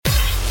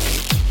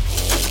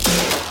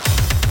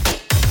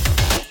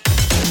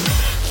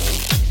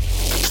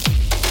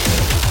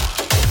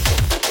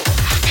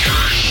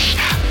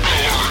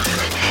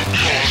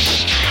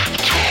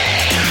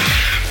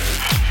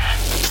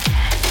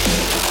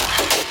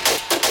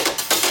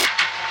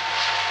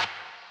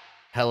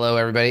Hello,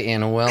 everybody,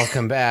 and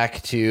welcome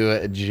back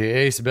to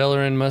Jace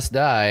Beleren Must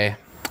Die.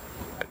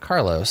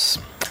 Carlos,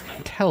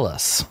 tell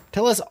us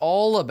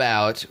all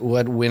about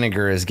what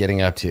Winnegar is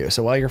getting up to.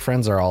 So while your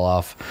friends are all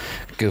off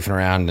goofing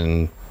around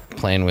and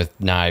playing with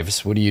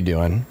knives, what are you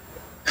doing?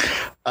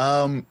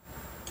 The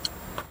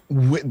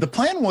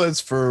plan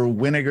was for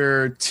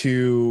Winnegar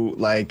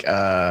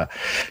to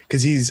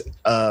because he's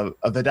a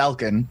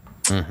Vidalcan,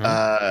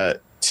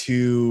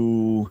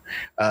 to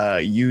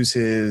use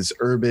his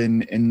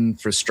urban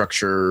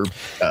infrastructure.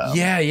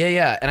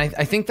 Yeah. And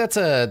I think that's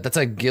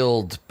a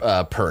guild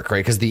perk, right?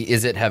 Because the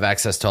Izzet have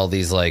access to all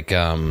these basically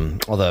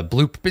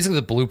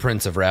the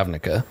blueprints of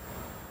Ravnica.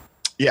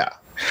 Yeah.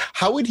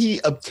 How would he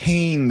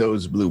obtain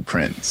those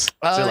blueprints?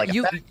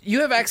 You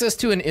have access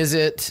to an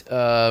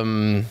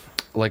Izzet,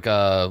 like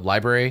a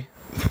library.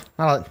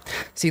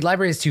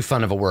 Library is too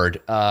fun of a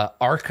word.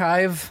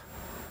 Archive.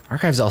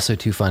 Archive's also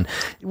too fun.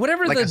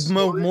 Whatever like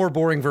the more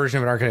boring version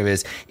of an archive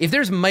is, if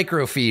there's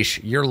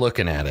microfiche, you're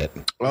looking at it.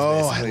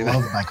 Oh, I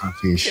love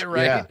microfiche. Yeah,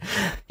 right?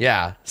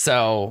 Yeah.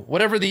 So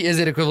whatever the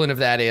Izzet equivalent of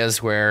that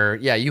is, where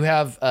you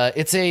have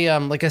it's a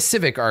like a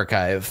civic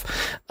archive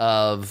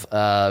of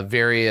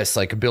various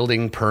like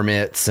building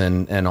permits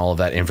and all of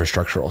that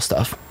infrastructural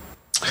stuff.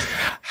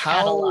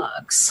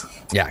 Catalogs.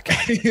 Yeah.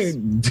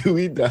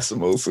 Dewey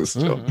Decimal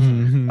System.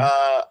 Mm-hmm.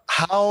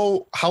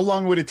 How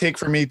long would it take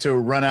for me to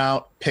run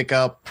out, pick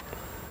up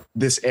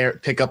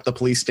the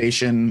police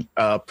station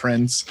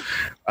prints,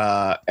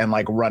 and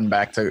like run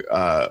back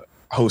to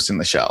host in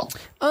the shell?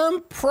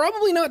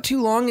 Probably not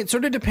too long. It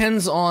sort of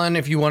depends on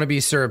if you want to be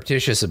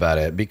surreptitious about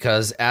it,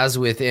 because as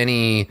with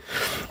any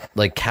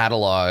like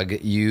catalog,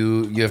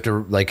 you have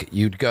to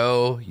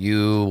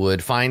you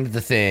would find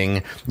the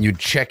thing, you'd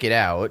check it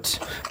out,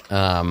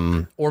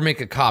 or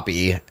make a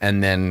copy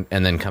and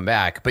then come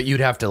back. But you'd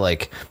have to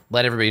like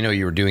let everybody know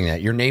you were doing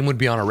that. Your name would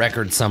be on a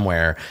record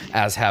somewhere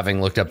as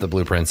having looked up the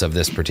blueprints of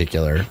this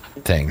particular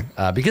thing,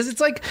 because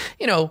it's like,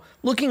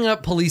 looking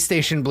up police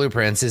station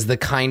blueprints is the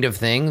kind of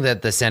thing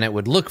that the Senate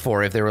would look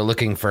for if they were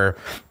looking for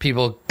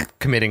people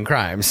committing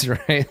crimes,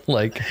 right?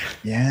 Like,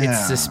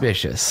 it's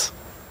suspicious.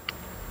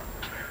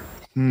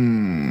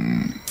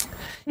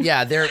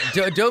 Yeah,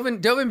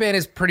 Dovin Band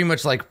is pretty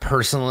much like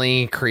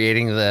personally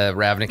creating the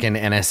Ravnican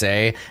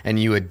NSA, and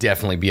you would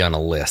definitely be on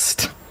a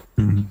list.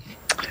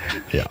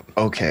 Yeah.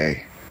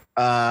 Okay.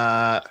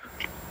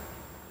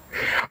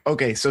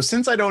 Okay, so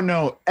since I don't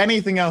know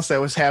anything else that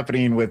was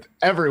happening with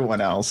everyone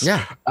else,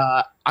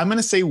 I'm going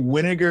to say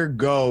Winnegar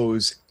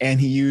goes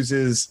and he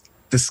uses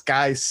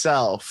disguise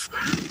self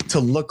to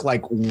look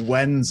like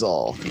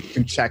Wenzel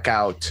and check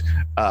out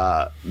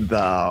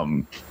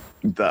the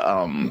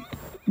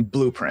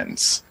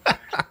blueprints.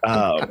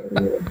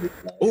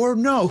 Or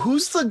no,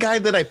 who's the guy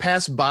that I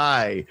passed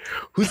by?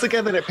 Who's the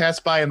guy that I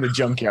passed by in the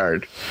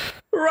junkyard?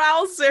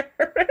 Ral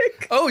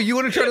Zarek. Oh, you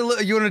want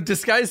to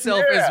disguise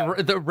self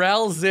as the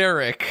Ral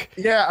Zarek?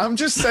 Yeah, I'm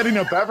just setting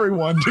up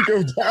everyone to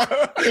go down.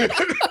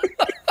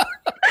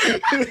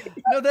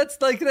 No,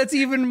 that's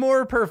even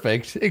more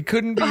perfect. It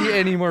couldn't be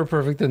any more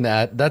perfect than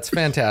that. That's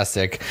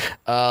fantastic.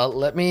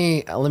 Let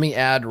me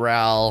add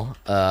Ral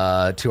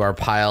to our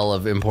pile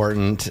of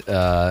important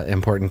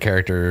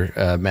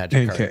character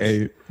magic cards.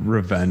 AKA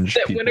revenge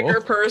that people.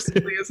 Winnegar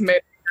personally is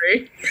made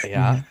agree.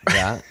 Yeah.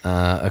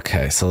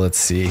 Okay, so let's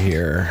see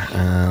here.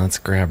 Let's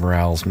grab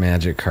Ral's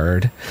magic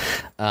card.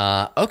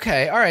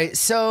 Okay, all right.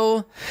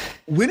 So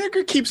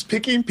Winnegar keeps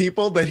picking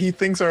people that he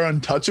thinks are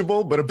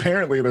untouchable, but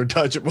apparently they're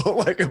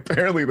touchable. Like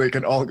apparently they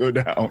can all go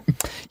down.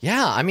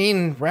 Yeah, I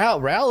mean,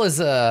 Ral is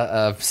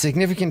a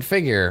significant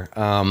figure,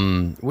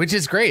 which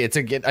is great. It's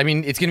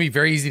going to be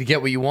very easy to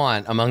get what you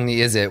want among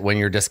the Izzet when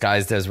you're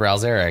disguised as Ral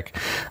Zarek.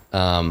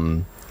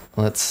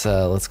 Let's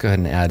go ahead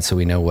and add so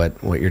we know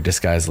what your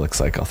disguise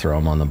looks like. I'll throw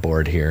them on the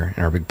board here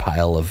in our big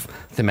pile of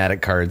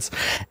thematic cards.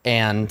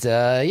 And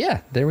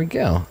there we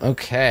go.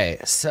 Okay,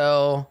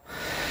 so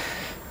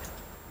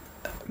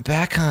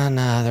back on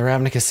the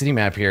Ravnica city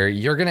map here,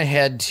 you're gonna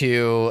head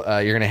to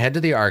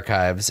the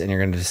archives, and you're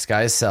gonna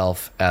disguise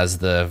self as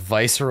the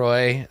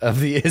viceroy of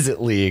the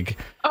Izzet League.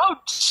 Oh,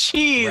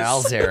 jeez.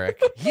 Ral Zarek.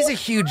 He's a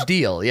huge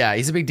deal. Yeah,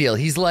 he's a big deal.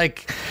 He's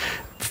like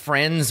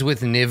friends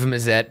with Niv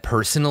Mizzet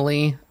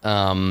personally.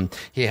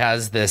 He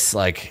has this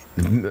like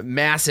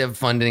massive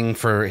funding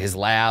for his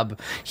lab.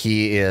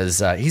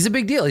 He's a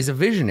big deal. He's a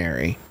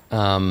visionary.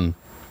 And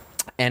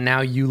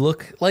now you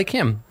look like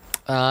him.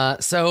 You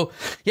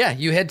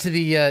head to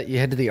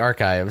the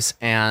archives,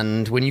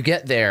 and when you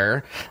get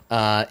there,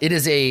 it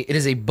is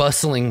a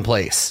bustling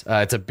place.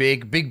 It's a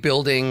big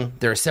building.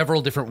 There are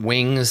several different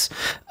wings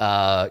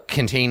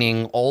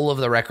containing all of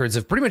the records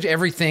of pretty much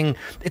everything.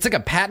 It's like a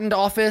patent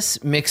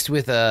office mixed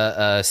with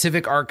a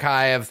civic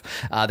archive.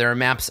 There are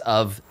maps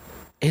of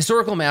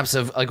historical maps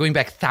of going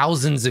back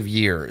thousands of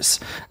years,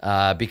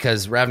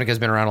 because Ravnica has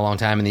been around a long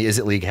time and the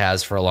Izzet League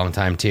has for a long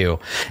time too.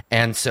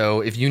 And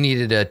so if you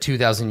needed a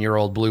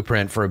 2,000-year-old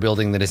blueprint for a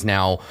building that is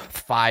now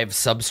 5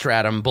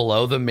 substratum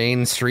below the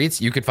main streets,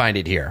 you could find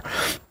it here.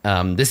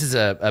 This is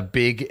a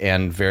big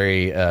and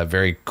very,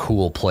 very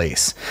cool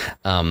place.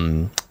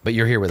 But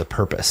you're here with a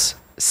purpose.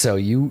 So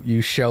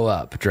you show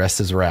up dressed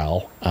as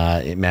Ral,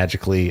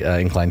 magically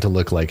inclined to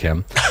look like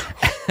him.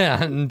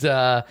 And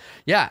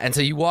and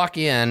so you walk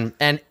in,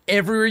 and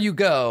everywhere you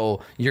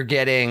go, you're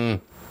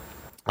getting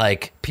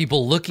like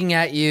people looking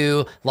at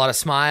you, a lot of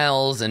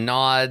smiles and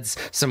nods,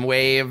 some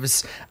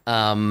waves.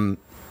 How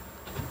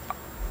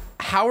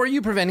are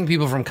you preventing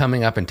people from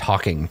coming up and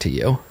talking to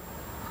you?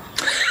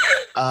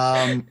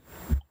 I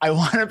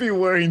want to be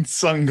wearing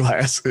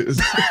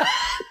sunglasses.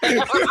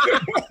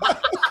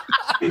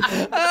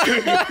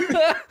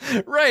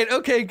 Right.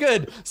 Okay,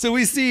 good. So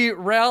we see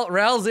Ral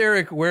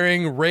Zarek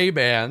wearing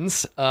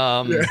Ray-Bans.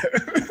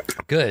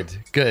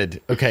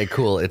 Good. Okay,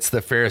 cool. It's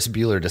the Ferris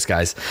Bueller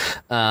disguise.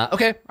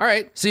 Okay. All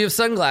right. So you have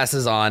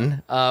sunglasses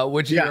on,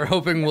 which you're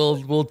hoping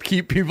will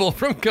keep people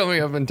from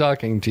coming up and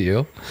talking to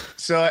you.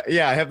 So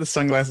I have the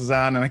sunglasses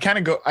on, and I kind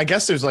of go. I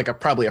guess there's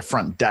probably a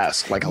front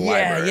desk, like a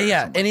library.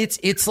 Yeah. And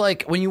it's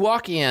like when you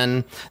walk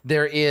in,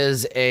 there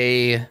is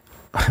a.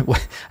 I was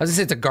gonna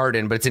say it's a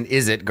garden, but it's an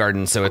Izzet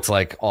garden, so it's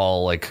like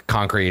all like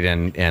concrete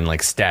and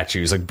like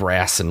statues, like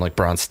brass and like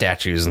bronze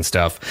statues and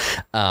stuff.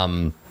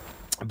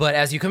 But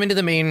as you come into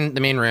the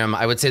main room,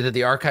 I would say that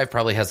the archive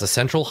probably has a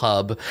central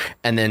hub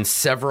and then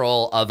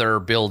several other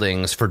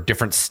buildings for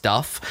different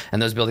stuff. And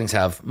those buildings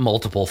have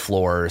multiple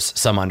floors,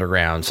 some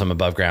underground, some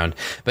above ground.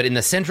 But in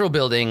the central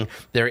building,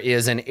 there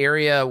is an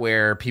area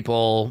where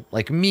people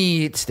like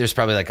meet. There's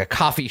probably like a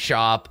coffee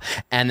shop,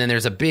 and then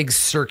there's a big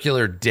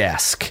circular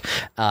desk.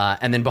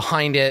 And then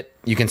behind it,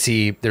 you can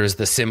see there's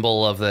the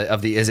symbol of the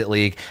Izzet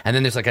League, and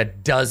then there's like a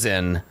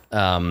dozen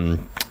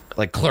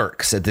like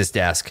clerks at this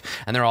desk,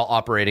 and they're all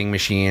operating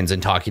machines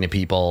and talking to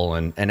people.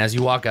 And as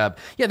you walk up,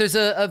 there's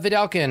a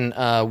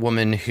Vidalcan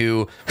woman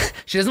who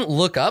she doesn't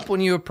look up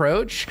when you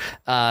approach.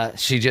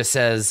 She just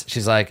says,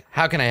 she's like,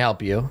 "How can I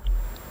help you?"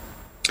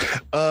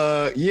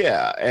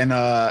 And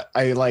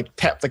I like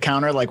tap the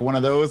counter like one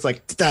of those,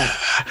 like,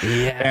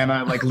 and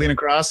I like lean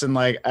across and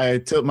like I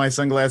tilt my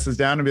sunglasses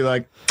down and be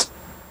like,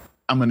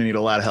 "I'm gonna need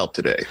a lot of help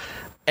today."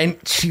 And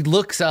she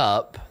looks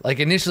up, like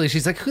initially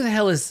she's like, "Who the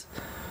hell is?"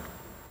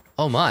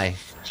 Oh my,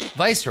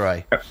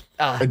 Viceroy.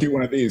 I do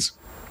one of these.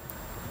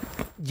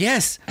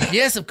 Yes,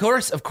 of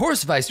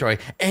course, Viceroy.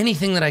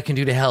 Anything that I can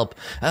do to help.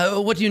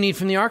 What do you need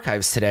from the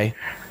archives today?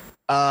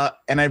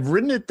 And I've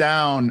written it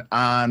down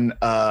on,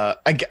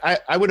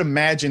 I would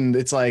imagine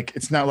it's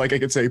not like I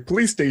could say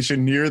police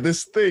station near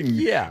this thing.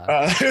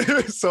 Yeah.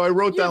 So I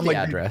wrote down like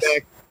address.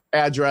 The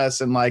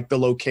address and like the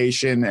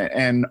location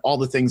and all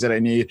the things that I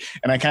need.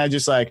 And I kind of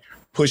just like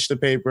push the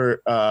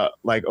paper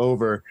like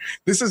over.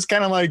 This is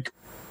kind of like,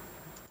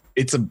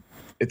 it's a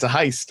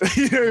heist,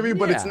 you know what I mean?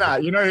 But it's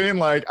not, you know what I mean?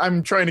 Like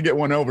I'm trying to get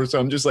one over. So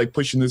I'm just like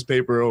pushing this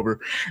paper over.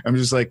 I'm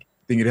just like,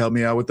 think you'd help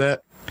me out with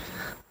that?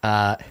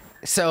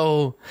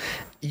 So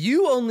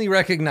you only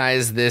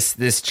recognize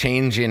this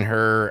change in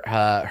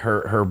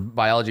her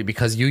biology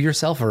because you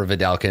yourself are a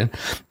Vidalcan.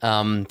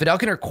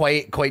 Vidalcan are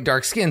quite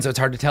dark skinned, so it's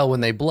hard to tell when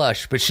they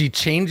blush. But she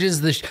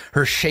changes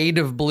her shade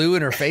of blue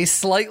in her face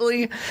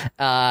slightly,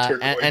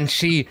 and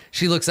she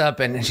looks up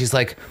and she's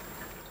like,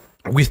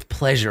 "With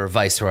pleasure,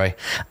 Viceroy.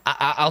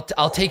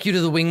 I'll take you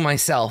to the wing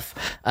myself."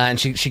 And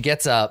she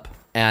gets up.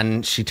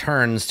 And she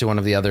turns to one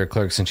of the other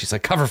clerks and she's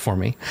like, "Cover for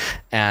me."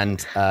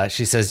 And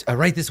she says,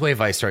 "Right this way,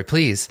 Viceroy,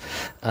 please."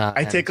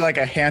 I take like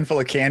a handful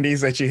of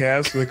candies that she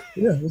has. Like,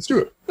 yeah, let's do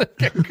it.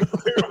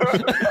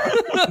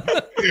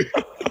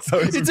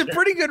 It's a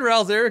pretty good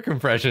Ral Zarek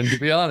impression, to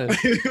be honest.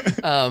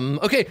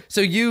 Okay,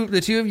 so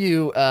the two of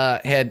you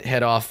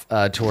head off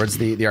towards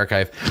the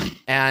archive,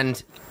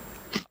 and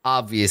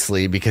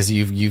obviously, because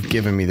you've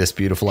given me this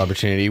beautiful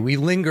opportunity, we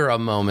linger a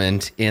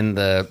moment in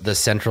the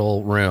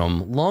central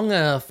room, long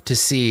enough to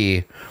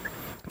see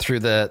through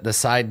the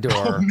side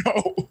door.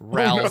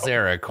 Ral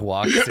Zarek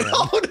walks in.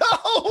 Oh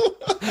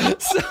no!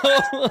 So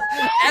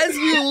as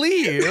you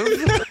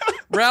leave,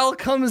 Ral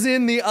comes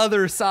in the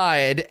other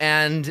side,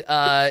 and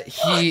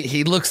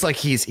he looks like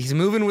he's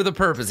moving with a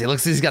purpose. He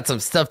looks like he's got some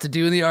stuff to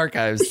do in the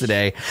archives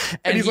today.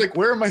 And he's like,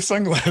 "Where are my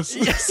sunglasses?"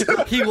 Yes,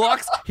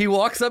 he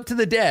walks up to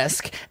the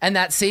desk, and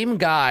that same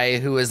guy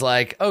who is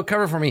like, "Oh,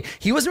 cover for me,"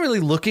 he wasn't really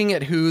looking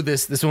at who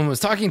this woman was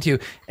talking to,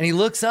 and he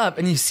looks up,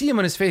 and you see him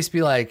on his face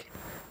be like,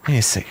 "Wait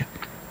a second.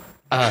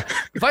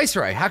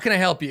 Viceroy, how can I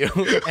help you?"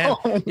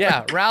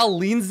 And Ral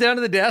leans down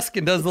to the desk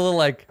and does the little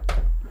like,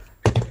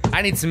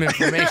 "I need some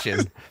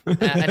information."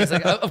 And he's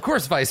like, "Of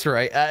course,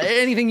 Viceroy,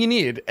 anything you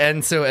need."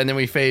 And then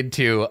we fade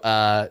to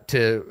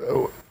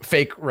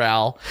fake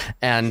Ral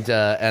and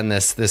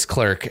this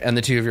clerk, and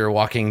the two of you are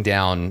walking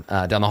down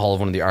the hall of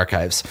one of the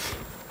archives.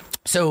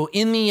 So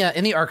in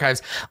the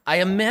archives, I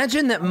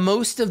imagine that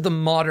most of the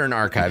modern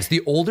archives,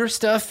 the older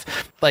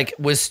stuff, like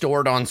was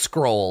stored on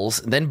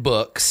scrolls, then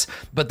books,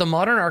 but the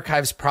modern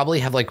archives probably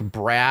have like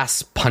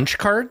brass punch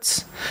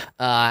cards,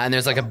 and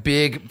there's like a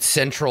big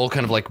central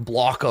kind of like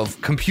block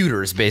of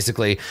computers,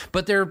 basically.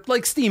 But they're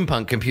like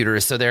steampunk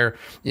computers, so they're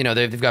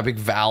they've got big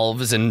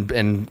valves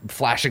and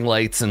flashing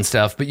lights and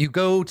stuff. But you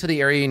go to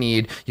the area you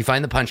need, you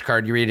find the punch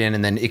card, you read in,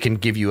 and then it can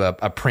give you a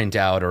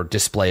printout or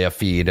display a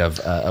feed of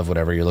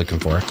whatever you're looking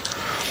for.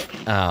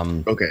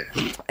 Okay.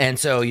 And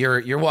so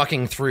you're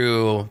walking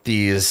through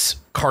these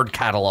card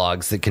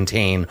catalogs that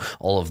contain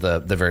all of the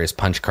various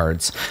punch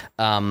cards.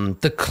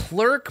 The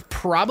clerk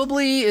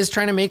probably is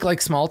trying to make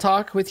like small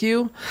talk with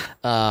you.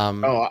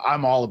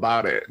 I'm all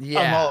about it.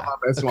 Yeah. I'm all about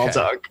that small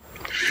talk.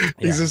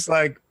 He's just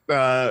like,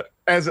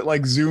 as it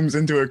like zooms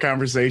into a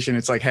conversation,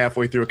 it's like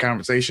halfway through a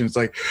conversation. It's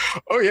like,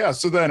 oh yeah,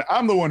 so then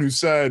I'm the one who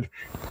said,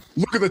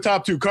 look at the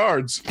top 2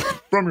 cards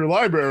from your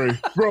library,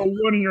 throw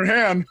one in your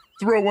hand,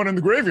 throw one in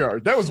the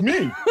graveyard. That was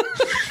me.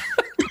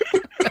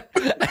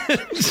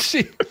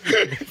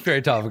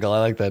 Very topical. I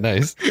like that.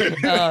 Nice.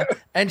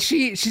 And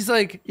she's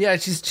like, yeah,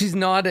 she's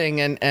nodding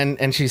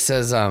and she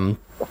says,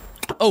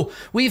 oh,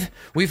 we've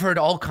heard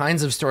all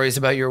kinds of stories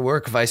about your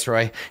work,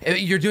 Viceroy.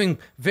 You're doing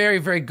very,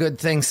 very good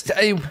things.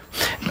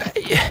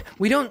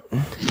 We don't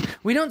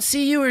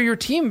see you or your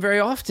team very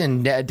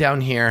often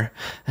down here.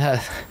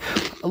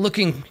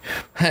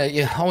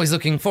 Always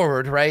looking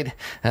forward, right?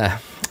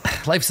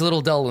 Life's a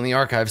little dull in the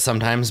archives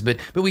sometimes, but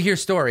we hear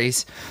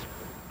stories.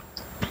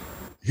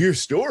 Hear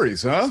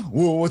stories, huh?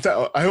 Well, what's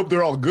that? I hope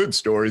they're all good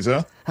stories,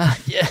 huh?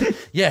 Yeah,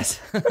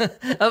 yes,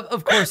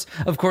 of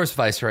course,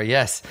 Viceroy,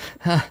 yes.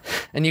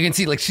 And you can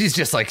see, like, she's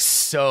just like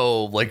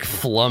so like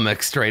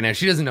flummoxed right now.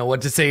 She doesn't know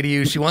what to say to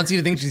you. She wants you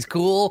to think she's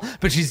cool,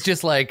 but she's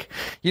just like,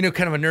 kind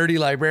of a nerdy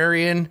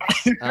librarian.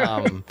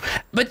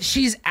 But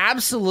she's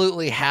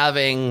absolutely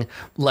having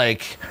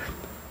like.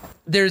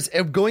 There's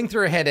going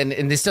through her head,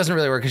 and this doesn't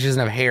really work because she doesn't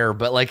have hair,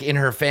 but like in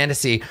her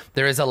fantasy,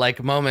 there is a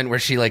like moment where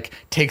she like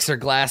takes her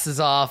glasses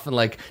off and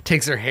like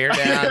takes her hair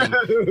down.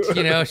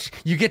 And,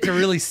 you get to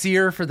really see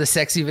her for the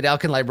sexy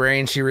Vidalcan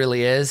librarian she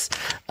really is.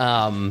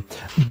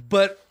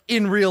 But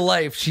in real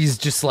life, she's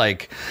just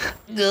like,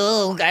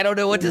 oh, I don't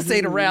know what to say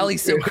to Rally.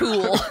 So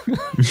cool.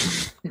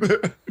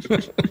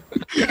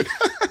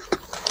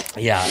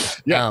 Yeah.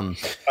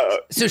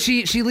 So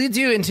she leads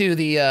you into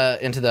the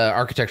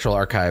architectural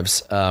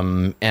archives,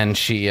 and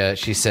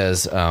she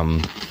says,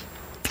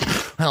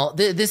 well,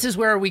 this is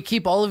where we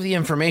keep all of the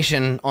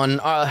information on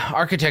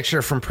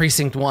architecture from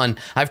Precinct 1.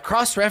 I've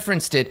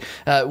cross-referenced it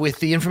with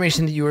the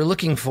information that you were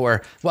looking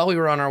for while we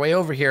were on our way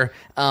over here.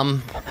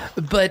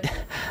 But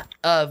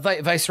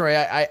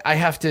Viceroy, I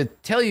have to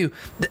tell you,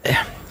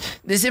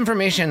 this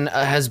information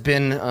has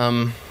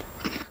been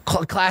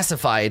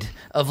classified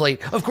of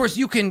late. Of course,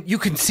 you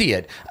can see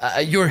it.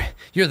 You're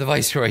the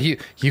Viceroy.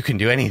 You can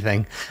do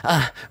anything.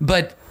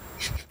 But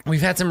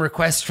we've had some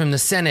requests from the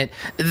Senate.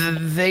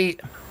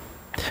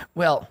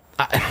 Well,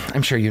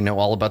 I'm sure you know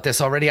all about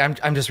this already.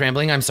 I'm just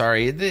rambling. I'm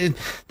sorry.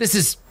 This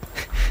is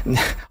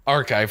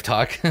archive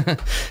talk.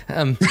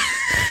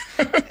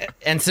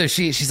 And so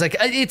she's like,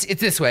 it's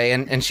this way,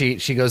 and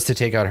she goes to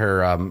take out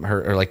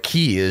her like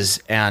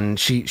keys, and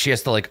she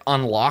has to like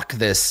unlock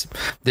this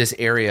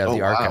area of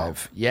the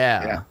archive.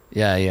 Wow.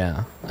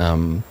 Yeah.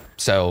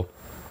 So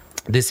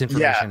this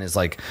information is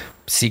like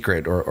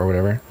secret or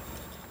whatever.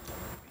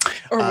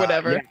 Or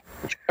whatever. Yeah.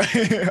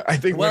 I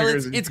think. Well,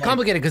 it's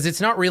complicated because it's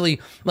not really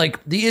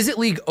like the Izzet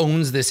League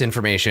owns this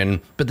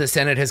information, but the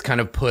Senate has kind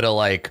of put a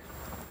like,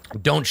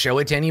 don't show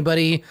it to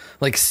anybody,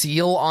 like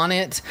seal on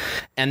it.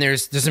 And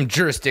there's some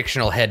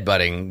jurisdictional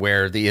headbutting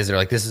where the Izzet are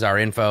like, this is our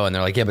info, and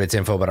they're like, yeah, but it's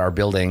info about our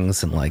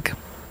buildings, and like,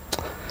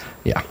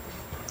 yeah.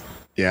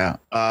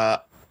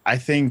 I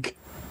think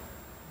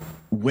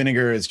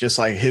Winnegar is just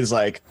like his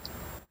like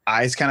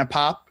eyes kind of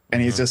pop.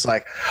 And he's just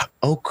like,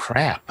 oh,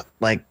 crap.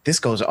 Like, this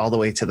goes all the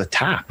way to the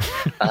top.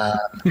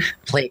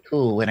 Play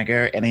cool,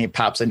 Winnegar. And he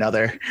pops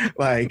another,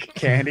 like,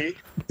 candy.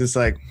 Just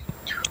like,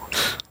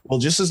 well,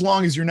 just as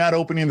long as you're not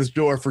opening this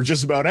door for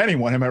just about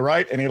anyone. Am I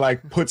right? And he,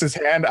 like, puts his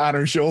hand on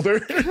her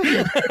shoulder.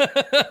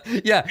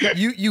 Yeah,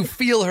 you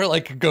feel her,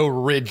 like, go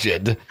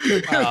rigid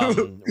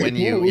when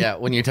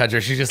you touch her.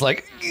 She's just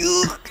like,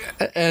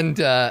 and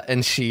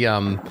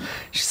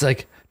she's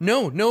like,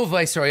 no,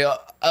 Viceroy.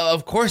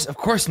 Of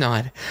course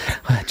not.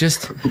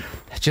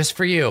 Just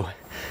for you.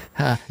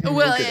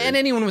 Well, okay. And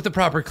anyone with the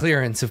proper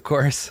clearance, of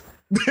course.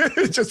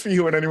 Just for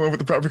you and anyone with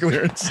the proper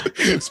clearance.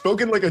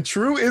 Spoken like a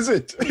true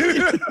Izzet.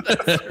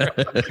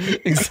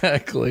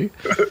 Exactly.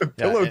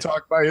 Pillow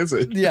talk by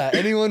Izzet. Yeah,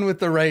 anyone with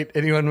the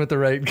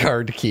right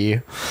card key.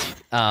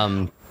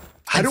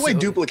 How do I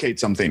duplicate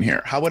something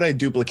here? How would I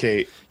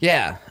duplicate?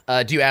 Yeah.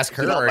 Do you ask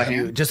her, or do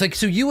you just like,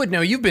 so you would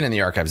know, you've been in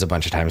the archives a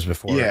bunch of times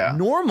before. Yeah.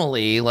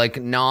 Normally,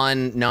 like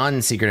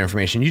non-secret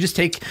information, you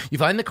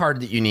find the card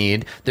that you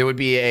need. There would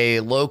be a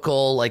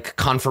local like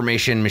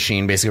confirmation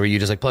machine, basically, where you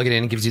just like plug it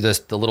in. It gives you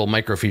the little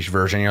microfiche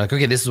version. You're like,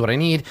 okay, this is what I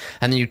need.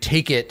 And then you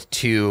take it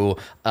to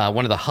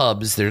one of the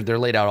hubs. They're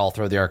laid out all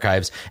throughout the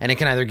archives. And it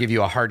can either give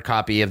you a hard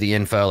copy of the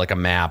info, like a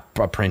map,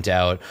 a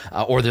printout,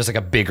 or there's like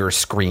a bigger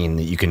screen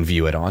that you can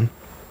view it on.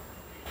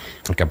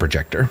 Like a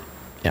projector.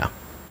 Yeah.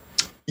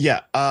 Yeah.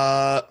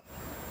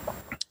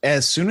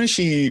 As soon as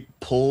she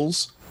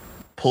pulls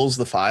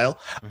the file,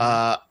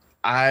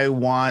 I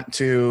want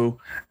to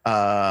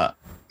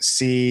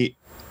see.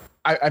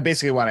 I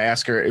basically want to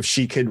ask her if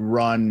she could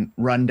run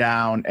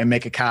down and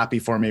make a copy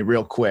for me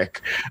real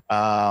quick.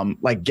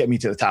 Like get me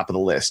to the top of the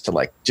list to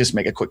like just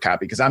make a quick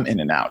copy because I'm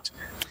in and out.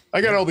 I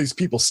got all these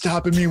people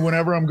stopping me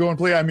whenever I'm going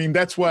to play. I mean,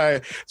 that's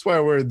why I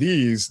wear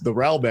the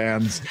RAL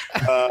bands.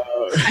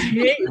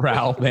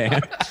 RAL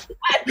band.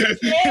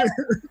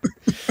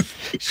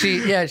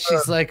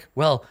 She's like,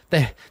 well,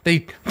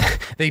 they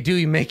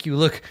do make you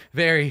look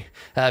very,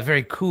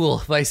 very cool,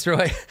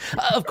 Viceroy.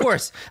 Of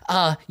course.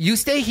 You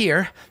stay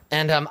here,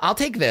 and I'll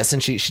take this.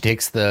 And she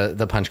takes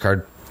the punch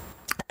card.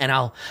 And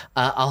I'll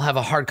have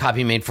a hard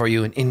copy made for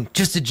you in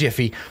just a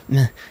jiffy.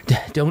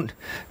 Don't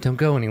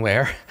go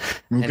anywhere.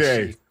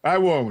 Okay, I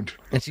won't.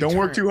 Don't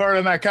work too hard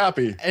on that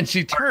copy. And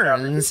she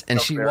turns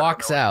and she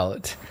walks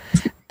out.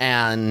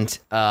 And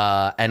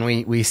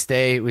we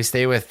stay with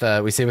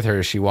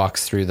her. She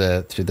walks through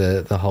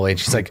the hallway, and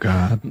she's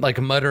like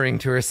muttering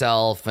to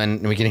herself,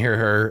 and we can hear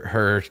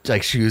her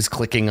like shoes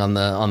clicking on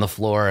the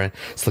floor, and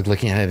it's like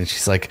looking at it, and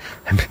she's like,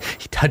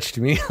 he touched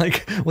me,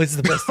 like, what's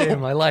the best day of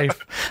my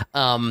life?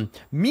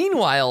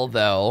 Meanwhile,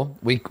 though,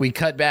 we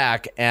cut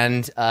back,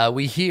 and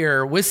we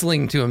hear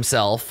whistling to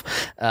himself.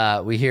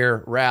 We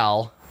hear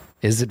Ral,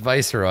 his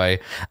Viceroy,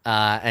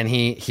 and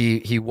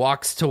he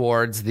walks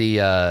towards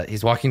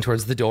he's walking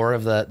towards the door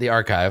of the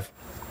archive,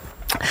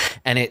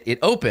 and it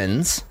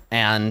opens,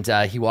 and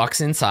he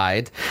walks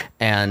inside,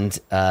 and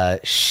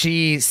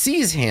she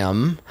sees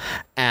him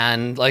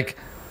and like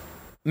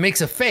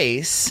makes a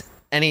face,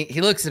 and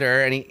he looks at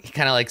her, and he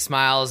kind of like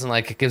smiles and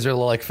like gives her a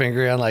little like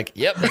finger on like,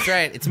 yep, that's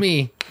right, it's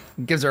me.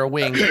 Gives her a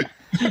wink,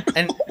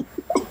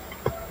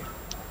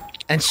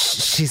 and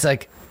she's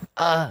like,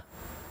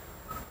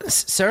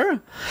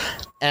 sir?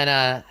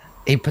 And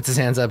he puts his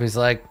hands up. He's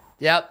like,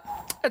 yep,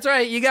 that's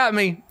right, you got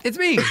me, it's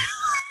me,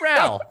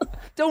 Ral,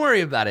 don't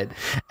worry about it.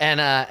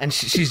 And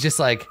she's just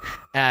like,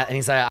 and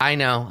he's like, I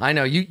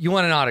know you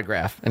want an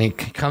autograph. And he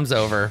comes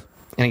over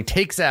and he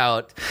takes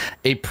out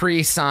a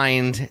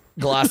pre-signed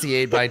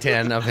glossy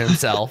 8x10 of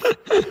himself,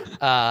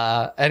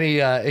 and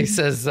he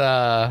says,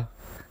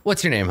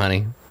 what's your name,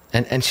 honey?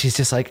 And she's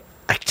just like,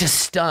 I just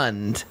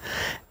stunned.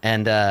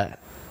 And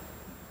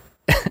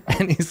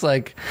he's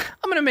like,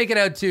 I'm going to make it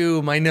out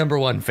to my number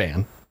one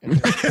fan.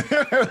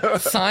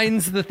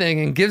 Signs the thing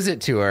and gives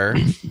it to her.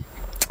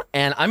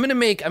 And I'm going to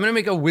make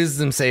a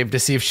wisdom save to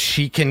see if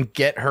she can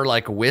get her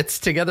like wits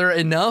together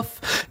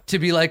enough to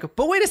be like,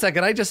 but wait a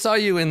second, I just saw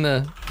you in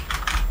the...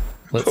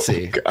 Let's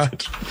see.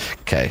 God.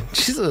 Okay.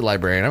 She's a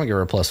librarian. I'm going to give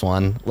her a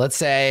 +1. Let's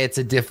say it's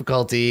a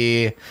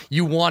difficulty.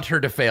 You want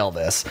her to fail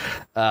this.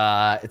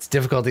 It's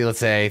difficulty, let's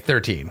say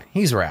 13.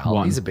 He's Ral.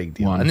 1. He's a big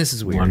deal. 1. And this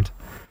is weird.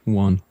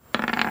 1.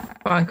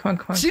 Come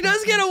on. She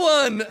does get a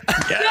 1.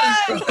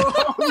 Yes.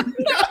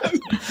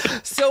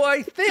 So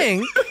I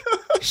think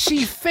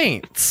she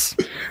faints.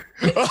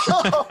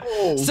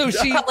 Oh, so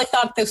she probably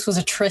thought this was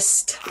a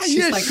tryst.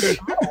 She's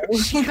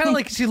she kind of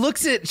like she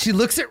looks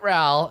at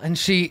Ral, and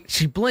she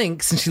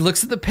blinks, and she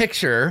looks at the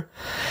picture,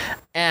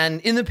 and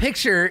in the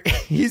picture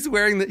he's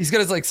got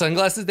his like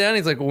sunglasses down,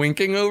 he's like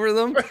winking over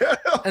them,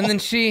 and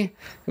then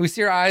we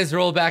see her eyes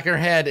roll back in her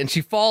head, and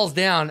she falls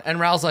down, and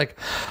Ral's like,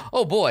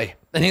 oh boy,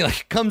 and he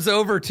like comes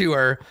over to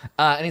her,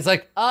 and he's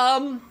like,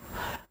 I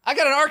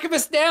got an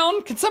archivist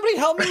down, can somebody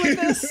help me with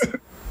this?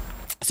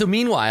 So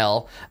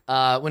meanwhile,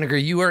 Winnegar,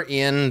 you are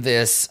in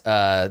this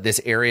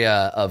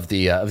area of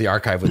the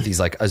archive with these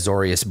like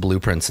Azorius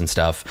blueprints and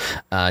stuff.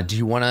 Do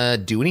you want to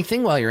do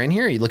anything while you're in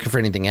here? Are you looking for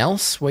anything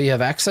else while you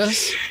have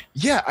access?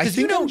 Yeah, I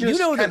think you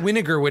know that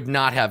Winnegar would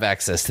not have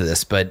access to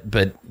this,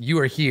 but you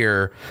are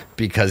here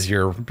because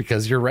you're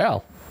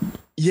Ral.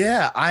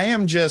 Yeah, I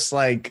am just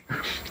like,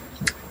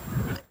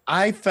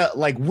 I felt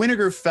like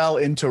Winnegar fell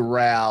into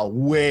Ral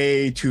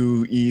way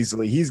too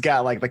easily. He's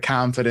got like the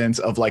confidence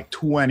of like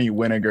 20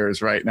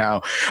 Winnegars right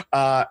now.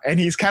 And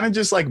he's kind of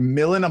just like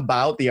milling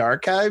about the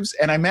archives.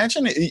 And I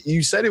imagine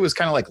you said it was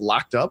kind of like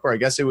locked up, or I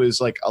guess it was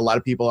like a lot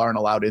of people aren't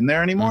allowed in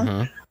there anymore.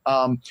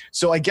 Mm-hmm.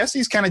 So I guess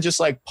he's kind of just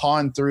like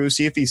pawing through,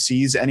 see if he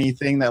sees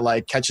anything that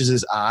like catches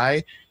his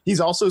eye. He's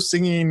also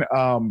singing,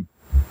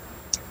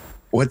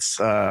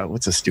 what's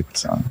a stupid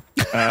song?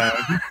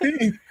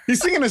 He's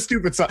singing a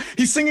stupid song.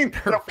 He's singing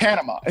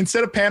Panama.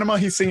 Instead of Panama,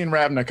 he's singing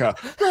Ravnica.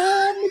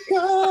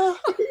 Ravnica.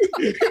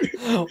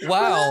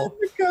 Wow.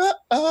 Ravnica.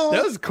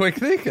 That was quick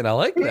thinking. I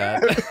like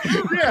that.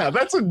 Yeah,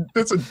 that's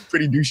a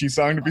pretty douchey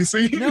song to be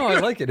singing. No, I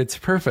like it. It's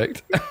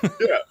perfect.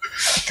 Yeah.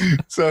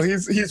 So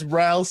he's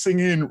Ral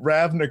singing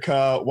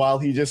Ravnica while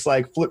he just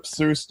like flips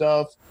through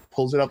stuff,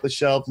 pulls it off the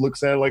shelf,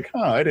 looks at it like,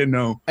 I didn't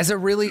know. As a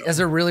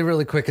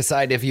really quick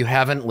aside, if you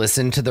haven't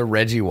listened to the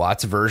Reggie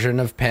Watts version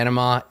of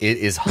Panama, it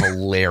is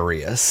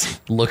hilarious.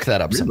 Look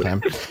that up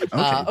sometime.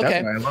 Okay.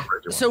 I love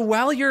Reggie Watts. So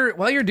while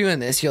you're doing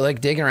this, you're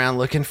like digging around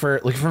looking for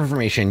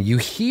information. You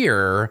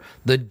hear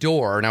the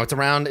door. Now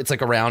it's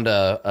like around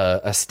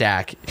a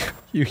stack.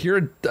 You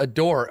hear a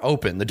door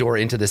open, the door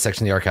into this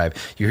section of the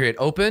archive. You hear it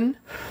open,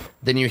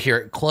 then you hear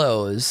it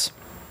close,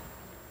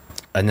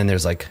 and then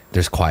there's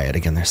quiet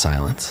again. There's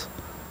silence.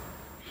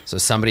 So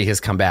somebody has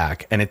come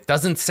back, and it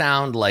doesn't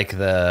sound like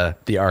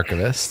the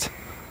archivist.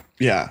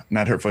 Yeah,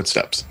 not her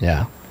footsteps.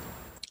 Yeah.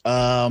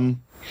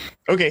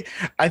 Okay.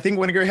 I think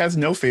Winnegar has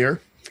no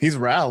fear. He's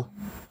Ral.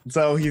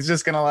 So he's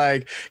just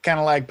gonna kind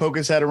of poke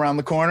his head around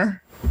the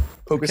corner.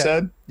 Poke his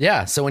head.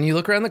 Yeah. So when you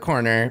look around the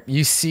corner,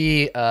 you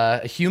see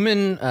a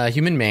human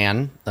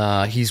man.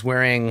 He's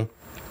wearing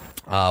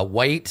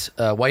white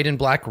and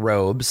black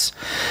robes.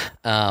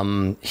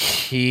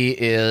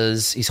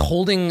 He's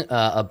holding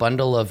a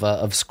bundle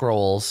of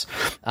scrolls.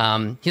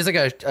 He has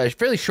like a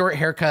fairly short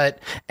haircut,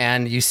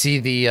 and you see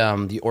the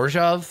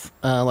Orzhov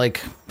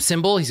like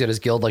symbol. He's got his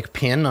guild like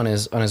pin on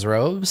his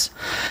robes,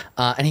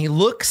 and he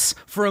looks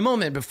for a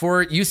moment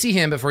before he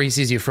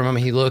sees you. For a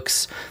moment, he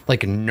looks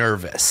like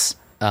nervous.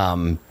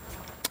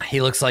 He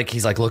looks like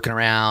he's like looking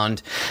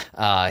around.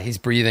 He's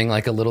breathing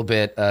like a little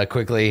bit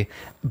quickly.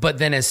 But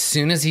then as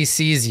soon as he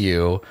sees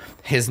you,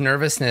 his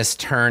nervousness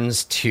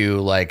turns to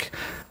like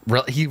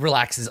he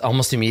relaxes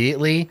almost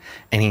immediately,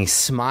 and he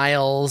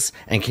smiles.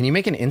 And can you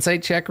make an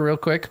insight check real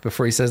quick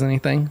before he says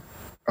anything?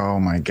 Oh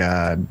my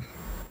God.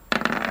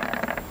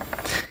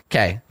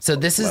 Okay, so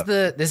this is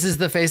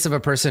the face of a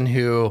person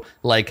who,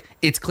 like,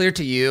 it's clear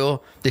to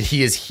you that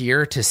he is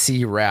here to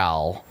see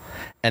Ral,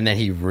 and that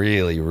he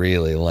really,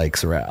 really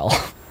likes Ral.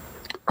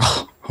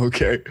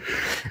 Okay.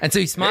 And so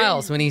he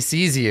smiles when he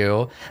sees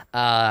you,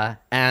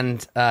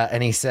 and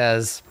he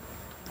says,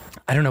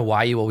 I don't know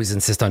why you always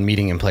insist on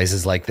meeting in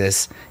places like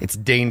this. It's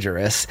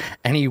dangerous.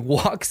 And he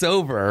walks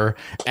over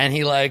and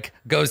he like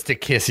goes to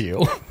kiss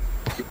you.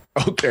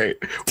 Okay.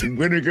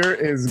 Winnegar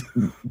is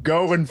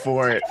going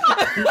for it.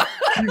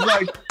 He's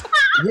like,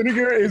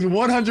 Winnegar is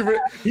 100%.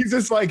 He's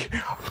just like,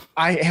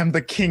 I am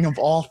the king of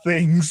all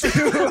things.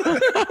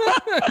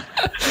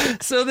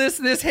 So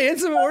this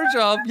handsome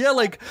Orzhov,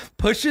 like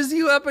pushes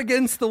you up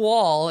against the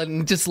wall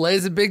and just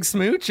lays a big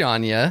smooch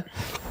on you.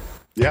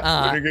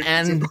 Yeah,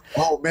 and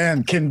oh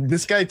man, can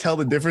this guy tell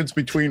the difference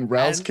between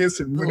Ral's kiss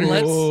and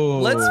Winnegar?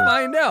 Let's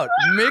find out.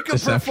 Make a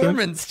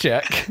performance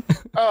check.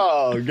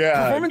 Oh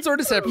god, performance or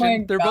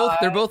deception. They're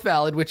both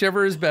valid.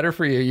 Whichever is better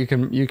for you, you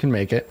can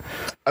make it.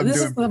 This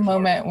is the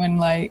moment when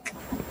like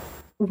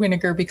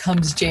Winnegar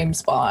becomes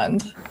James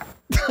Bond.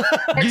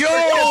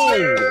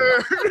 Yo!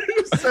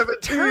 17.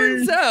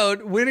 Turns out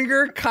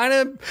Winnegar kind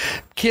of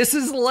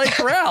kisses like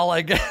Ral,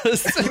 I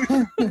guess.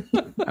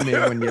 I mean,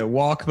 when you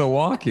walk the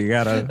walk, you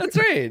gotta. That's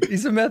right.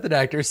 He's a method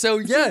actor. So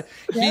yeah.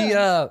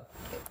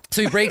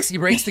 He breaks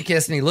the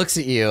kiss and he looks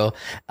at you,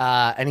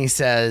 and he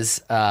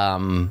says,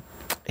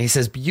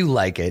 "You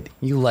like it.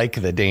 You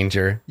like the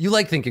danger. You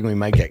like thinking we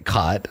might get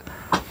caught."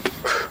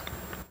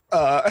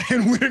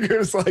 And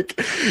Winnegar's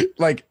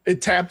like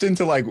it tapped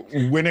into like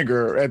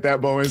Winnegar at that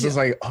moment. It's just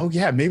like, oh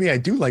yeah, maybe I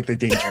do like the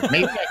danger.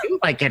 Maybe I do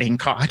like getting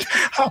caught.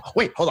 Oh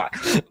wait, hold on.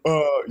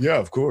 Yeah,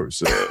 of course.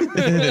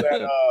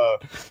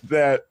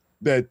 That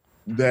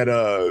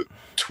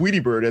Tweety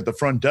Bird at the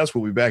front desk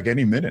will be back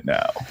any minute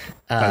now.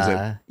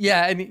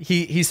 Yeah, and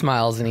he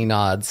smiles and he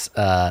nods,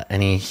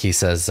 and he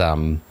says,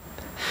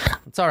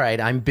 "It's all right.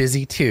 I'm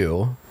busy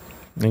too."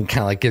 And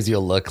kind of like gives you a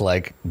look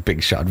like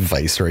Big Shot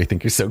Viceroy. I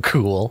think you're so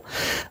cool.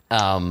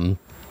 And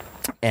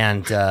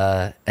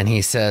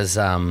he says,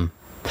 I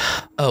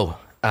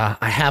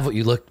have what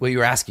you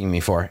were asking me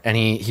for. And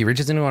he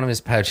reaches into one of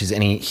his pouches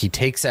and he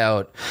takes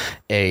out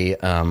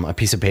a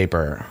piece of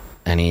paper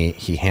and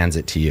he hands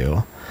it to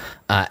you.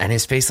 And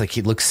his face, like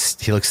he looks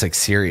like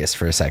serious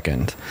for a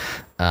second.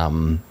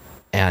 And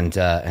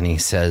he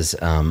says,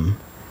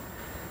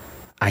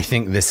 I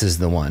think this is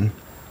the one.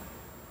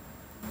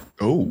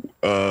 Oh,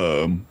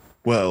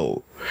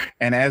 well,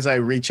 and as I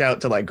reach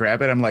out to like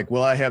grab it, I'm like,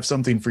 well, I have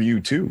something for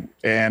you too.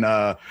 And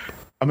I'm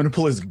going to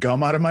pull his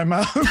gum out of my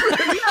mouth.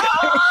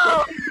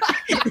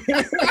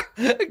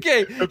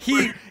 Okay.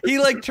 He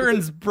like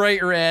turns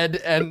bright red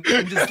and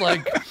just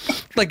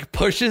like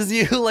pushes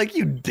you like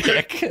you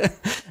dick.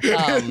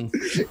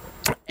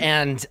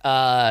 And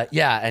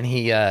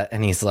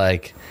he's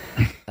like,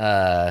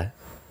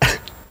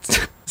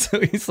 so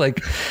he's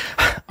like,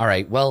 all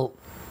right, well,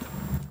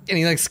 and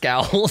he like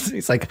scowls.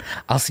 He's like,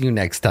 I'll see you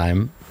next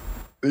time.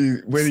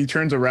 When he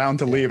turns around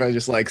to leave, I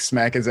just like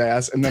smack his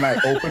ass, and then I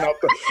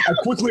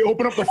quickly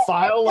open up the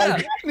file.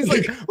 Like, and he's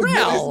like,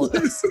 Ral.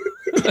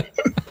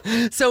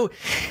 So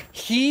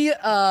he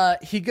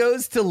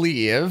goes to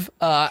leave,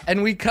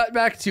 and we cut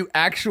back to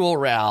actual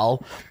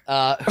Ral,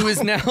 who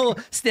is now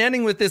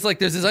standing with this, like,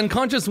 there's this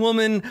unconscious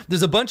woman,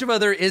 there's a bunch of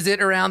other Izzet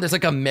around, there's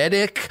like a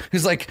medic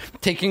who's like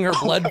taking her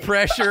blood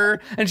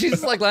pressure, and she's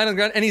just like lying on the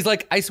ground, and he's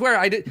like, I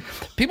swear,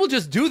 people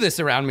just do this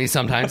around me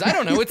sometimes. I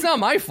don't know, it's not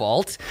my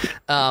fault.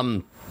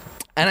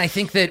 And I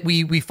think that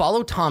we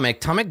follow Tomek.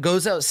 Tomek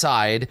goes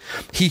outside.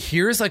 He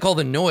hears like all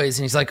the noise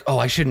and he's like, oh,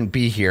 I shouldn't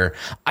be here.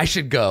 I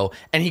should go.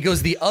 And he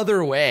goes the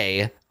other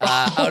way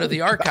out of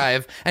the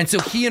archive. And so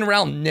he and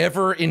Ral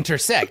never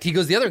intersect. He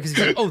goes the other way because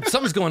he's like, oh,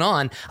 something's going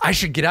on. I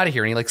should get out of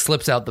here. And he like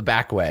slips out the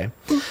back way.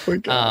 Oh my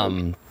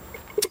God.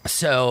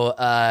 So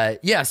I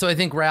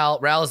think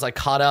Ral is like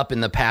caught up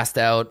in the passed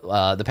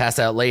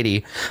out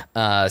lady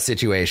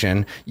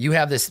situation. You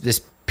have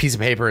this piece of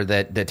paper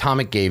that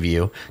Tomek gave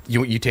you.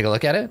 You take a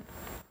look at it?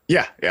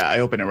 Yeah,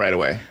 I open it right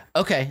away.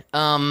 Okay.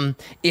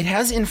 It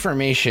has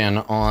information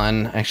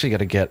on. I actually got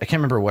to I can't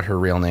remember what her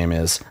real name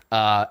is.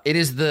 It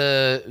is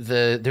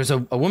there's a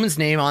woman's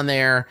name on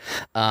there.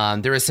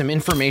 There is some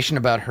information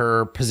about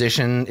her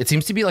position. It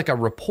seems to be like a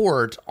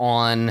report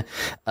on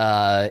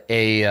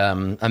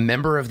a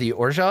member of the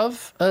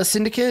Orzhov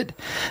syndicate.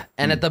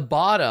 And at the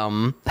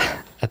bottom,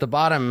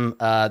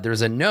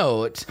 there's a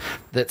note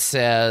that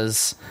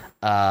says.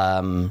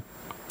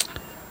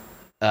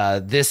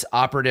 This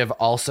operative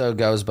also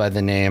goes by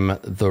the name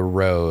The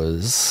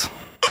Rose.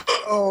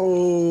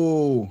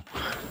 Oh,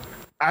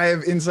 I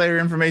have insider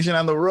information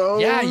on The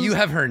Rose. Yeah, you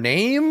have her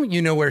name.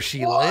 You know where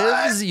she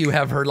lives. You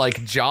have her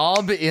like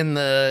job in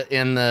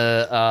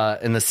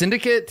the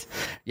syndicate.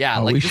 Yeah,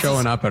 like we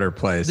showing up at her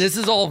place. This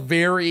is all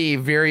very,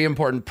 very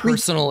important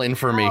personal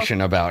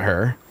information about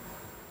her.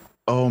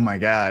 Oh my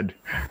God.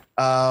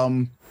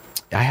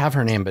 I have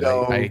her name, but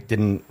I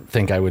didn't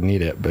think I would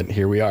need it, but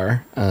here we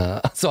are.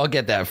 So I'll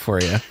get that for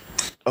you.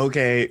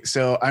 Okay,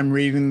 so I'm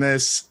reading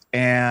this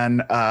and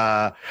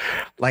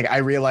like I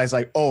realize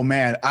like, oh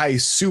man, I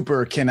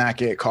super cannot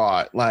get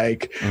caught,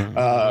 like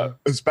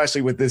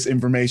especially with this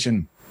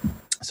information.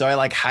 So I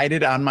like hide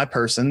it on my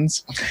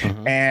persons.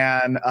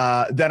 And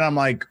then I'm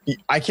like,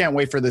 I can't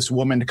wait for this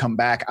woman to come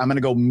back. I'm going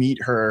to go meet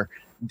her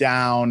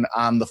down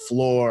on the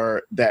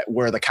floor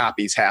where the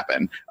copies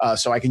happen,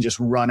 so I can just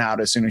run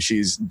out as soon as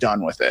she's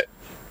done with it.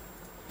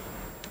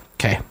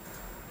 Okay.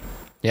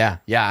 Yeah,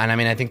 and I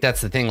mean, I think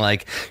that's the thing.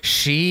 Like,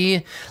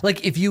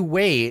 if you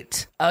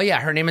wait. Oh yeah,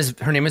 her name is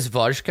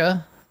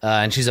Vojka,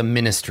 and she's a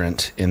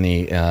ministrant in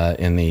the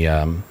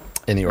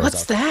Orzhov.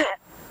 What's that?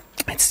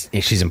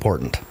 She's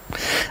important.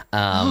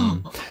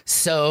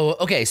 So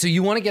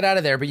you want to get out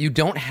of there, but you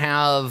don't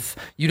have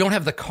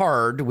the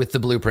card with the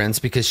blueprints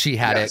because she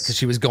had it because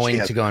she was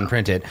going to go and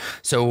print it.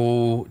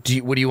 So what do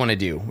you want to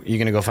do? Are you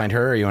going to go find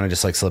her, or you want to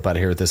just like slip out of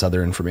here with this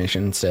other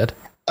information instead?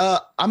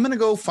 I'm going to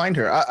go find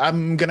her.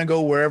 I'm going to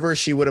go wherever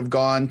she would have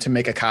gone to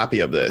make a copy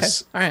of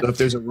this. Okay. All right. So if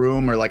there's a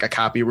room or like a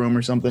copy room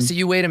or something. So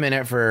you wait a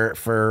minute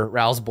for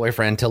Ral's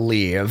boyfriend to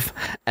leave,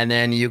 and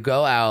then you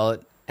go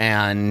out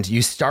and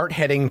you start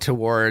heading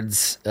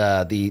towards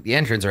the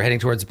entrance, or heading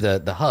towards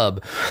the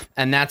hub,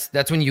 and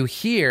that's when you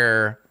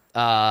hear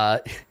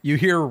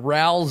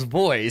Ral's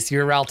voice. You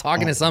hear Ral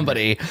talking to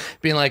somebody,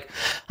 being like,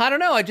 I don't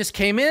know, I just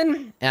came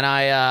in and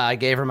I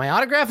gave her my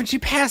autograph and she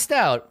passed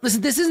out.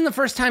 Listen, this isn't the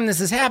first time this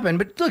has happened,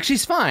 but look,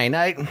 she's fine.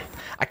 I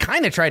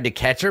kind of tried to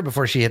catch her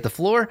before she hit the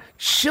floor.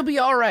 She'll be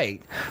all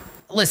right.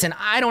 Listen,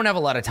 I don't have a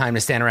lot of time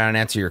to stand around and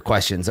answer your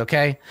questions,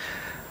 okay?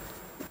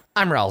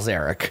 I'm Ral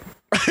Zarek.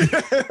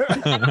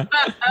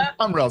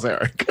 I'm Ral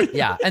Zarek.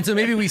 Yeah, and so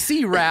maybe we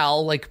see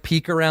Ral like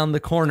peek around the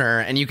corner,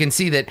 and you can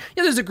see that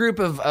there's a group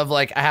of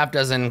like a half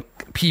dozen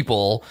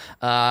people,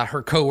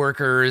 her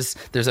coworkers.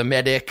 There's a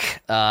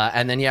medic,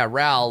 and then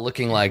Ral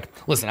looking like,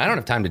 listen, I don't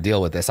have time to deal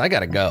with this. I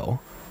gotta go.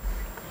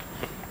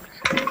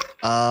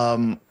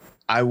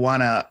 I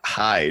wanna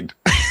hide.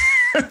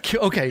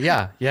 Okay,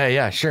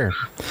 yeah, sure.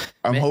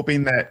 I'm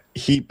hoping that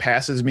he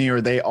passes me,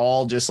 or they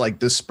all just like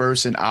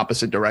disperse in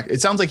opposite direction. It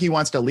sounds like he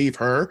wants to leave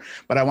her,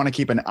 but I want to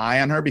keep an eye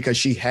on her because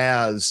she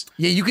has.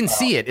 Yeah, you can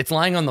see it. It's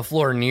lying on the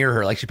floor near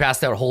her. Like she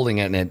passed out holding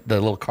it, and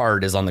the little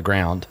card is on the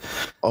ground.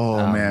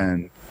 Oh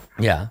man.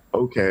 Yeah.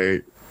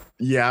 Okay.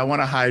 Yeah, I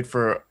want to hide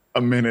for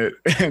a minute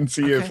and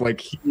see if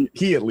like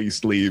he at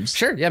least leaves.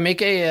 Sure. Yeah.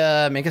 Make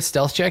a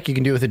stealth check. You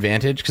can do it with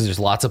advantage because there's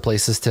lots of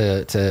places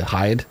to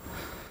hide.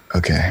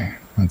 Okay.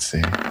 Let's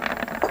see.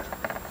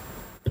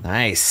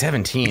 Nice.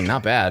 17.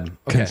 Not bad.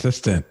 Okay.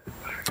 Consistent.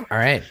 All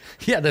right.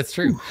 Yeah, that's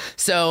true.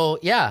 So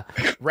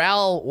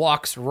Ral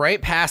walks right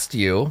past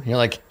you. You're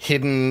like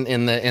hidden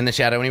in the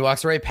shadow, and he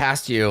walks right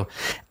past you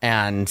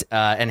and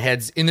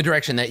heads in the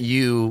direction that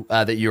you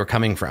are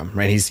coming from.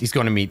 Right. He's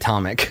going to meet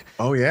Tomek.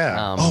 Oh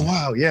yeah. Oh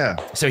wow. Yeah.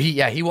 So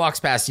he walks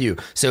past you.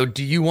 So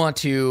do you want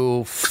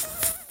to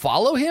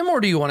follow him, or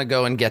do you want to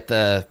go and get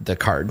the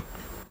card?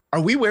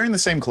 Are we wearing the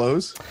same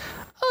clothes?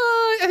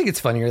 I think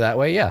it's funnier that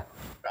way. Yeah.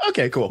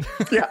 Okay, cool.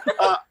 Yeah,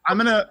 I'm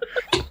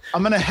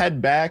gonna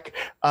head back.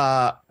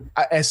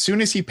 as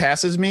soon as he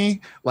passes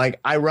me, like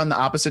I run the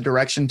opposite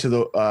direction to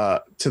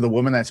the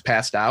woman that's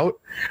passed out,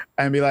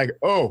 and be like,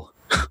 "Oh,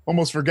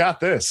 almost forgot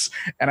this,"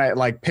 and I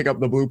like pick up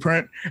the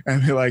blueprint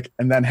and be like,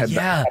 and then head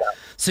back.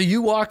 So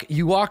you walk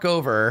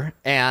over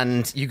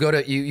and you go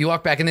to you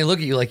walk back and they look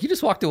at you like you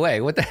just walked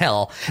away. What the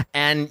hell?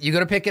 And you go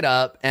to pick it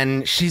up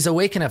and she's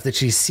awake enough that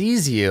she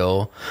sees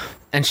you,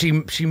 and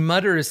she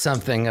mutters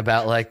something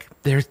about like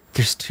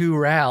there's two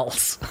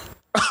Rals.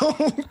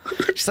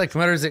 She's like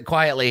mutters it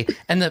quietly,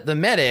 and the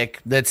medic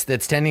that's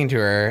tending to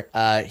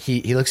her,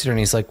 he looks at her and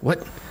he's like,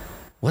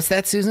 what's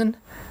that, Susan?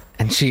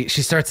 And she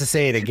starts to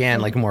say it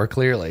again, like more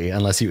clearly,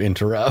 unless you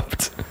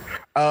interrupt.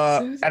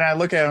 And I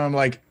look at him, I'm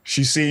like,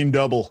 she's seeing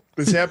double.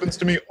 This happens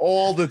to me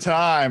all the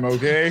time,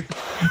 okay?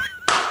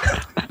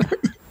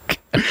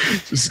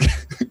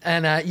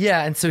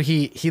 And so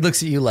he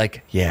looks at you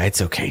like, yeah,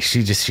 it's okay.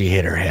 She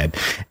hit her head,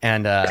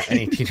 and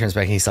he turns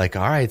back and he's like,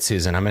 all right,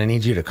 Susan, I'm gonna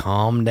need you to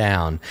calm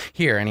down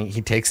here. And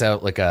he takes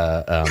out like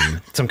a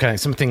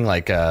something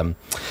like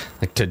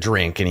to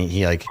drink, and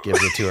he like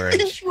gives it to her.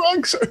 And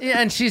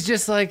and she's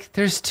just like,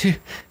 there's two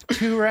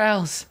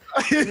Rals.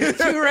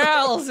 Two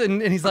Rals,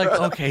 and he's like,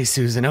 okay,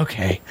 Susan,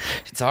 okay,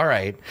 it's all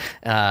right.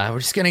 We're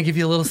just gonna give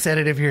you a little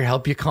sedative here,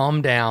 help you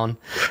calm down.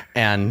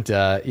 And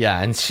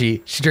and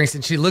she drinks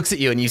and she looks at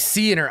you, and you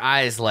see in her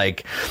eyes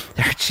like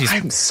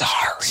I'm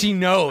sorry. She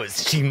knows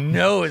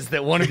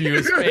that one of you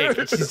is fake.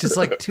 And she's just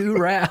like, two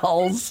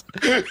Rals.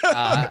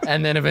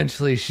 And then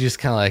eventually she just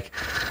kind of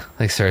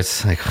like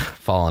starts like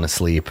falling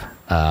asleep.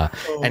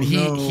 And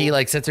he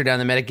like sits her down.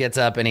 The medic gets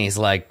up and he's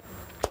like,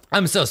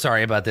 I'm so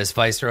sorry about this,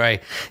 Viceroy.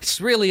 It's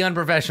really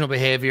unprofessional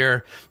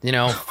behavior,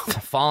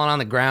 falling on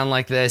the ground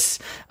like this.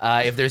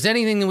 If there's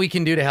anything that we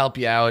can do to help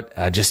you out,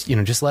 just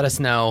let us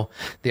know.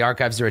 The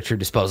archives are at your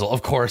disposal.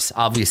 Of course,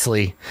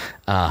 obviously.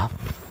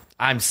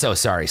 I'm so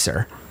sorry,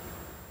 sir.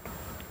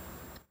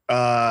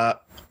 God,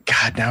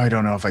 now I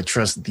don't know if I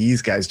trust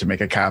these guys to make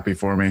a copy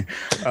for me.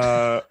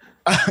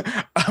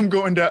 I'm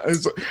going down.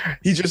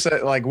 He just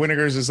said, like,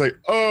 Winnegar's just like,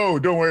 oh,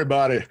 don't worry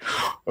about it.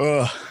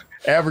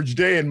 Average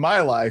day in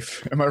my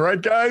life. Am I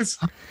right, guys?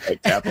 I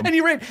tap them. And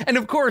you're right. And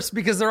of course,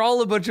 because they're all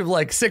a bunch of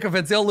like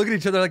sycophants, they all look at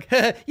each other like,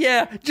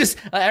 yeah, just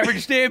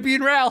average day of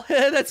being Ral.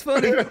 That's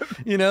funny.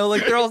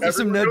 Like they're all just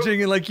some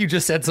nudging and like you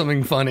just said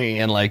something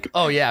funny and like,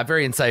 oh yeah,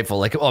 very insightful.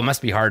 Like, oh, it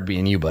must be hard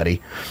being you,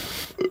 buddy.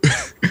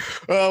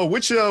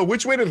 Which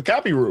way to the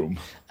copy room?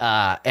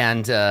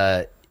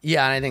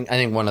 Yeah, and I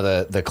think one of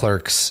the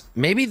clerks,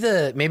 maybe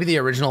the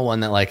original one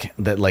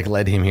that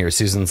led him here,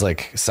 Susan's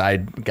like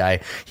side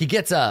guy. He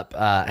gets up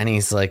and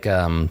he's like,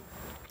 you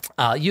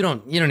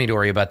don't need to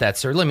worry about that,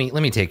 sir. Let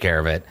me take care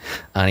of it.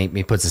 And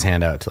he puts his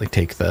hand out to like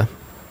take the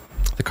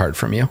card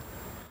from you.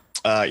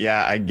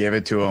 I give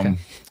it to him.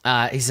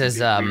 He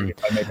says, I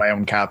make my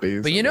own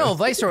copies. But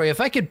Viceroy, if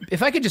I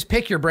could just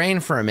pick your brain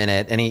for a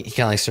minute, and he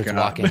kind of like starts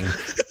walking.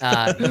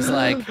 He's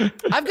like,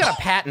 I've got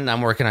a patent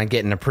I'm working on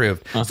getting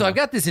approved. So I've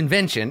got this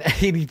invention.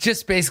 He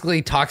just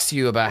basically talks to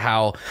you about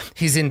how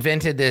he's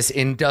invented this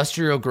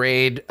industrial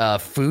grade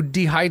food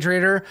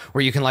dehydrator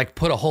where you can like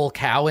put a whole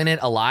cow in it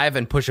alive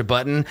and push a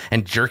button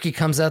and jerky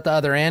comes out the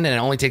other end and it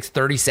only takes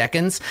 30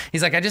 seconds.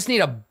 He's like, I just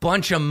need a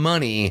bunch of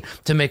money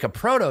to make a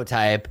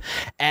prototype,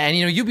 and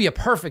you'd be a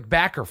perfect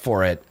backer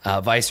for it.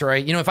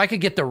 Viceroy, if I could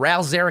get the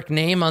Ral Zarek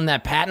name on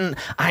that patent,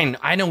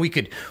 I know we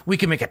could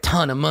make a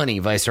ton of money,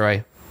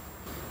 Viceroy.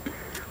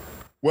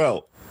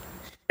 Well,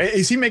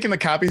 is he making the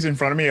copies in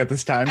front of me at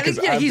this time?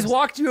 He's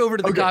walked you over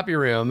to the copy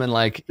room and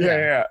like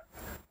yeah.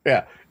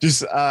 Just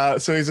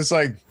so he's just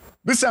like,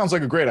 this sounds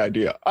like a great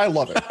idea. I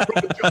love it.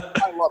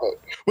 I love it.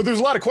 But there's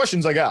a lot of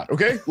questions I got.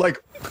 Okay, like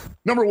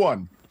number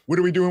one, what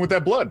are we doing with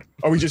that blood?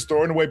 Are we just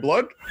throwing away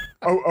blood?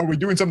 Are we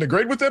doing something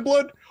great with that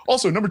blood?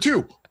 Also, number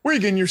two, where are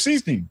you getting your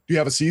seasoning? Do you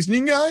have a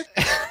seasoning guy?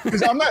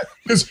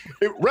 Because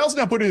Ral's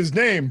not putting his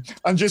name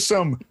on just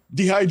some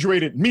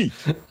dehydrated meat.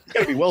 It's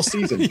got to be well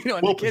seasoned,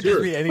 well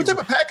preserved. What type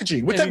of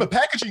packaging? What type of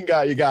packaging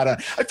guy you got on?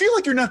 I feel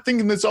like you're not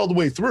thinking this all the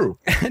way through.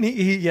 And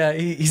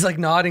he's like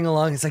nodding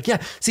along. He's like,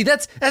 yeah, see,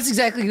 that's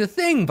exactly the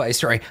thing,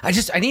 Viceroy.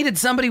 I needed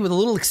somebody with a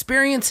little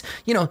experience,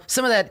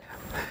 some of that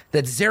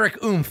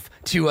Zarek oomph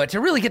to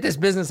really get this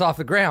business off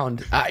the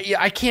ground.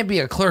 I can't be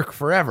a clerk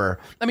forever.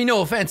 I mean,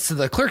 no offense to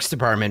the clerks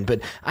department,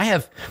 but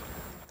I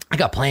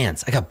got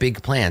plans. I got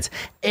big plans.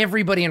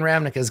 Everybody in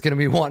Ravnica is going to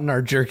be wanting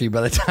our jerky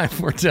by the time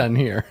we're done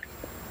here.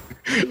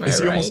 Is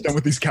he almost done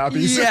with these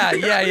copies?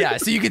 Yeah.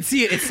 So you can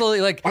see it. It's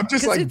slowly like I'm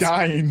just like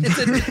dying.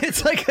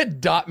 It's like a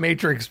dot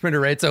matrix printer,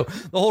 right? So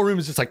the whole room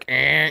is just like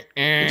as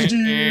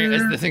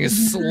the thing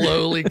is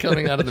slowly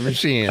coming out of the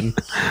machine.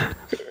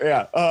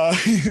 Yeah.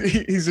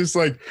 He's just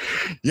like,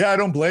 yeah, I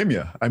don't blame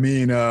you. I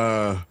mean,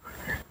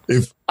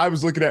 if I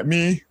was looking at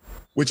me,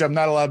 which I'm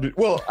not allowed to.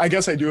 Well, I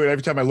guess I do it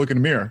every time I look in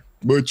a mirror,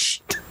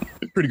 which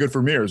is pretty good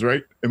for mirrors,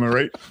 right? Am I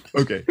right?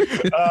 Okay.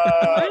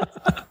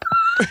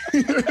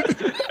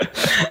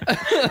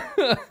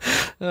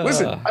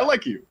 Listen, I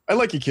like you. I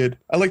like you, kid.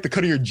 I like the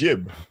cut of your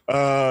jib.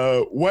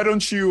 Why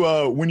don't you,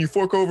 when you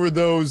fork over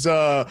those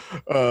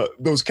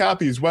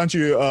copies, why don't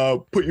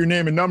you put your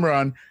name and number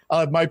on?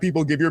 I'll have my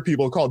people give your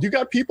people a call. Do you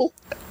got people?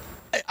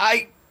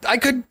 I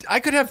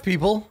could have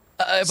people.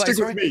 Stick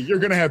with me. You're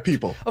gonna have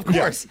people, of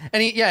course.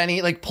 Yeah. And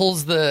he like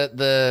pulls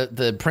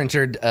the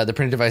printer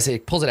device. He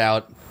pulls it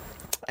out,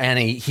 and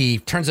he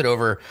turns it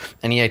over,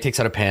 and he takes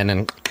out a pen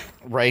and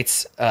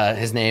writes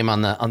his name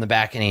on the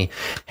back, and he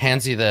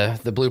hands you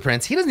the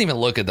blueprints. He doesn't even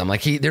look at them.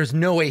 Like there's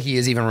no way he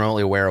is even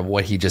remotely aware of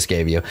what he just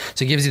gave you.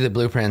 So he gives you the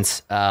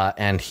blueprints,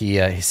 and he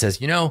says,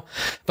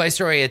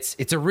 Viceroy,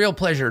 it's a real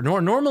pleasure.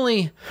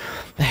 Normally,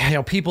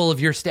 people of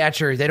your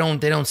stature, they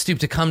don't stoop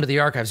to come to the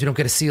archives. We don't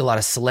get to see a lot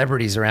of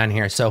celebrities around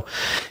here. So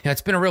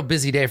it's been a real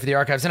busy day for the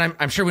archives, and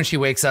I'm sure when she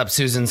wakes up,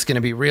 Susan's going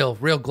to be real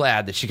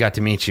glad that she got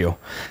to meet you.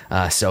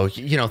 So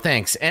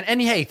thanks, and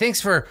hey,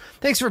 thanks for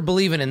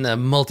believing in the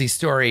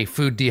multi-story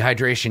food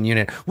dehydration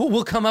unit.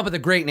 We'll come up with a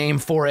great name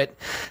for it.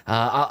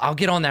 I'll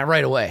get on that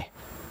right away.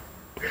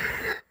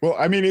 Well,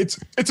 I mean, it's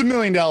 $1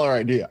 million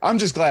idea. I'm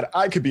just glad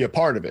I could be a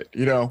part of it,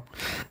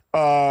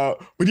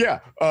 But yeah,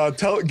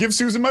 give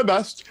Susan my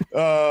best.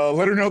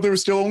 Let her know there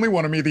was still only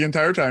one of me the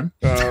entire time.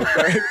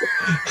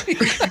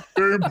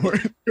 Very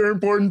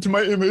important to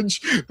my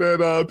image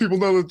that people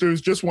know that there's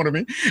just one of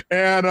me.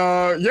 And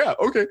yeah,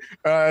 okay.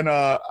 And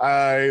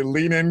I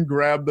lean in,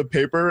 grab the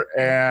paper,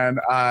 and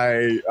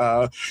I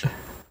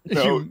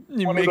you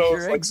one of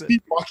those like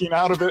speed walking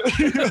out of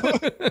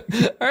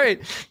it. All right,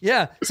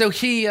 yeah. So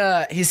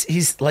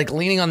he's like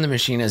leaning on the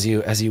machine as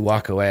you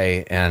walk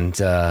away,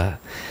 and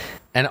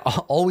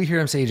all we hear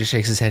him say, he just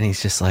shakes his head, and he's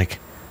just like,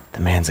 the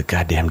man's a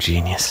goddamn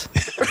genius.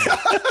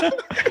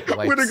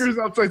 Whittaker's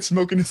outside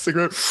smoking a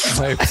cigarette.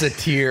 Wipes a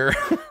tear.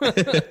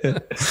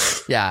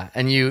 Yeah,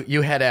 and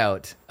you head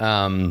out.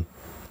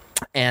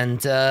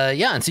 And so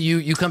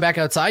you come back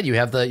outside. You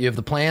have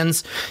the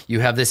plans. You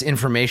have this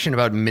information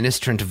about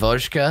Ministrant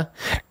Vojka,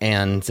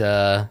 and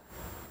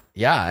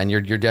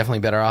you're definitely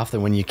better off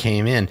than when you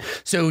came in.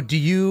 So do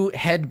you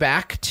head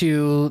back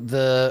to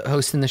the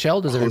host in the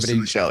shell? Does everybody? Host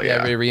in the shell, yeah.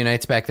 Everybody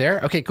reunites back there.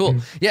 Okay, cool.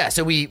 Yeah.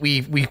 So we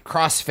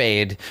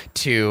crossfade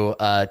to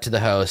the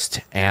host,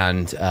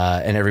 and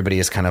everybody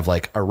is kind of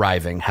like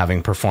arriving,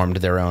 having performed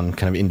their own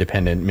kind of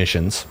independent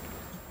missions.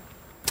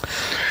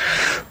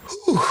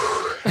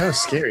 That was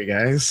scary,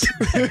 guys.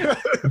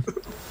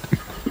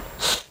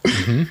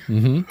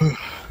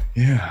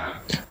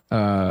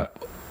 Yeah.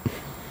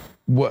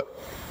 What?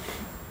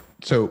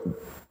 So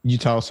you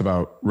tell us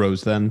about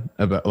Rose then,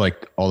 about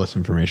like all this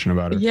information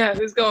about her. Yeah,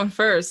 who's going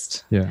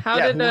first? Yeah. How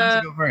did who wants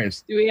to go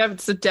first? Do we have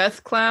the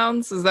death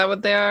clowns? Is that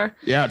what they are?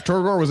 Yeah,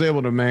 Torgor was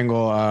able to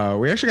mangle.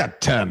 We actually got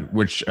 10,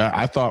 which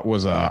I thought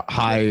was a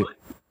high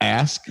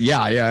ask.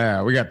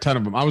 Yeah. We got 10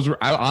 of them. I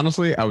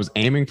was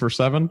aiming for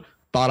 7.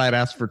 Thought I'd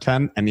ask for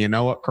 10, and you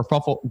know what?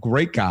 Kerfuffle,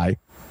 great guy,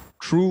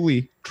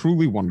 truly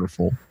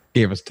wonderful.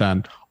 Gave us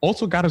 10.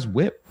 Also got his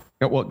whip.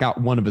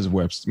 Got one of his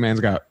whips. Man's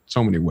got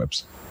so many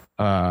whips.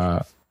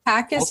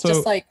 Pack is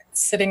just like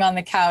sitting on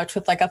the couch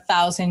with like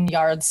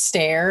 1,000-yard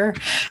stare,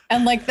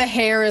 and like the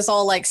hair is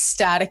all like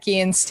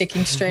staticky and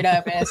sticking straight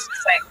up, and it's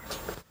just like,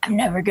 I'm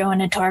never going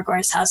to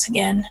Torgor's house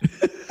again.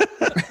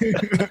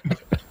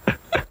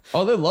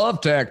 Oh, they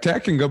love Tack.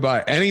 Tack can go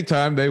by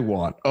anytime they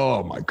want.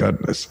 Oh my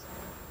goodness.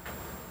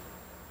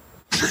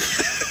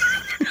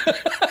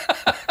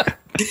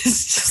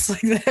 It's just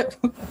like that.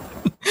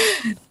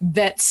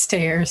 That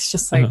stare is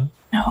just like,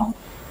 no.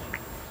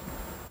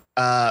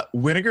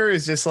 Whittaker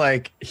is just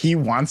like, he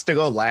wants to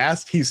go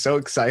last. He's so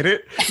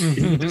excited.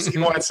 He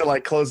wants to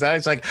like close out.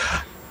 He's like,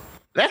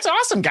 that's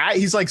awesome, guy.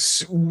 He's like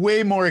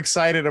way more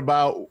excited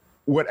about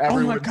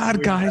whatever. Oh my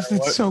God, guys,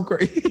 that's so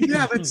great.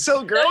 Yeah, that's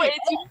so great. No,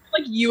 it's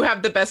like you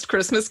have the best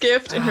Christmas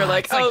gift, and you're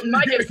like, oh,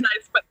 my gift's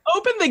nice, but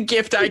open the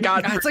gift I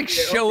got. It's like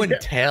show and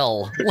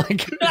tell.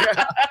 Like,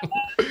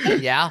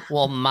 yeah,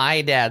 well,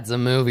 my dad's a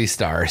movie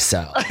star,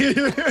 so.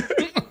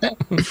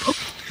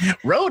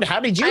 Road, how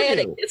did you I had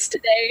a kiss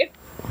today.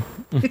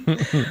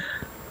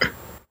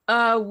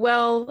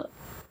 Well,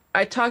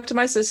 I talked to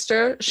my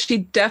sister. She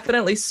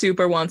definitely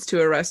super wants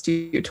to arrest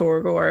you,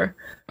 Torgor.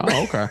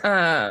 Oh, okay.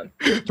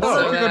 We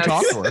can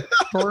talk to her.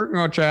 Torgor,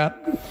 go chat.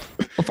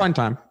 We'll find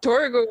time.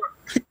 Torgor,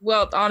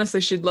 well,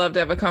 honestly, she'd love to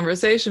have a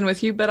conversation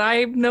with you, but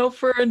I know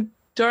for a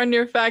darn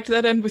near fact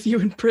that end with you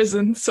in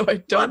prison, so I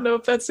don't know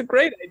if that's a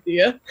great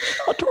idea.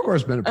 Oh,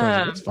 Torgor's been in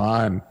prison. It's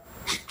fine.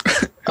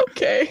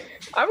 Okay.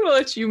 I'm going to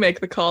let you make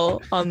the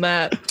call on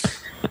that.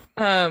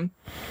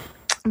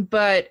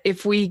 But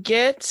if we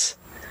get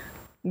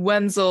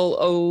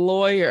Wenzel a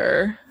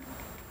lawyer,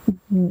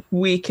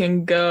 we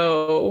can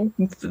go.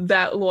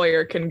 That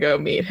lawyer can go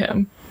meet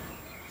him.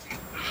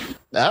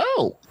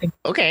 Oh,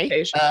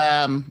 okay.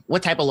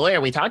 What type of lawyer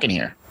are we talking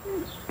here?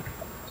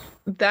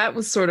 That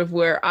was sort of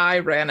where I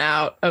ran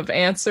out of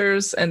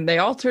answers, and they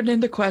all turned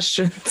into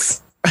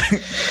questions.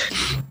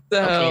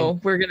 So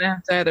We're going to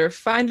have to either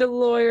find a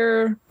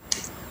lawyer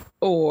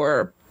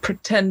or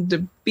pretend to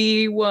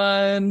be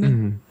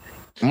one.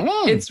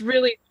 Mm. It's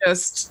really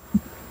just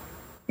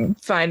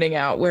finding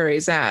out where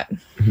he's at.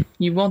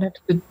 You won't have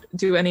to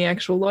do any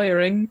actual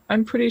lawyering,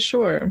 I'm pretty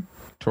sure.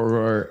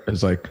 Torgor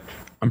is like,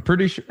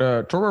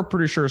 Torgor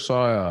pretty sure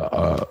saw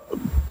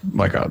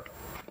a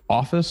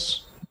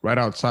office right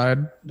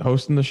outside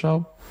hosting the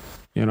show,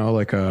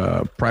 like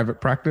a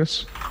private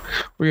practice.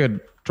 We had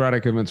tried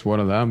to convince one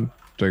of them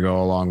to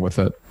go along with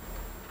it,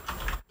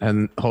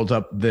 and holds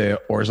up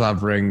the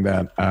Orzhov ring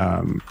that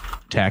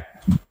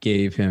Tak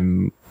gave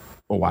him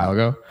a while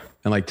ago,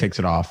 and like takes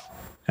it off,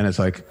 and it's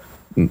like,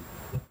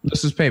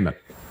 this is payment.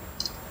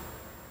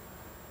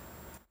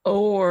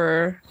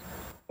 Or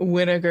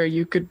Winnegar,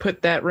 you could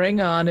put that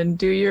ring on and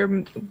do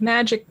your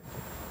magic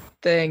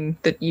thing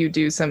that you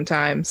do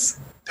sometimes.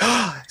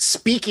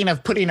 Speaking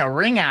of putting a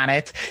ring on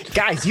it,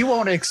 guys, you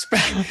won't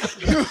expect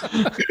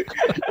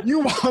you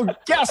won't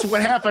guess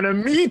what happened to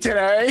me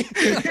today.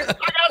 I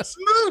got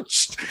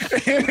smooched.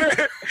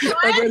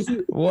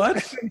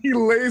 What? He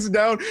lays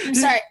down. I'm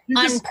sorry,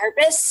 on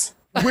purpose?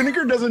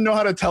 Winnegar doesn't know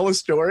how to tell a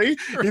story.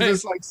 He's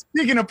just like,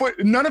 speaking of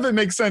none of it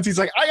makes sense. He's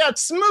like, I got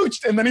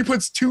smooched. And then he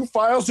puts 2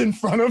 files in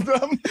front of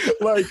them,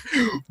 like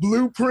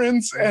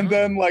blueprints and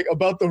then like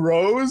about the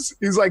rose.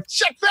 He's like,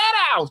 check that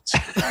out.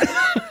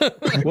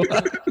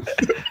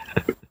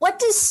 What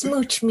does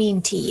smooch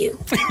mean to you?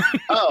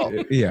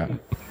 Oh, Yeah.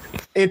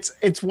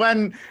 it's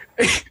when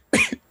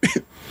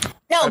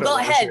No, go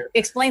ahead.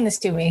 Explain this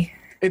to me.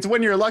 it's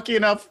when you're lucky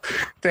enough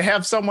to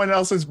have someone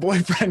else's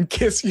boyfriend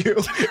kiss you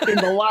in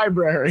the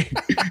library,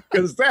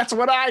 because that's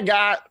what I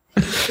got.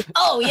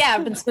 Oh, yeah,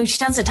 I've been smooched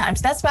tons of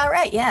times. That's about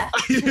right, yeah.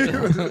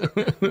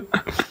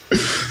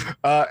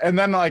 And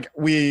then like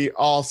we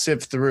all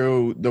sift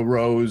through the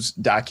Rose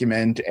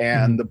document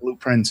and the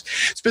blueprints.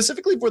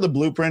 Specifically for the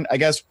blueprint, I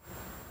guess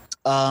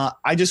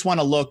I just want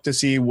to look to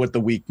see what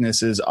the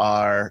weaknesses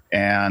are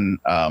and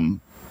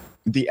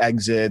the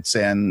exits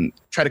and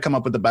try to come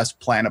up with the best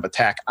plan of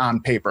attack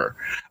on paper.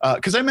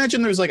 Because I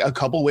imagine there's like a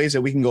couple ways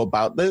that we can go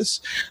about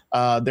this.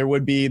 There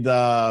would be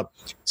the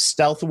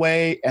stealth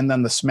way and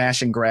then the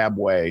smash and grab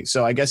way.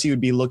 So I guess you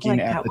would be looking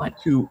at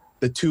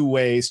the two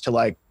ways to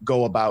like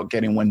go about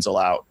getting Wenzel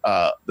out.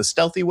 The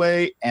stealthy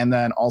way, and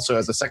then also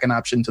as a second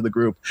option to the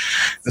group,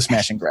 the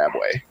smash and grab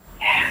way.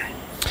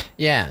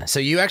 Yeah, so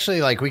you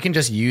actually we can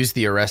just use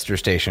the Arrestor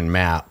Station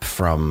map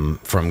from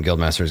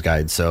Guildmaster's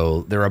Guide.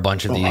 So there are a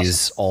bunch of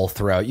these all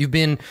throughout. You've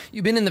been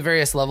in the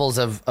various levels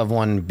of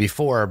one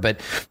before, but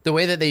the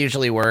way that they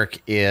usually work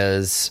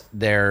is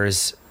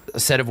there's a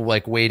set of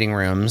waiting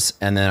rooms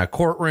and then a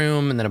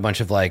courtroom and then a bunch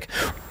of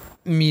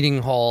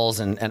meeting halls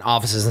and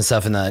offices and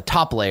stuff in the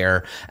top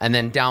layer, and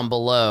then down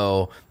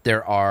below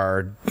there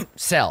are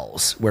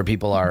cells where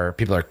people are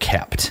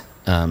kept.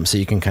 So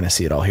you can kind of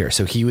see it all here.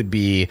 So he would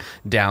be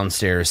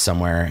downstairs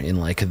somewhere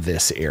in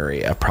this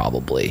area,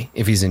 probably,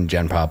 if he's in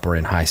Gen Pop or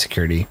in high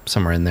security,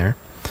 somewhere in there.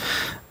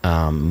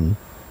 So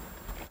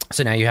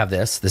now you have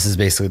this. This is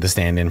basically the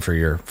stand-in for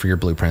your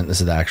blueprint.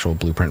 This is the actual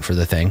blueprint for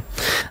the thing.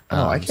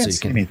 I can't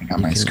see anything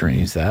on my screen.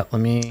 Use that.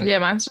 Let me. Yeah,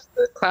 mine's just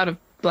a cloud of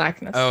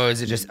blackness. Oh,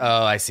 is it just?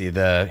 Oh, I see.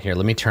 Here,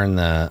 let me turn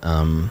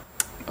the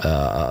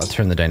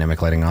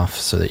dynamic lighting off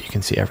so that you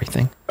can see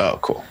everything. Oh,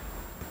 cool.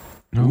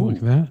 Oh, look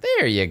at that.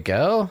 There you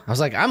go. I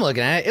was like, I'm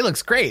looking at it. It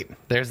looks great.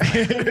 There's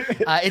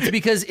it's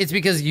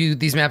because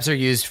these maps are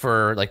used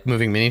for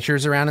moving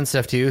miniatures around and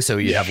stuff too. So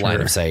you have line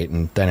of sight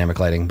and dynamic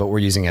lighting, but we're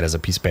using it as a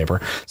piece of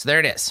paper. So there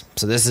it is.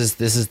 So this is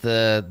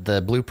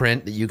the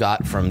blueprint that you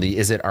got from the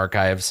Is It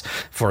archives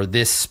for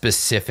this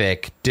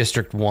specific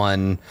District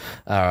 1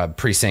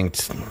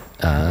 precinct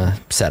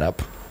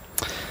setup.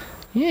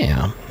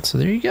 Yeah. So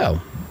there you go.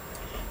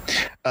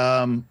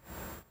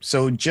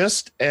 So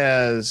just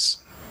as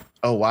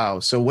oh wow!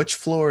 So which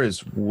floor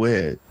is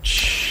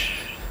which?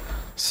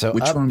 So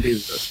which up one be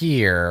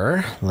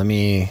here?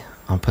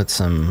 I'll put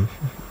some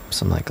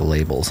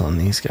labels on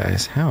these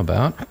guys. How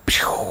about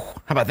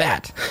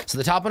that? So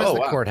the top one is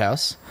the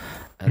courthouse,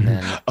 and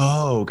then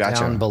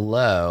gotcha. Down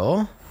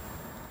below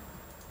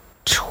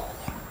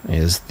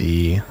is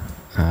the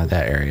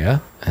that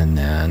area, and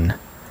then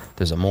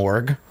there's a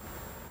morgue.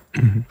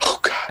 Oh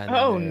god!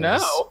 Oh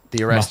no! The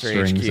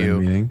Arrestor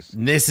HQ.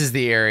 This is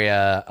the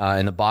area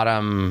in the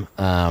bottom,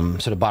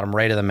 sort of bottom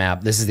right of the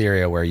map. This is the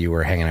area where you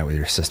were hanging out with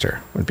your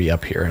sister. Would be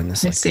up here in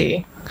this. I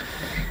see.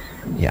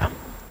 Yeah.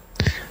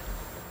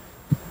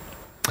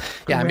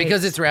 Yeah, and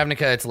because it's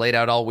Ravnica, it's laid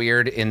out all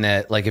weird in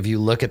that, if you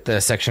look at the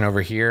section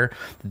over here,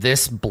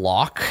 this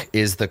block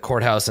is the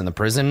courthouse and the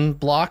prison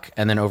block,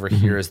 and then over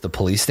here is the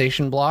police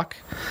station block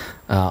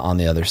on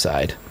the other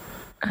side.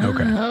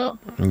 Okay. Oh.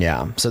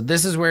 Yeah. So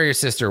this is where your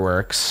sister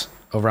works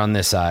over on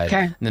this side.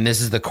 Okay. And then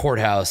this is the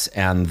courthouse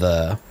and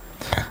the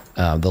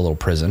little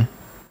prison.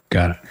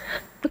 Got it.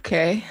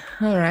 Okay.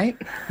 All right.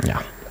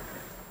 Yeah.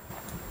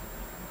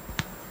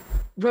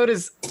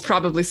 Rhoda's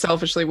probably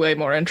selfishly way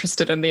more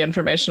interested in the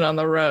information on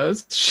the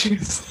rose.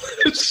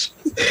 She's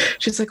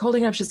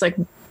holding it up. She's like,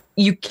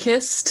 you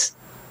kissed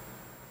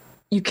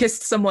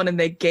someone and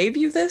they gave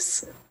you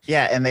this?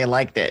 Yeah, and they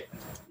liked it.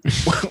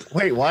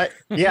 Wait, what?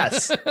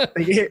 Yes.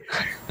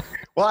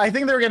 Well, I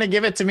think they're going to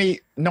give it to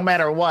me no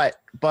matter what.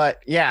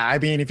 But yeah, I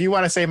mean, if you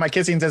want to say my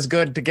kissing's as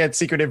good to get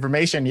secret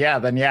information, yeah,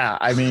 then yeah.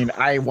 I mean,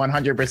 I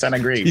 100%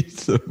 agree.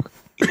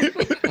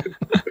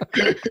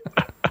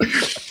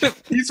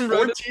 He's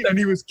 14 and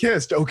he was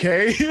kissed,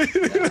 okay?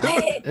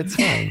 It's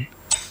fine.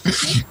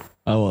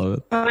 I love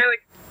it.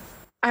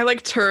 I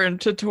turn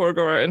to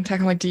Torgor and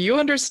I'm like, do you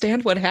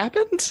understand what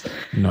happened?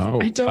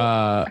 No. I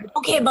don't.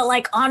 Okay, but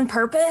like on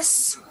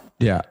purpose?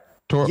 Yeah.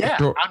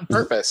 On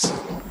purpose.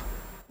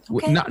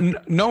 Okay.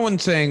 No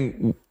one's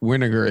saying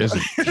Winnegar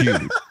isn't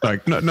cute.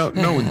 Like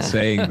no one's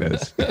saying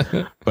this.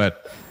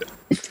 But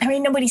I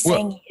mean, nobody's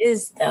saying he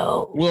is,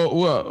 though. Well,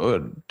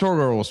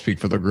 Torgor will speak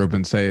for the group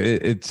and say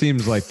it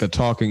seems like the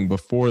talking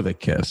before the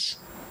kiss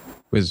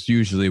was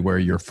usually where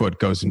your foot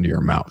goes into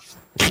your mouth.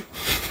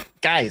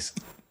 Guys,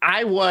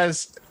 I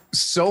was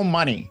so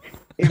money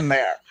in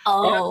there.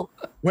 Oh,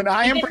 when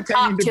I am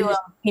pretending to him.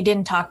 He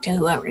didn't talk to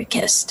whoever he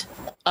kissed.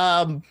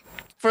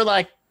 For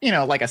like,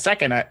 like a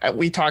second,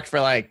 we talked for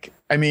like,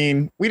 I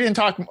mean, we didn't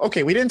talk.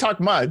 Okay, we didn't talk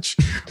much,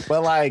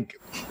 but like,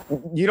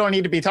 you don't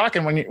need to be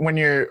talking when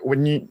you're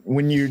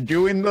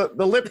doing the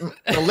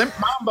limp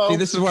mambo. See,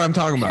 this is what I'm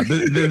talking about.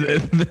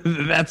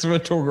 That's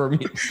what Torgor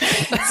means.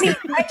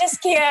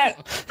 See,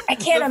 I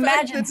can't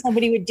imagine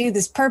somebody would do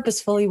this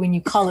purposefully when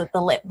you call it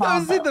the lip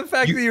mambo. The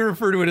fact that you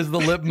refer to it as the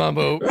lip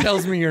mambo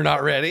tells me you're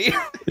not ready.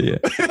 Yeah.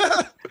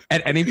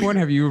 At any point,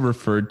 have you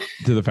referred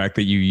to the fact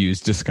that you use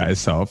disguise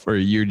self, or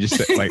you're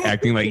just like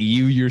acting like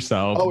you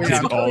yourself? Oh yeah,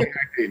 I'm totally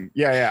acting.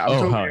 Yeah.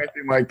 I'm totally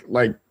acting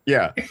like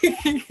yeah.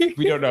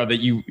 We don't know that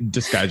you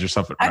disguise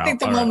yourself. I think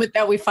the moment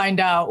that we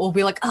find out, we'll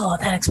be like, "Oh,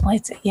 that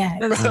explains it." Yeah.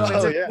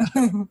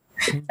 That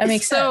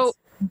makes sense.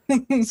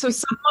 So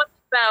someone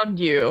found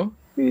you,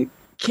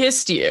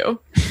 kissed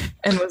you,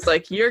 and was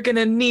like, "You're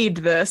gonna need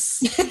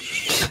this."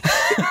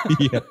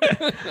 Yeah.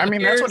 I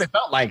mean, that's what it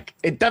felt like.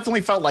 It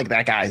definitely felt like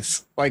that,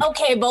 guys. Like,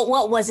 okay, but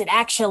what was it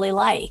actually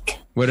like?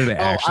 What did it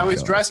actually? I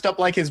was dressed up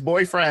like his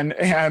boyfriend,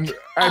 and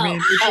I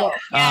mean,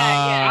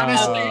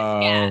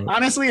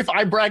 honestly, if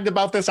I bragged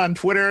about this on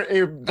Twitter,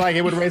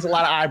 it would raise a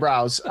lot of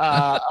eyebrows.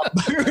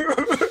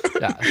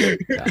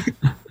 Definitely,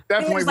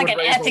 there's like an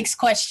ethics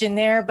question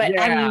there, but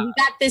I mean, we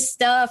got this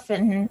stuff,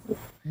 and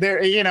there,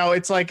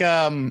 it's like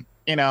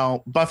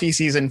Buffy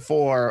season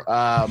 4.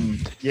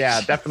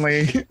 Yeah,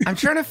 definitely. I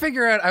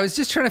was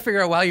just trying to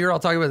figure out while you're all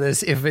talking about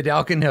this, if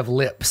Vidal can have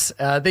lips.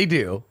 They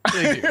do.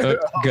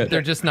 Good.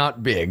 They're just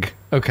not big.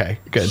 Okay,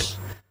 good.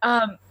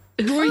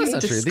 Who are you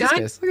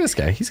disguised? Look at this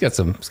guy. He's got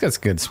some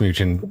good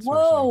smooching.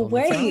 Whoa,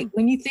 wait.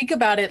 When you think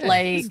about it,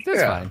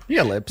 that's fine.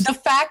 Yeah, lips. The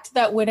fact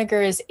that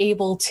Winnegar is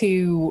able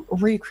to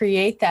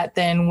recreate that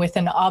then with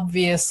an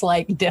obvious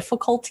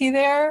difficulty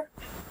there.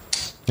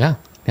 Yeah.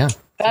 That's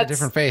a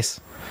different face.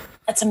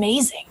 That's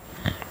amazing.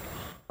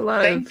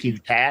 Thank you,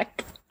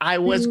 Tack. I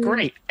was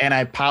great. And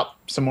I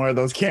popped some more of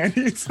those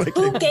candies.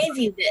 Who gave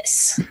you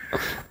this?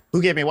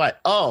 Who gave me what?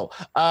 Oh,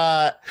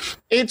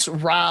 it's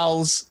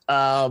Ral's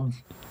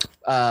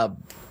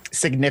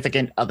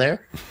significant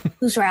other.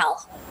 Who's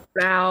Ral?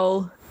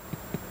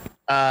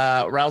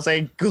 Ral's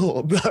a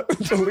ghoul.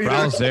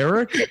 Ral's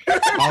Eric?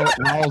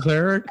 Ral's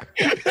Eric?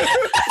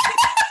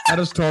 How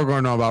does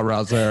Torgor know about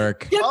Ral's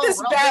Eric? Get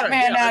this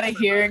Batman out of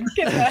here.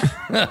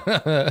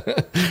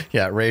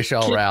 Yeah,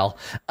 Rachel Ral.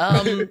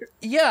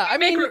 Yeah, I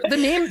mean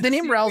the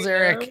name Ral's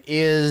Eric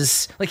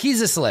is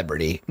he's a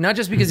celebrity, not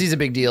just because he's a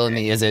big deal and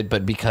he is it,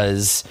 but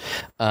because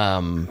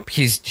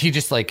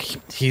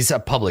he's a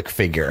public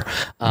figure.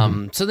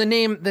 So the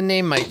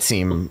name might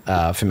seem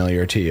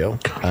familiar to you.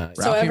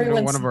 Ralph came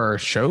to one of our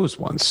shows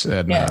once,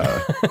 and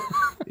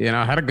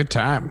had a good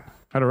time.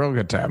 Had a real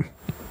good time.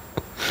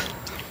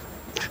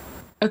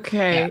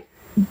 Okay.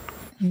 Yeah.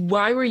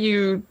 Why were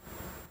you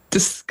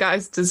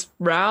disguised as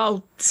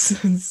Ral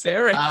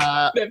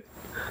Zarek?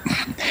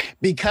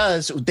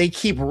 Because they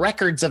keep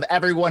records of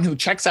everyone who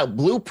checks out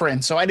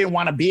blueprints, so I didn't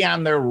want to be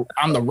on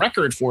the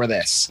record for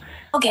this.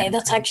 Okay,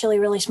 that's actually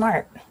really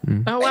smart.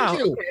 Oh wow! Thank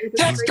you.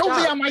 Tex, don't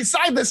be on my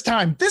side this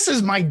time. This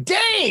is my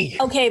day.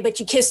 Okay, but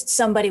you kissed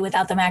somebody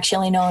without them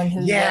actually knowing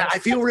who. Yeah, I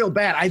feel real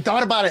bad. I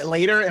thought about it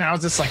later, and I was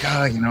just like,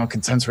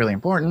 consent's really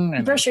important.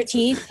 And brush your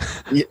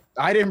teeth. Yeah,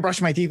 I didn't brush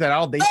my teeth at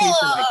all. They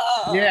tasted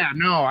they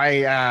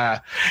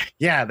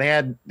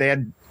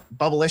had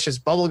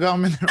Bubblicious bubble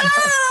gum in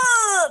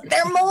their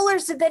their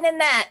molars have been in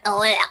that.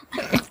 I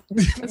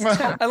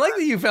like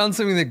that you found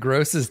something that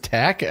grosses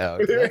Tack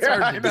out. That's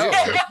hard to do.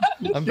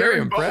 I'm very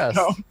impressed.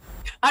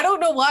 I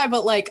don't know why,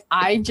 but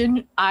I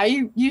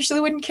usually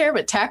wouldn't care,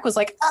 but Tack was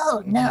like,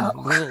 "Oh no,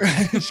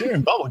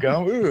 sharing bubble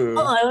gum." Ooh.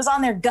 Oh, it was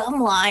on their gum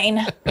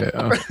line.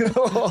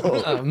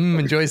 Yeah.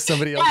 Enjoys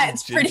somebody else's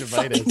it's pretty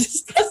fucking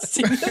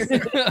disgusting.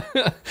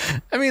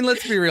 I mean,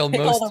 let's be real.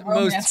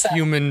 Most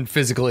human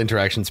physical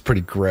interactions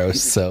pretty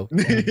gross. So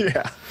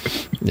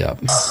yeah.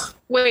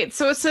 Wait,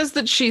 so it says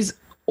that she's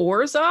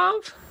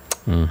Orzhov?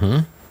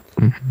 Mm-hmm.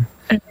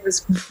 And it was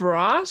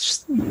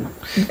Frost.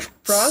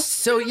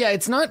 So yeah,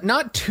 it's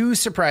not too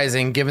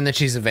surprising given that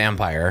she's a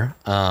vampire.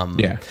 A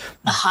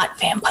hot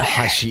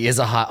vampire. She is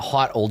a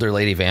hot older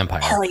lady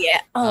vampire. Hell yeah!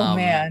 Oh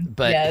man,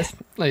 but yes.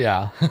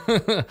 Yeah.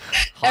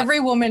 Every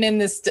woman in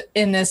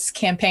this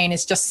campaign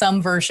is just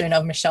some version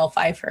of Michelle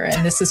Pfeiffer,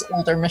 and this is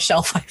older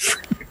Michelle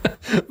Pfeiffer.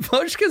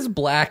 Voshka's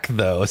black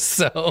though,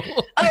 so.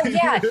 Oh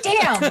yeah,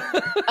 damn.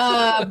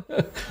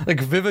 Like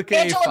Vivica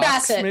Angela Fox,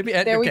 Bassett. maybe.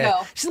 There we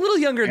go. She's a little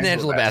younger than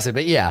Angela Bassett,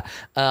 but yeah.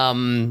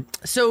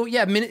 So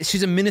yeah,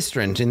 she's a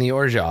ministrant in the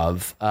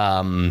Orzhov.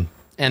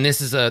 And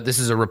this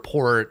is a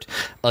report,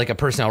 like a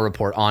personnel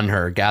report on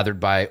her gathered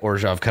by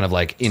Orzhov, kind of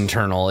like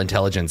internal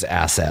intelligence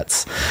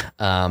assets.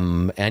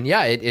 And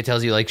yeah, it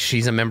tells you like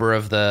she's a member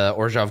of the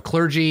Orzhov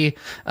clergy.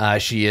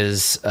 She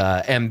is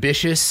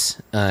ambitious.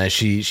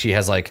 She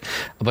has like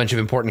a bunch of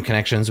important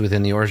connections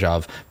within the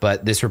Orzhov.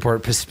 But this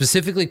report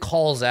specifically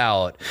calls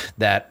out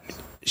that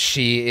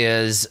she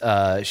is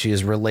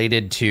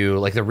related to,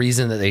 like, the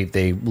reason that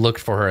they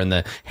looked for her in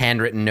the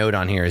handwritten note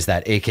on here is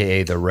that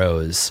AKA the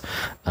Rose,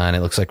 and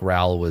it looks like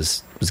Ral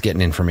was getting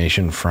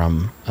information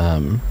from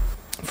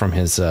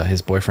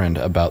his boyfriend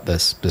about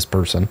this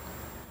person.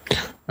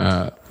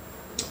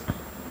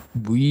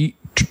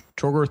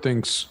 Torgor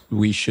thinks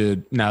we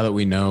should, now that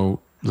we know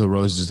the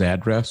Rose's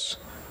address,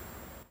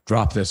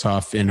 drop this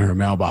off in her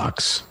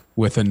mailbox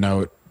with a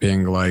note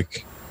being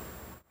like,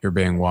 "You're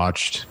being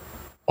watched."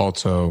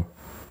 Also,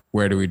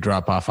 where do we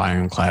drop off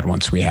Ironclad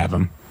once we have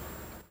him?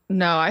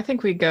 No, I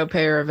think we go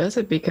pay her a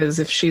visit, because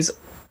if she's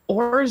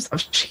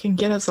Orzhov, she can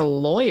get us a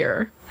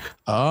lawyer.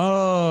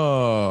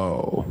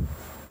 Oh.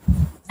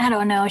 I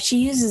don't know. She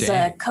uses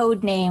a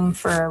code name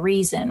for a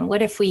reason.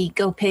 What if we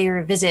go pay her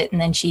a visit and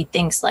then she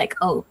thinks like,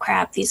 "Oh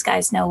crap, these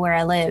guys know where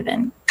I live,"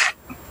 and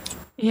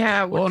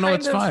yeah, well, no,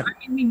 it's fine.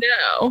 We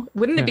know.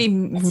 Wouldn't it be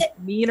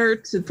meaner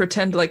to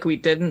pretend like we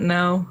didn't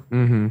know?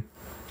 Mm-hmm.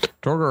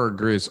 Torgor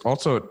agrees.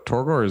 Also,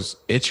 Torgor is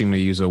itching to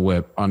use a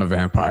whip on a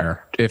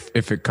vampire.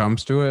 If it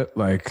comes to it,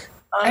 like.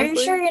 Are you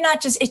sure you're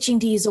not just itching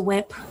to use a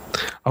whip?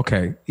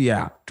 Okay,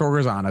 yeah.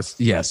 Torgor's honest.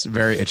 Yes,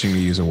 very itching to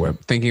use a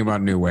whip. Thinking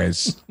about new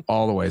ways,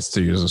 all the ways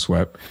to use this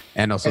whip,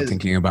 and also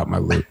thinking about my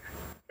loot.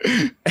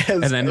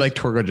 And then, like,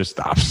 Torgor just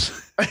stops.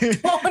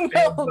 Oh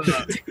no!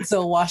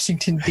 So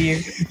Washington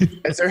deer.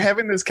 As they're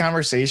having this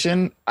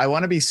conversation, I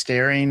want to be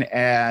staring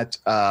at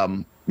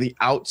the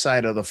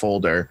outside of the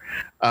folder,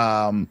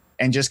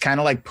 and just kind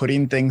of like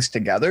putting things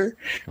together,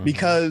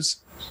 because,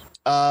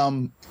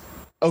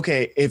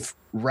 okay, if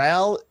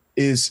Ral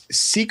is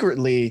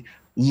secretly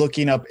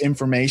looking up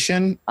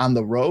information on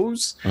the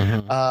Rose,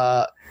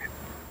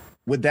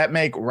 would that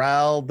make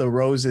Ral the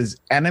Rose's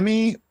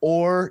enemy,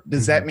 or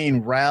does that mean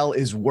Ral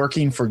is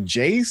working for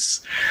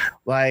Jace?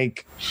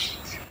 Like,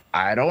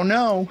 I don't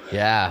know.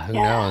 Yeah, who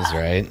knows,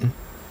 right?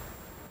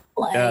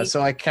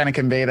 So I kind of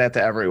convey that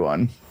to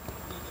everyone.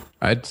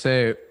 I'd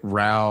say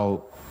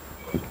Ral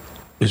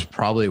is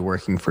probably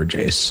working for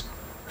Jace.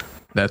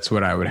 That's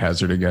what I would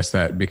hazard a guess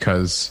at,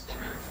 because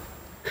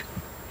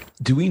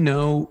do we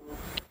know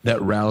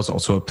that Ral is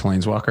also a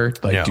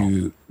planeswalker? Like,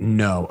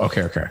 no.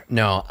 Okay.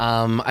 No.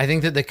 I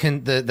think that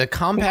the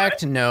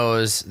compact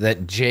knows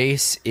that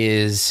Jace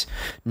is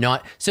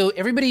not. So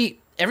everybody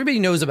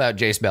knows about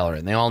Jace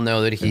Beleren. They all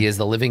know that he is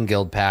the living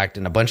Guildpact,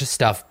 and a bunch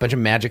of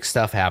magic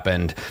stuff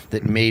happened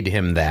that made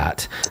him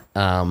that.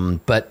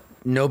 But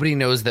nobody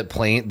knows that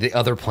the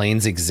other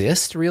planes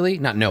exist, really.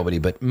 Not nobody,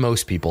 but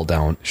most people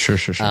don't. Sure.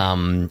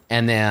 And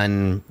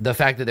then the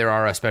fact that there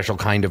are a special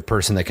kind of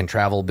person that can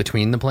travel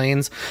between the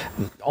planes,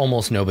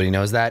 almost nobody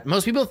knows that.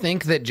 Most people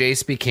think that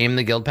Jace became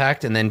the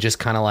Guildpact and then just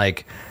kind of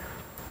like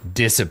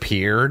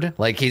disappeared,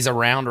 like he's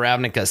around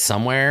Ravnica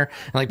somewhere,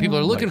 and like people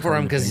are looking for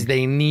him because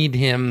they need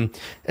him,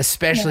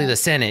 especially the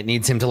Senate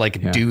needs him to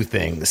like do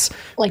things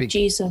like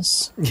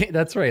Jesus. Yeah,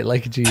 that's right,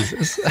 like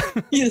Jesus.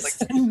 He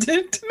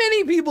ascended.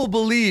 Many people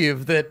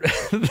believe that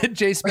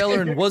Jace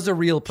Beleren was a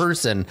real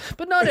person,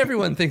 but not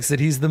everyone thinks that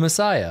he's the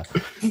Messiah.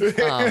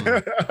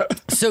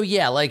 So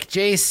yeah, like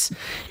Jace,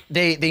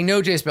 they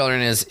know Jace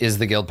Beleren is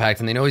the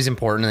Guildpact, and they know he's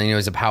important, and they know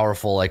he's a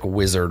powerful like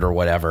wizard or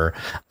whatever.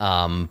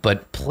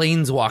 But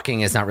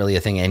planeswalking is not really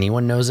a thing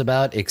anyone knows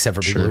about, except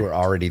for people who are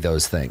already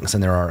those things,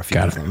 and there are a few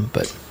of them.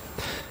 But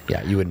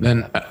yeah, you wouldn't.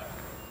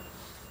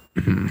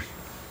 Then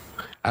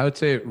I would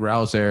say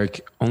Ral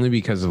Zarek, only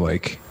because of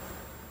like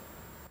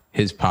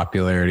his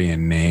popularity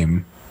and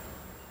name.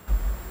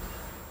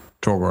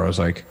 Torgor was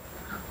like,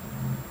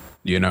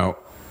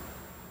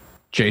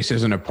 Jace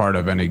isn't a part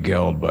of any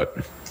guild,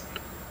 but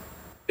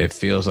it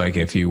feels like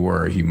if he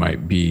were, he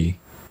might be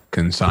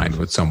consigned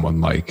with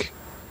someone like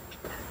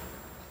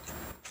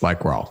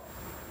Ral.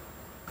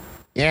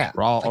 Yeah.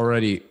 Ral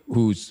already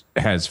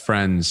has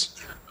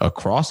friends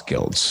across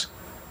guilds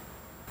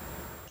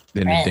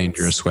in a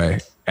dangerous way.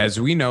 As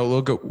we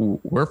know,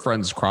 we're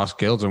friends across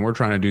guilds and we're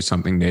trying to do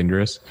something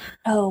dangerous.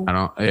 Oh. I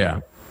don't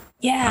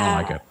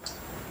like it.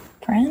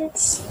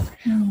 Friends?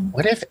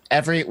 What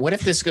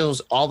if this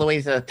goes all the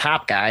way to the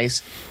top,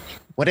 guys?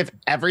 What if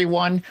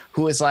everyone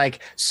who is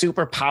like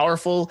super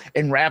powerful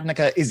in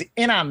Ravnica is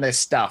in on this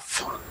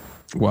stuff?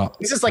 Well,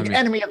 this is like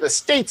enemy of the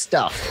state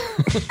stuff.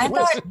 I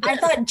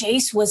thought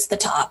Jace was the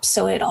top,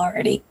 so it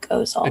already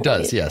goes all. It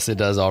does, yes, it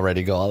does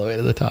already go all the way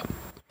to the top.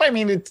 I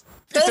mean, it's.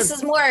 This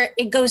is more.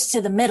 It goes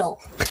to the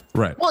middle.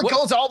 right. Well, it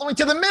goes all the way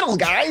to the middle,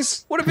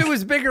 guys. What if it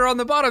was bigger on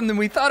the bottom than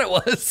we thought it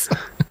was?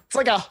 It's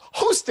like a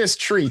hostess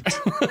treat.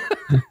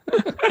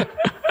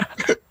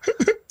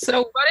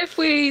 So what if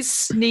we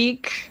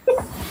sneak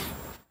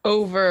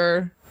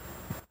over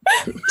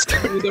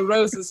to the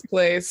Rose's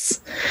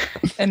place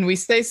and we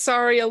say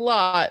sorry a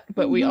lot,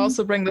 but we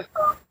also bring the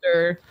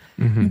doctor.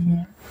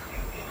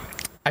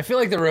 I feel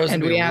like the Rose would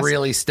And be we ask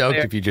really stoked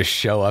there. if you just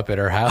show up at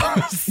her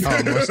house.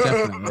 Oh, most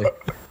definitely.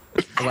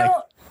 I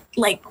don't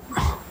like.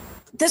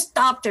 This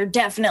doctor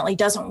definitely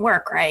doesn't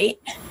work, right?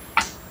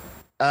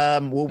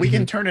 Well, we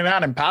can turn it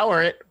on and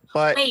power it,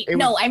 but Wait, it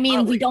no. would I mean,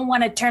 probably- we don't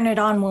want to turn it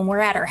on when we're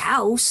at her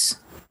house.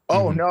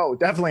 Oh no,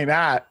 definitely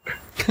not.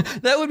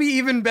 That would be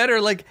even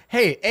better. Like,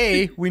 hey,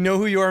 A, we know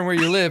who you are and where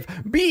you live.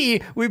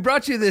 B, we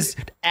brought you this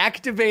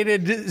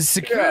activated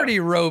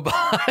security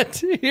robot.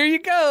 Here you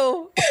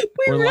go.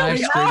 We're really live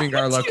streaming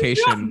are. our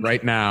location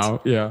right now.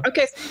 Yeah.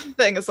 Okay, so the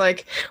thing is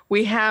like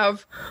we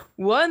have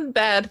one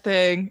bad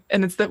thing,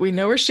 and it's that we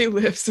know where she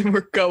lives and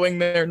we're going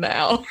there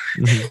now.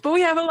 But we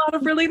have a lot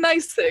of really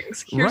nice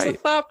things. Here's the Right.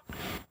 thought.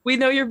 We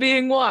know you're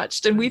being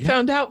watched and we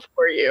found out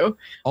for you.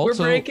 We're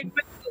Also, breaking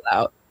Whistle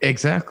out.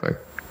 exactly.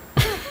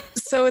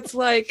 So it's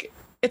like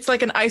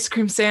an ice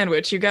cream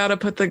sandwich. You got to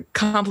put the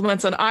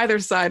compliments on either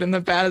side and the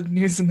bad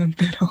news in the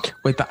middle.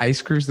 Wait, the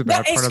ice crew's the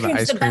bad ice part of the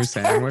cream's ice the cream best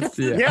part.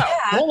 sandwich? Yeah,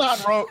 hold on,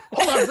 Road.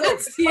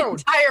 That's the Road.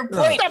 entire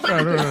point.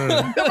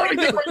 Stop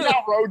everything right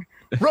now, Road.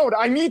 Road,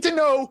 I need to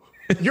know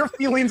your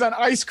feelings on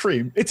ice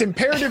cream. It's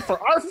imperative for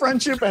our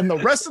friendship and the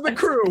rest of the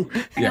crew.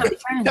 Yeah.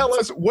 Tell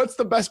us what's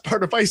the best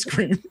part of ice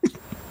cream.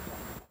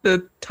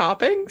 The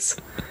toppings?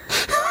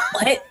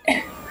 What?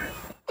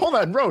 Hold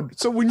on, Road.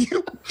 So when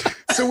you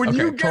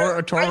Okay,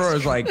 get Toro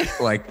is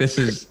like this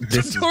is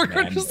Toro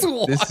man. just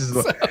This is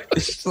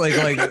it's like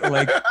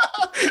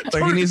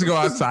he needs to go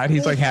outside.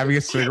 He's like having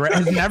a cigarette.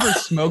 Has never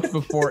smoked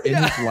before in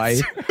his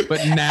life,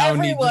 but now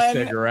needs a Everyone,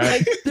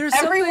 cigarette. There's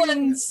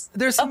Everyone's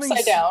something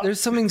upside down. There's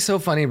something so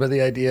funny about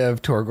the idea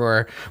of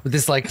Torgor with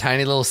this like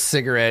tiny little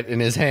cigarette in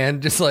his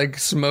hand, just like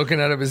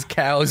smoking out of his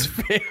cow's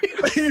face.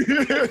 Big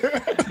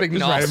Just right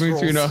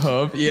nostrils. between a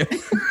hoof. Yeah.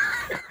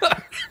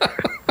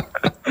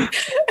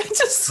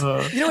 just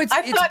You know, it's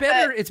I thought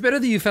better. It's better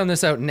that you found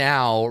this out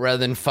now rather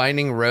than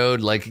finding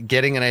Road like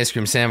getting an ice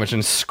cream sandwich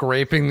and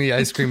scraping the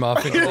ice cream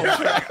off. and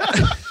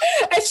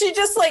she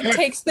just like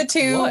takes the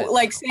two What?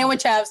 like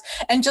sandwich halves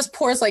and just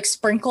pours like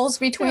sprinkles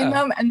between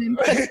them and then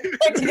puts it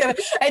back together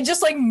and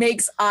just like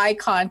makes eye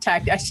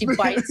contact as she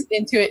bites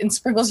into it and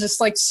sprinkles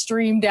just like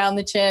stream down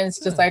the chin. It's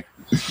just like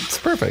It's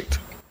perfect.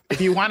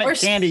 if you wanted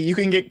candy, you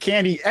can get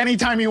candy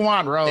anytime you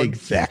want, Road.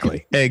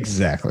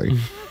 Exactly.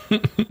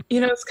 You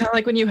know, it's kind of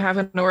like when you have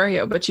an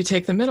Oreo, but you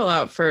take the middle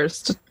out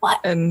first. What?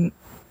 And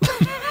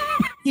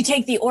you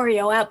take the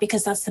Oreo out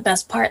because that's the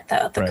best part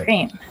though, the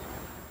cream.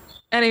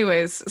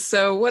 anyways,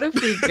 so what if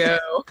we go?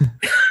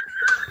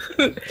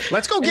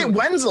 Let's go get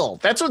Wenzel.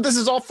 That's what this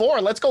is all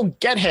for. Let's go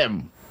get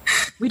him.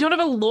 We don't have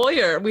a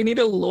lawyer. We need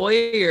a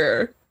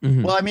lawyer.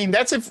 Well, I mean,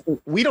 that's if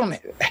we don't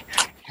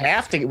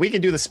have to. We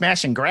could do the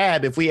smash and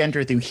grab if we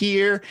enter through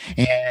here,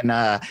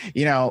 and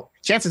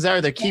chances are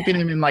they're keeping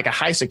him in like a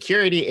high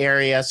security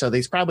area, so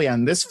he's probably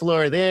on this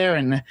floor there,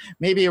 and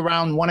maybe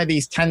around one of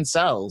these 10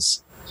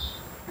 cells.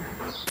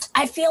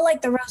 I feel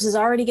like the Rose is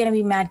already going to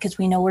be mad because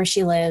we know where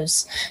she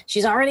lives.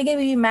 She's already going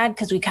to be mad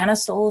because we kind of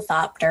stole a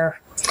Thopter.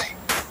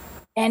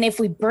 And if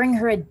we bring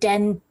her a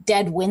dead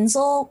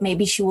Wenzel,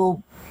 maybe she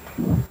will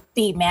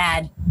be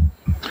mad.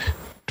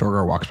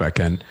 Torgor walks back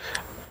in.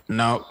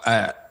 No,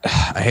 I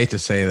hate to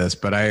say this,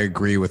 but I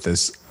agree with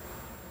this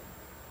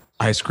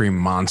ice cream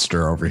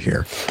monster over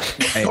here.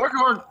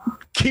 Torgor,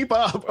 keep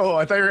up. Oh,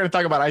 I thought you were going to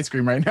talk about ice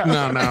cream right now.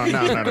 No.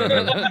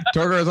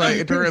 Torgor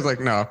is like,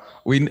 no.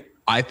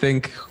 I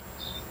think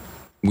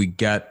we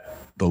get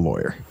the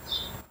lawyer,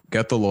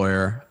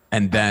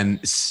 and then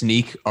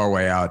sneak our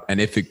way out. And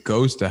if it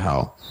goes to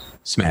hell,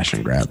 smash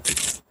and grab.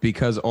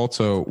 Because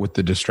also with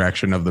the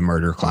distraction of the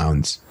murder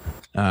clowns,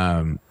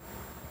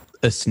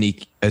 a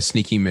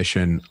sneaky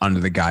mission under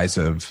the guise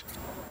of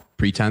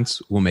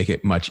pretense will make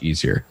it much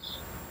easier.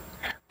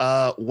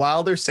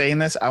 While they're saying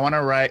this, I want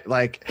to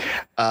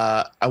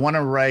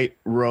write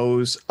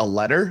Rose a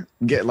letter,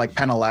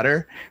 pen a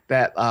letter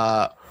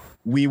that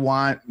we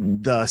want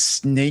the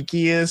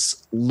snakiest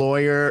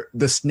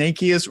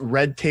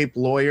red tape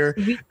lawyer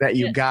that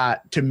you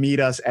got to meet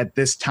us at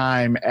this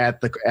time at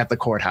the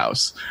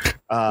courthouse.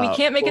 We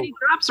can't make any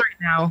drops right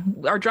now.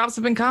 Our drops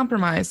have been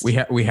compromised.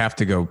 We have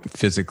to go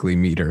physically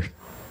meet her.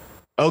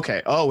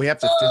 Okay. Oh, we have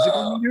to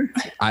physically meet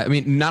her? I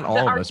mean, not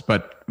all of us,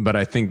 but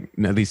I think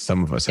at least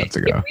some of us have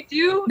to go. If we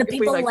do, The if we,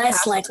 people like, less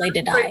pass likely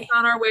to right die.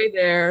 on our way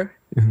there,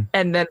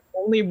 and then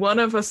only one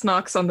of us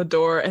knocks on the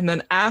door and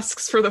then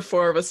asks for the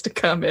four of us to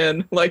come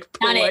in, like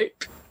Got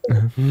it.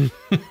 polite.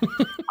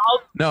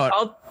 No,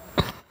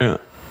 I'll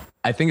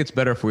I think it's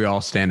better if we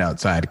all stand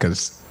outside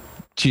because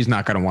she's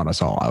not going to want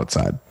us all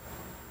outside.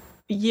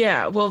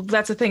 Yeah, well,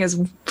 that's the thing is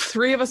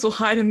 3 of us will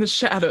hide in the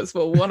shadows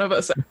while one of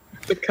us has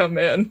to come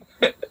in,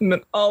 and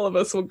then all of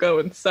us will go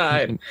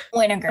inside.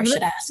 Winnegar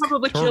should ask.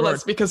 Probably kill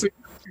us because we.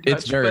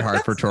 It's very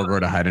hard for Torgor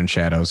to hide in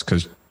shadows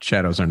because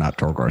shadows are not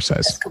Torgor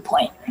size. That's a good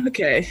point.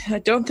 Okay, I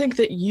don't think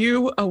that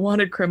you, a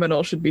wanted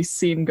criminal, should be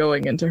seen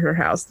going into her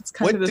house. That's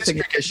kind of the thing.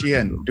 What district is she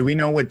in? Do we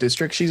know what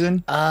district she's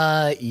in?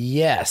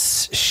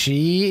 Yes,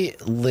 she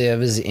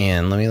lives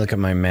in. Let me look at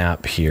my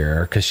map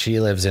here because she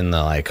lives in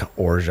the like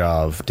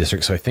Orzhov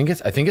district. So I think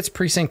it's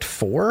precinct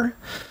 4.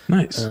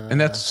 Nice, and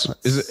that's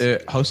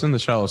Host in the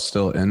Shell is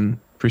still in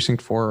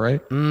precinct 4,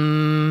 right?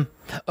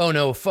 Oh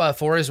no,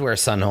 4 is where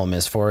Sunholm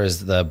is. 4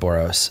 is the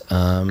Boros.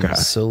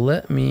 So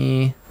let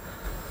me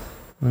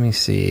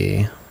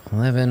see.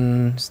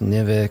 11 is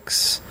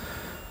Nivix.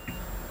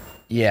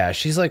 Yeah,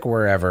 she's like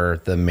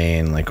wherever the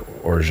main like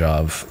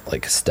Orzhov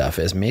like stuff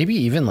is. Maybe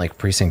even like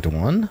precinct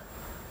 1.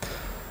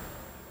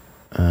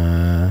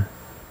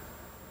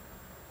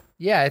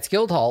 Yeah, it's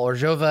Guildhall.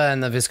 Orzhova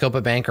and the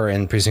Vizkopa Bank are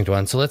in precinct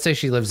 1. So let's say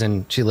she lives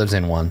in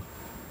 1.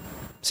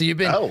 So you've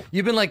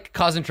been like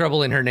causing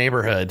trouble in her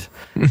neighborhood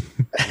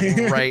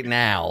right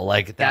now.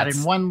 Like got in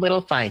one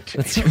little fight.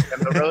 And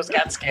the Rose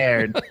got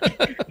scared.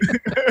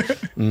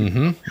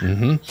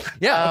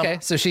 Yeah. Okay.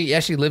 So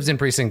she lives in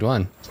precinct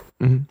 1.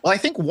 Well, I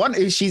think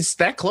she's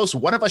that close.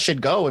 One of us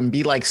should go and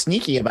be like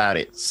sneaky about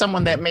it.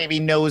 Someone that maybe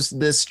knows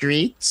the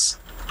streets.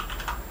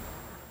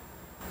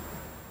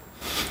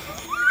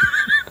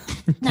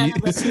 None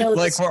of us know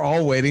Like we're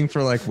all waiting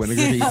for like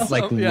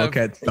Winnegar to look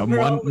at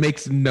someone,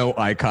 makes no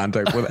eye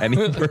contact with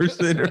any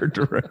person or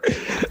direct.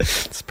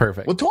 It's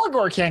perfect. Well,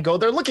 Torgor can't go.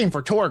 They're looking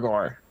for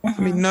Torgor. I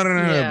mean, no.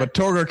 But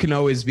Torgor can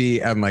always be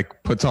and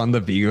like puts on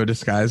the Vigo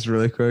disguise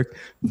really quick.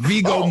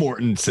 Vigo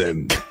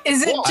Mortensen.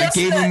 Is it I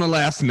gave him a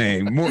last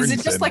name. Mortensen. Is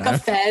it just like a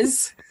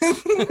fez?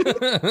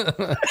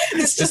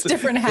 It's just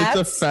different hats.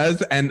 It's a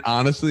fez and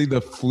honestly the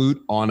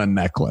flute on a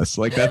necklace.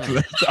 Like that's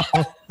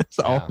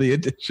all the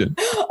addition.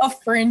 A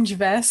fringe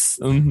vest.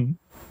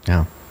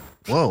 Yeah.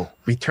 Whoa!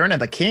 Return of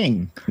the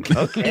King.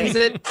 Okay. Is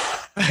it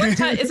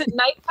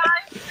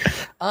nighttime?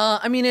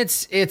 I mean,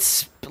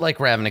 it's like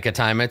Ravnica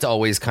time. It's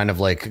always kind of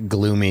like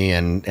gloomy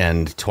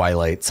and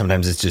twilight.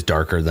 Sometimes it's just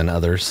darker than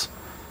others.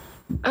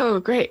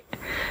 Oh, great.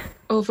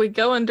 Well, if we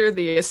go under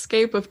the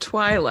escape of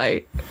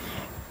twilight,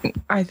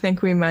 I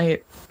think we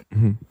might.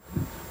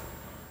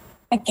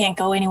 I can't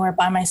go anywhere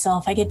by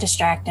myself. I get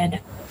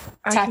distracted.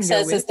 Tax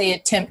says as they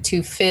attempt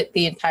to fit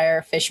the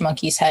entire fish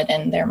monkey's head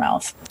in their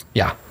mouth.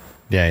 Yeah.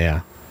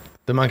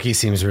 The monkey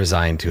seems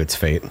resigned to its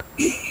fate.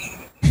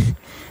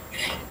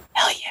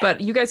 Hell yeah. But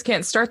you guys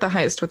can't start the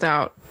heist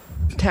without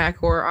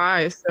Tack or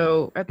I.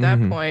 So at that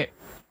point,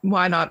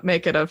 why not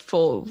make it a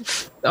full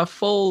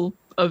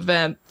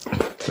event?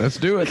 Let's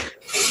do it.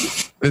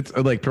 It's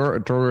like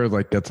Tor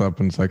like gets up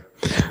and it's like,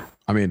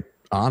 I mean,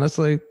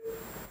 honestly,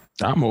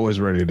 I'm always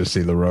ready to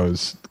see the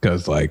Rose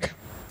because like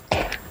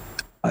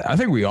I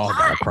think we all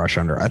got a crush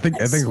on her. I think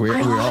we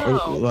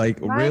all like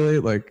really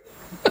like.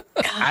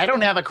 I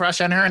don't have a crush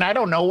on her, and I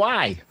don't know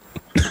why.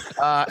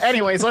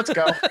 Anyways, let's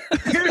go.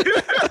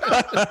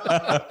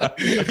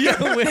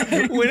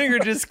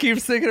 Winnegar just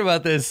keeps thinking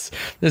about this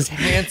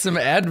handsome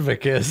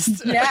advocate.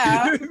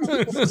 Yeah.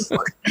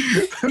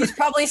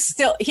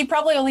 He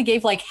probably only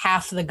gave like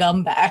half the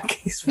gum back.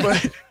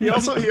 But he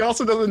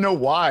also doesn't know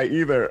why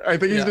either. I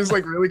think he's just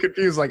like really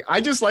confused. Like,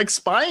 I just like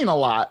spying a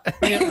lot.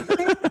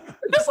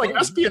 Just like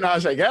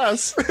espionage, I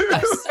guess.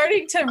 I'm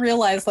starting to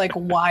realize like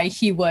why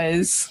he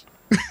was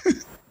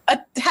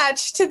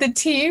attached to the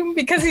team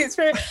because he's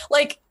very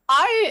like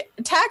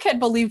Tack had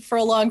believed for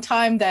a long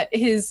time that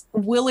his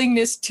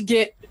willingness to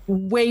get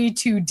way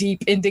too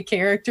deep into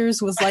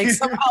characters was like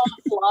somehow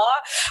a flaw,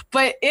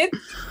 but it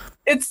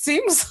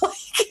seems like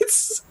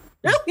it's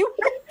really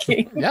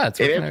working. Yeah, it's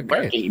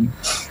working.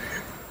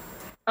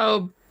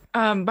 Oh,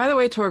 by the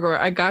way, Torgor,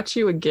 I got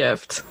you a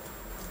gift.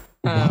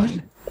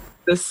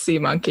 This sea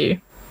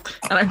monkey,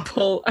 and I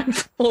pull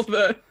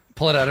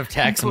it out of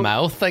Tack's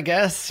mouth, I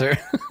guess. Or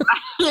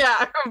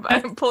yeah, I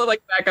pull it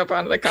like back up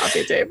onto the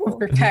coffee table.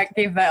 Tack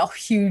gave that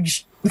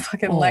huge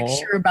fucking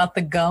lecture about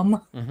the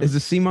gum. Is the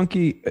sea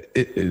monkey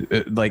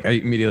like I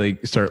immediately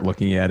start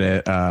looking at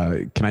it?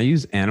 Can I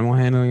use animal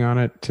handling on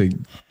it to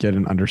get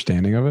an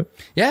understanding of it?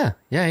 Yeah.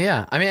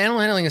 I mean, animal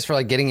handling is for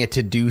like getting it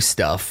to do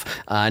stuff.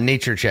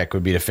 Nature check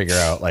would be to figure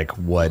out like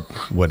what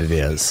it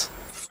is.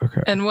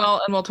 Okay. And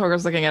while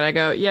Torgor's looking at it, I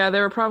go, yeah, they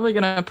were probably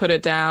going to put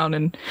it down.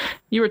 And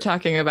you were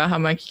talking about how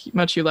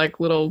much you like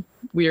little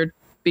weird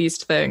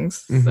beast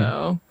things.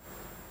 So,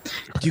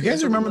 do you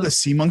guys remember the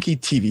Sea Monkey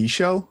TV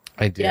show?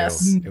 I do.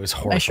 Yes. It was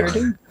horrifying. I sure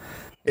do.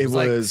 It was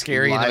like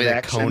scary. The way that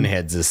action.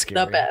 Coneheads is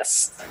scary. The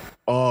best.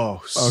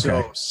 Oh,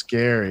 so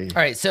scary.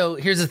 All right, so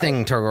here's the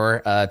thing,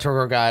 Torgor.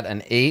 Torgor got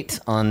an 8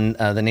 on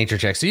the nature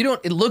check. So it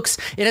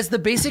has the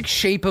basic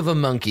shape of a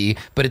monkey,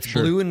 but it's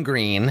blue and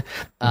green.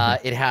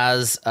 It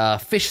has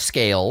fish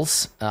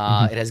scales.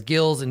 It has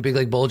gills and big,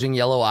 like, bulging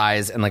yellow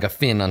eyes and like a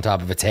fin on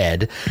top of its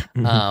head.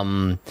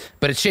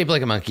 But it's shaped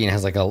like a monkey and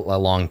has like a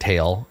long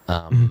tail.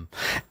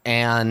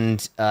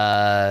 And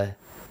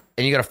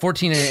you got a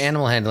 14 in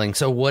animal handling.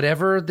 So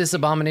whatever this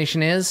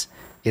abomination is,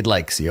 it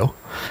likes you.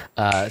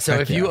 So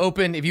if you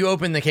open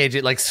the cage,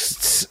 it like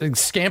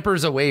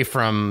scampers away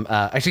from.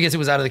 Actually, I guess it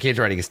was out of the cage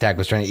already because Tack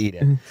was trying to eat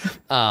it.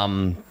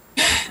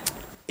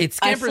 It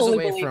scampers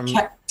away from.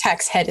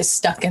 Tack's head is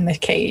stuck in the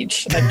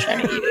cage. I'm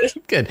trying to eat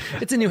it. Good.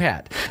 It's a new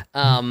hat.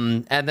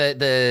 And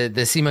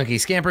the sea monkey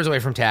scampers away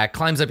from Tack,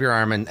 climbs up your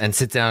arm, and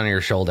sits down on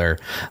your shoulder,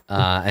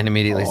 and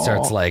immediately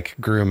starts like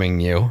grooming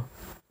you.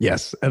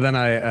 Yes, and then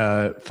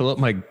I fill up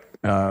my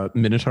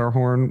minotaur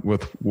horn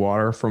with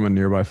water from a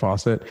nearby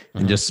faucet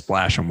and just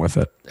splash him with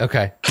it.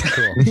 Okay,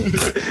 cool.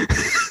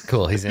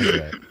 Cool, he's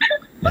into it.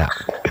 Yeah.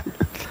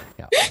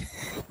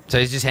 So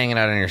he's just hanging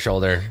out on your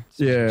shoulder.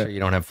 So sure you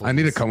don't have fleas. I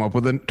need to come up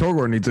with a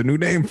Torgor needs a new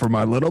name for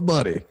my little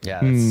buddy. Yeah,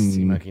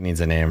 Sea Monkey needs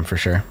a name for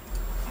sure.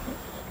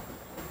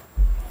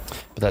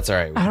 But that's all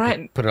right. All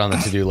right. Put it on the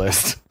to-do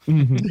list.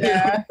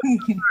 Yeah.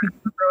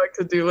 Heroic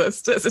to-do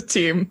list as a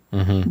team.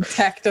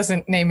 Tack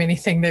doesn't name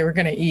anything they were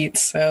going to eat,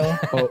 so.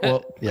 Oh,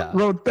 well, Yeah.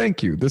 Rode,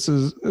 thank you. This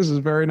is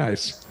very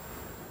nice.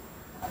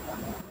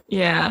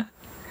 Yeah.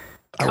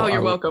 Oh,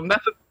 you're welcome.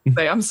 That's what I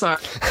say. I'm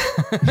sorry.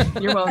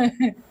 You're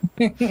welcome.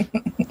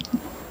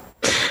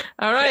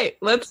 All right,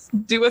 let's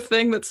do a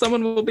thing that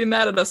someone will be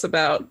mad at us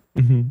about.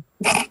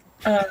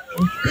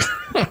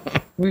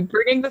 We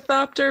bringing the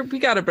Thopter? We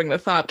got to bring the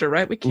Thopter,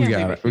 right? We can't.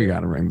 We got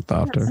to bring the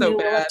Thopter. So We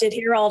bad. left it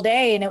here all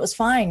day and it was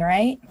fine,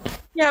 right?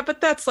 Yeah,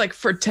 but that's like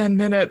for 10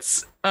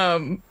 minutes.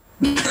 And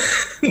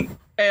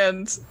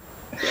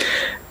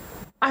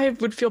I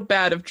would feel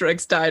bad if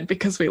Dregs died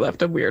because we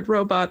left a weird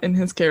robot in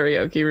his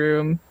karaoke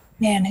room.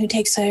 Man, who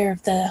takes care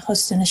of the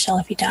host in the shell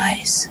if he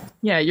dies?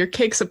 Yeah, your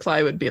cake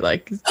supply would be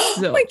like,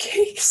 so. My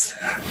cakes.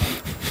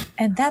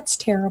 And that's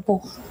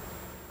terrible.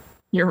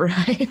 You're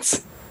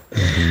right.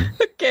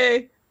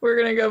 Okay, we're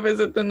going to go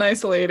visit the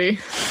nice lady.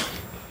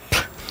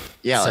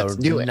 Yeah, So let's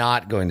do it.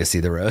 not going to see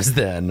the rose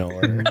then,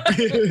 or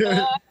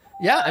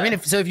yeah. I mean,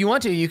 if you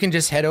want to, you can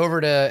just head over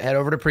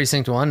to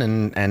Precinct 1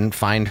 and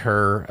find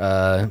her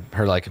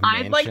like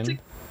mansion.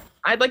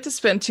 I'd like to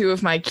spend 2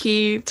 of my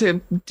key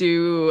to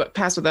do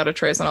Pass Without a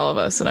Trace on all of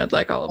us, and I'd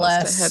like all of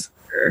us to head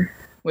there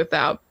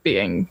without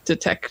being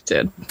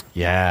detected.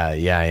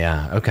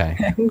 Yeah.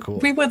 Okay, cool.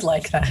 We would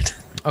like that.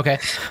 Okay.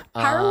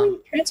 How are we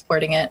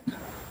transporting it?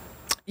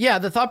 Yeah,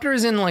 the Thopter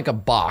is in like a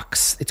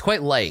box. It's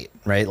quite light,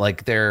 right?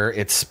 Like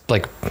it's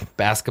like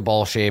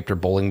basketball shaped or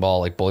bowling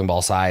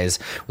ball size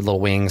with little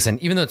wings. And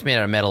even though it's made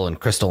out of metal and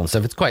crystal and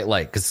stuff, it's quite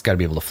light because it's got to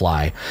be able to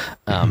fly.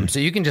 So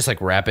you can just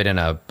like wrap it in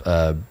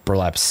a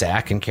burlap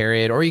sack and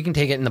carry it, or you can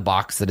take it in the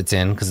box that it's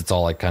in because it's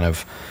all like kind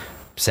of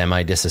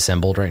semi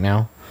disassembled right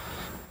now.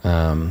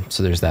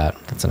 So there's that.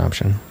 That's an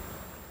option.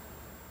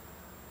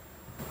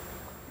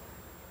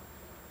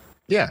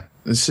 Yeah,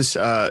 it's just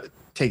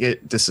take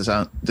it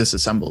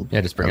disassembled.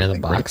 Yeah, just bring it in the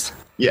box.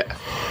 Yeah.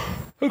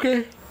 Okay.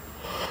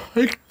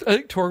 I think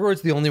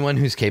Torgor's the only one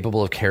who's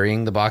capable of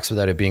carrying the box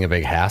without it being a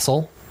big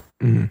hassle.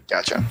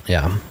 Gotcha.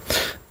 Yeah.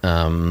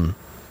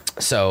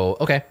 So,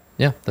 okay.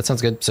 Yeah, that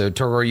sounds good. So,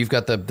 Torgor, you've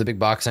got the big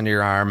box under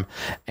your arm,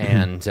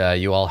 and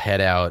you all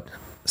head out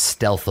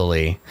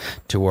stealthily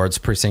towards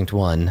Precinct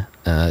 1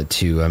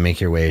 to make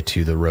your way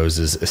to the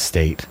Rose's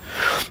estate.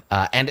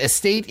 And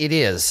estate it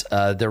is.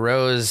 The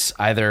Rose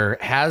either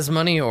has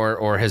money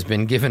or has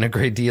been given a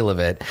great deal of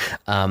it.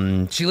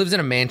 She lives in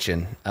a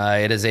mansion.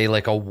 It is a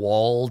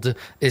walled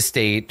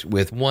estate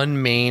with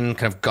one main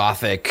kind of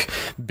Gothic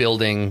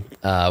building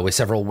with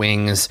several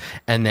wings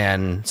and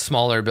then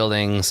smaller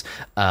buildings.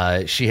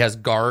 She has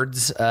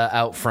guards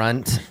out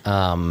front,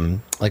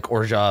 like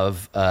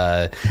Orzhov,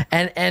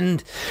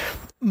 and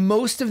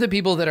most of the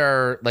people that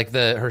are like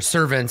her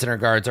servants and her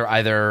guards are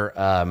either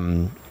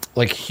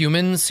like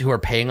humans who are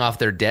paying off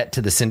their debt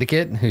to the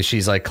syndicate, who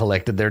she's like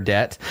collected their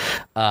debt,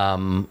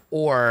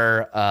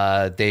 or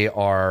they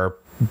are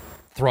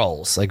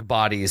thralls, like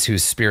bodies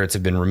whose spirits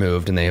have been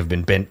removed and they have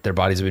been bent. Their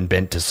bodies have been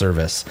bent to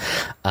service.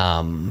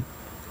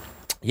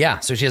 Yeah,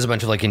 so she has a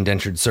bunch of like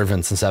indentured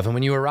servants and stuff. And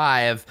when you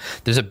arrive,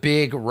 there's a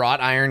big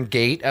wrought iron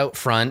gate out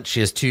front. She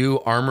has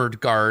 2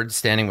 armored guards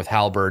standing with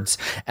halberds,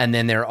 and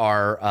then there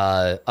are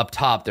up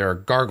top there are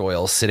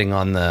gargoyles sitting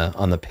on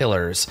the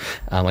pillars,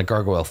 like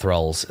gargoyle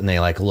thralls, and they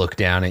like look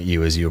down at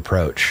you as you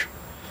approach.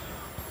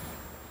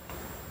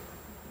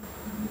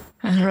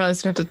 I don't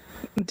realize we have to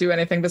do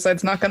anything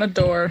besides knock on a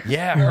door.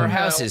 Yeah, her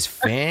house is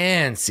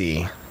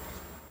fancy.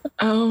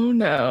 Oh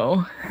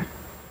no.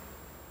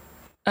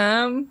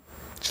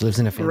 She lives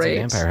in a fancy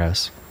vampire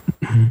house.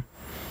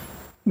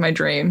 My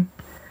dream.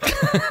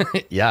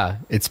 Yeah,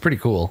 it's pretty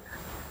cool.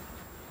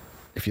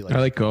 If you like, I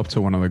like go up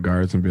to one of the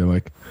guards and be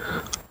like,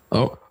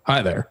 "Oh,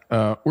 hi there.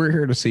 We're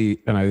here to see,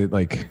 and I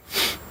like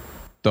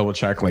double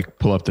check, like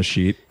pull up the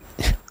sheet.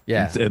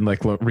 Yeah. And like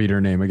read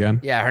her name again.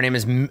 Yeah, her name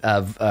is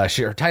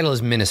her title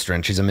is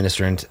ministrant. She's a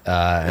ministrant,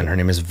 and her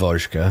name is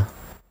Vojka.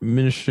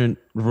 Ministrant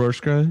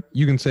Vojka.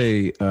 You can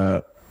say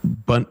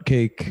Bunt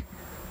Cake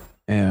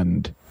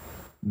and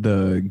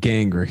the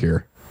gang are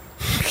here.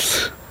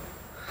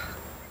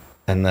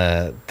 And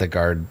the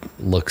guard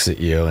looks at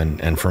you,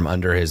 and from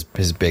under his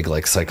big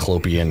like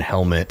cyclopean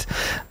helmet,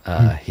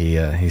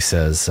 he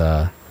says,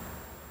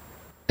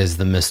 "Is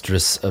the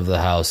mistress of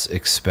the house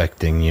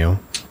expecting you?"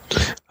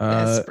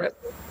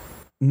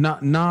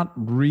 Not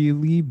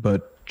really,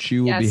 but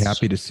she will be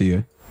happy to see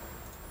you.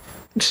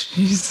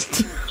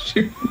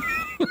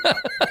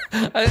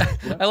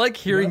 I like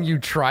hearing you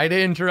try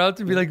to interrupt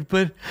and be like,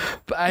 but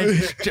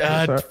I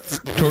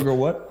Togo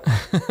what?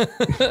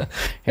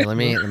 Here,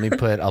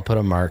 I'll put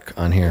a mark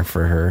on here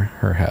for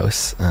her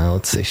house.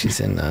 Let's say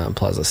she's in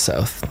Plaza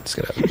South. It's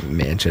got a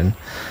mansion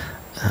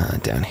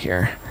down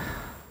here.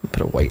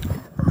 Put a white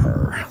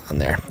R on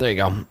there. There you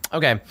go.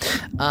 Okay.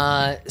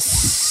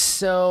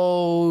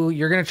 So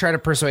you're gonna try to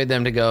persuade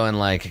them to go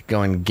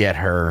and get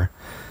her.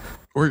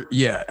 Or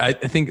yeah, I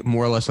think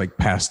more or less like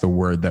pass the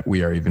word that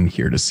we are even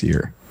here to see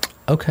her.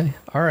 Okay.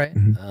 All right.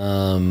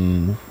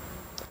 Mm-hmm.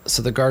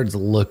 So the guards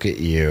look at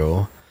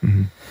you,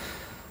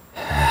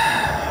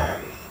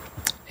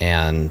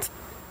 and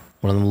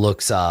one of them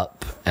looks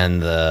up,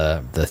 and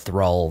the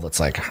thrall that's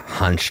like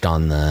hunched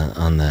on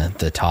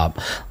the top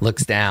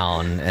looks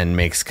down and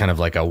makes kind of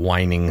like a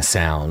whining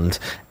sound,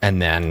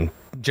 and then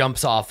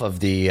jumps off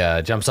the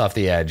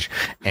edge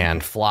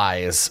and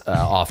flies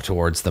off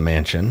towards the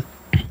mansion.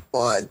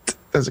 What?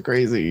 That's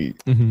crazy.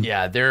 Mm-hmm.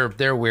 Yeah,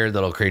 they're weird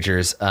little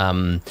creatures.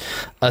 A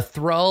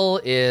thrall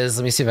is.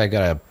 Let me see if I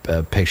got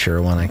a picture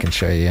of one I can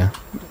show you.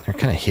 They're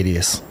kind of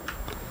hideous.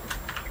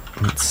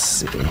 Let's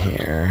see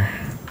here.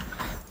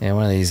 Yeah,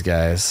 one of these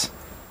guys.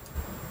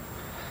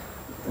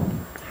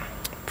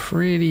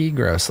 Pretty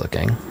gross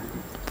looking.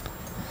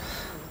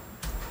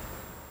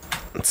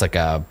 It's like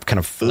a kind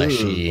of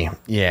fleshy,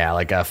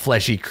 like a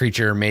fleshy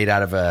creature made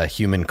out of a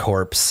human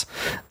corpse.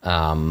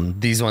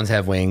 These ones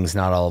have wings.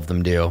 Not all of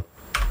them do.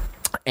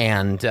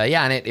 And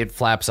and it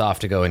flaps off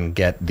to go and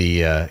get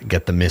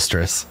the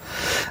mistress.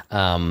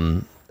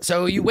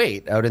 So you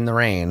wait out in the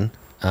rain.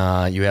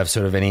 You have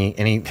sort of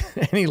any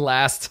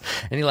last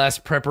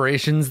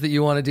preparations that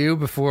you want to do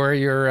before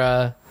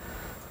your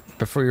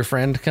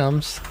friend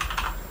comes?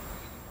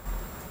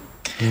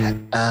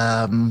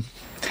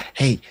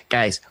 Hey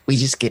guys, we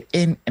just get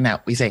in and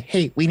out. We say,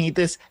 hey, we need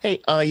this.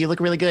 Hey, you look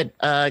really good.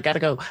 Gotta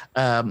go.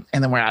 And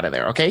then we're out of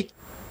there. Okay.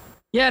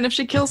 Yeah. And if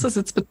she kills us,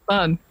 it's been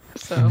fun.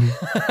 So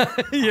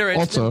you're right.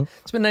 Also,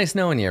 it's been nice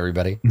knowing you,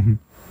 everybody.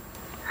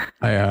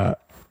 I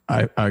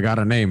got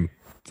a name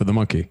for the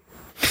monkey.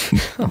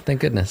 Oh,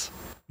 thank goodness.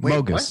 Wait,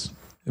 Mogus.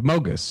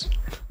 Mogus.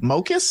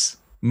 Mocus?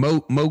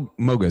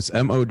 Mogus.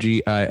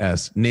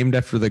 Mogis. Named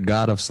after the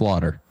god of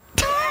slaughter.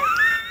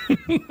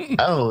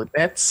 Oh,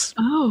 that's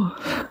Make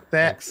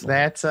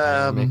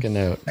a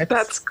note.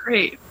 That's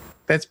great.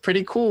 That's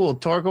pretty cool,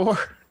 Torgor.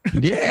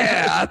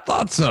 Yeah, I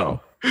thought so.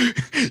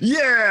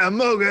 Yeah,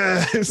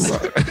 Mogus.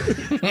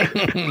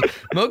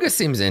 Mogus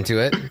seems into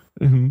it.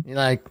 He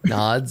like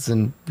nods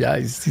and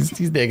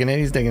he's digging it.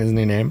 He's digging his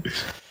new name.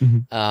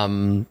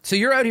 So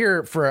you're out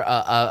here for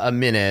a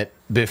minute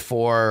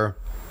before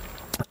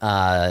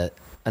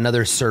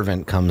another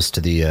servant comes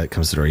to the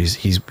door.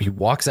 He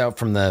walks out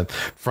from the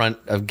front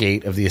of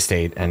gate of the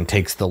estate and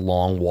takes the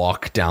long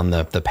walk down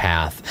the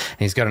path.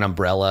 And he's got an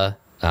umbrella.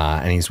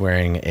 And he's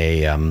wearing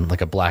a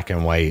like a black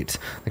and white,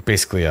 like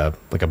basically a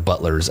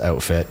butler's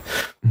outfit.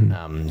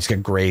 He's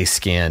got gray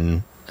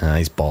skin.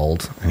 He's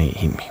bald, and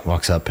he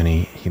walks up and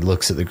he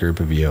looks at the group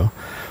of you,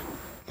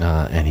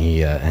 and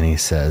he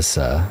says,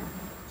 "The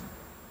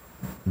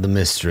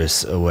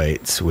mistress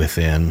awaits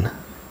within,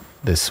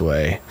 this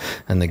way."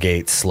 And the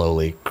gates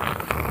slowly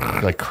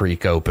like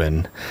creak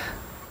open.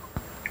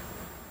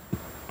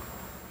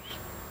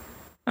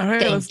 All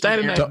right, let's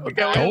dynamite.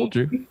 Told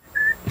you.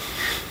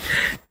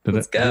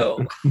 Let's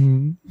go.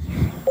 All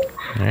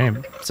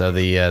right. So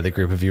the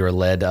group of you are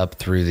led up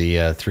through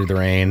the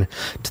rain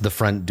to the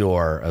front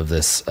door of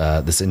this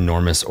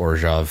enormous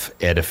Orzhov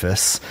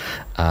edifice,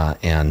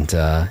 and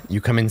you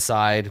come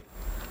inside.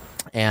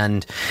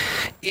 And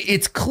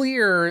it's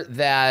clear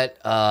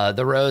that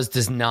the Rose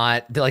does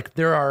not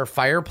there are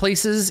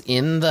fireplaces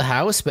in the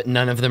house, but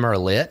none of them are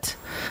lit.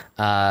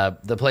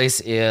 The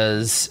place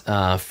is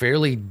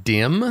fairly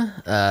dim.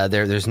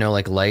 There's no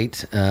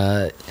light.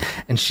 And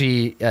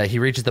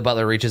the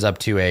butler reaches up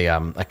to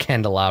a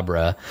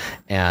candelabra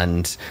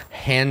and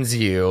hands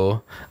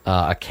you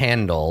a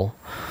candle,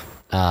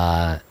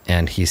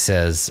 and he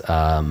says,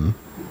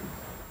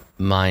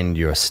 "Mind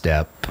your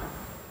step."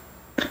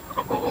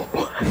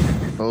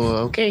 Oh,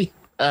 okay.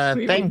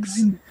 Thanks.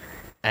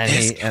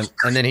 And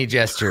then he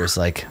gestures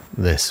like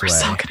this way. We're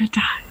so gonna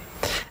die.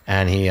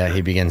 And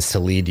he begins to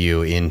lead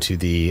you into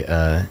the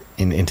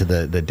into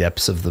the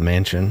depths of the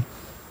mansion.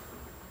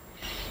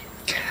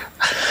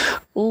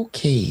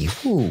 Okay.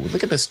 Ooh,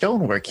 look at the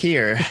stonework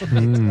here.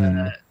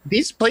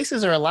 These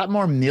places are a lot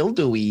more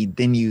mildewy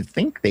than you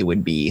think they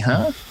would be,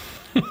 huh?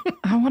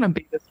 I want to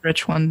be this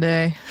rich one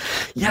day.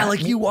 Yeah,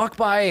 like you walk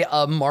by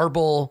a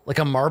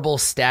marble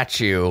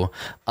statue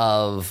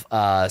of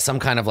some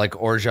kind of like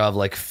Orzhov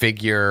like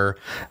figure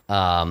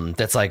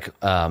that's like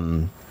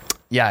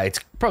it's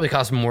probably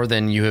cost more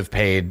than you have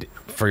paid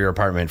for your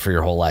apartment for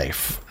your whole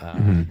life.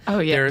 Oh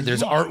yeah,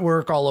 there's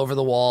artwork all over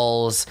the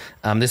walls.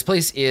 This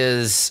place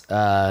is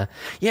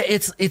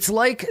it's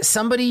like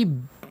somebody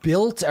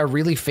built a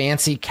really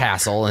fancy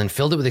castle and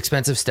filled it with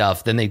expensive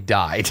stuff, then they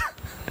died.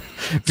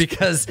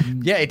 Because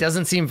it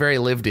doesn't seem very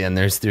lived in.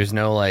 There's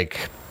no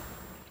like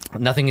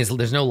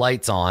there's no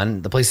lights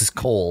on. The place is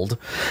cold,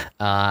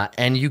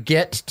 and you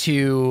get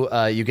to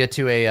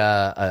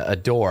a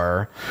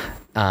door,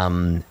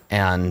 and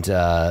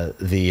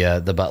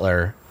the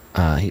butler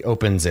he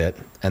opens it,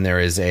 and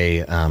there's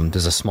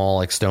a small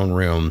like stone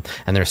room,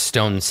 and there's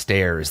stone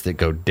stairs that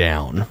go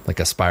down like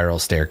a spiral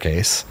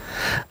staircase,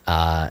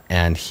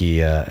 and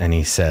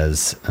he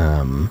says.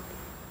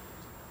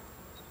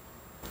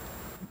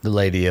 The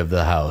lady of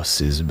the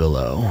house is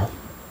below.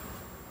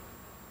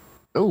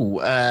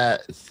 Oh,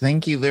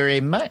 thank you very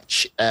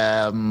much.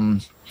 Okay,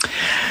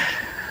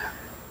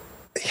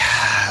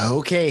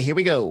 here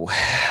we go.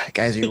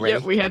 Guys, are you ready?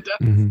 Yeah, we had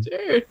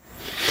to.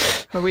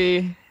 Are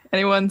we?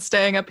 Anyone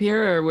staying up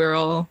here, or we're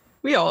all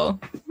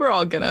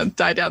gonna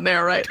die down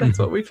there, right? That's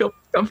what we feel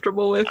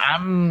comfortable with.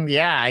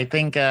 I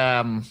think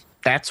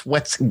that's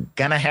what's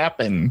gonna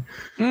happen.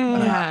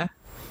 Yeah.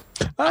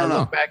 I don't know.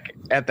 Look back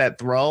at that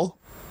thrall.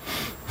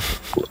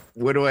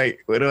 What do I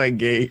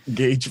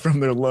gauge from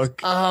their look?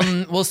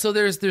 Well, so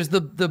there's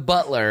the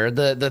butler,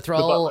 the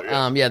thrall.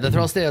 The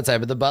thrall stay outside,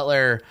 but the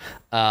butler,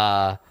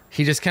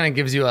 he just kind of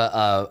gives you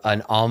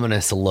an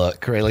ominous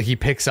look, right? Like he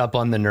picks up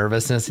on the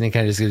nervousness, and he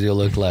kind of just gives you a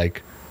look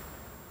like,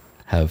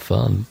 "Have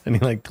fun," and he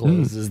like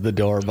closes the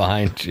door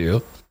behind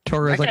you.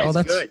 Tori's like, "Oh,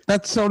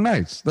 that's so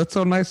nice. That's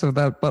so nice of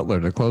that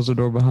butler to close the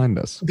door behind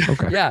us."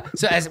 Okay. Yeah.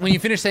 So when you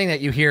finish saying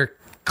that, you hear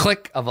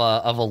click of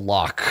a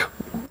lock.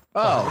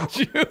 Oh,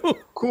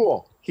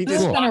 cool. He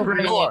just locked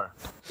the door.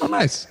 Oh,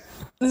 nice.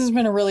 This has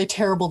been a really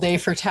terrible day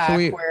for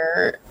TAC,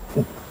 where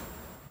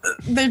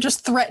they're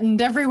just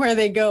threatened everywhere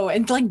they go,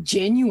 and like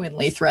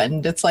genuinely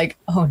threatened. It's like,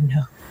 oh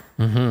no.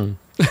 Mm-hmm.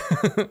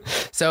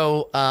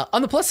 So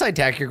on the plus side,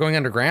 TAC, you're going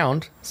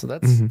underground, so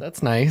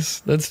that's nice.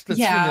 That's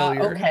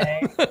familiar.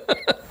 Okay.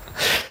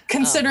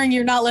 Considering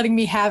you're not letting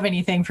me have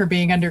anything for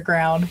being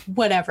underground,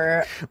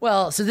 whatever.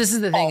 Well, so this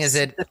is the thing: is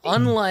that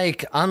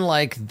unlike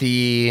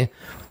the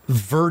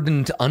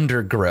verdant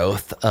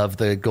undergrowth of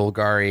the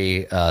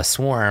Golgari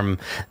swarm,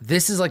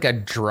 this is like a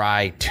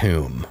dry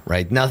tomb,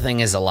 right?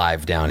 Nothing is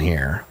alive down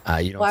here.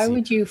 Why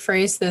would you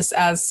phrase this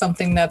as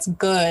something that's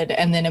good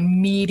and then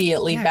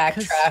immediately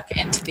backtrack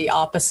into the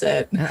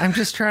opposite? I'm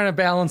just trying to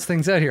balance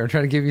things out here. I'm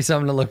trying to give you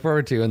something to look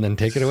forward to and then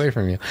take it away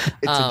from you.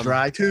 It's a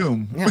dry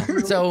tomb. Yeah.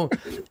 So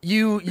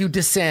you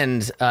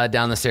descend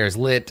down the stairs,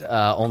 lit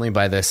only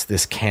by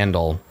this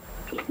candle.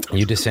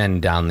 You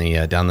descend down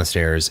the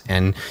stairs,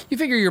 and you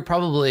figure you're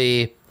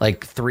probably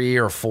like 3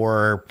 or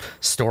 4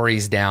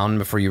 stories down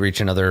before you reach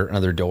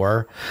another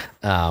door.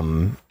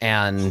 And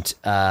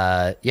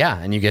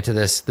you get to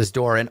this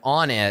door, and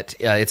on it,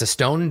 it's a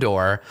stone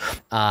door,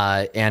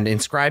 and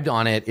inscribed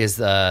on it is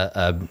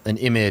an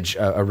image,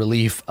 a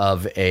relief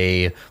of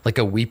a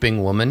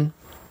weeping woman.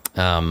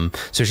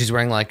 So she's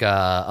wearing like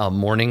a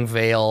mourning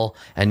veil,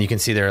 and you can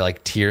see there are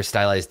like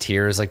stylized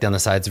tears like down the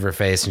sides of her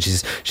face, and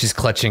she's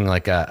clutching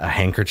like a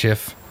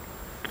handkerchief.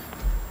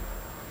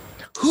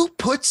 Who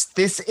puts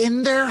this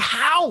in their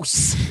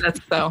house? That's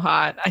so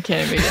hot. I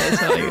can't even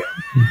tell you.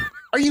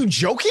 Are you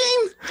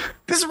joking?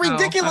 This is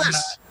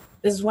ridiculous.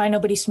 This is why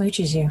nobody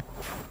smooches you.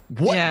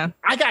 What? Yeah.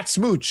 I got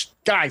smooched.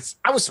 Guys,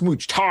 I was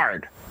smooched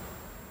hard.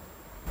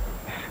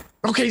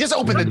 Okay, just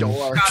open the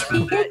door.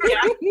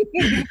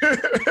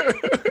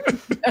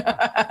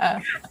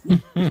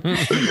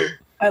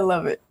 I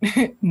love it.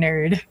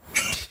 Nerd.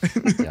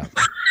 Yeah.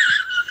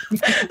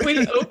 We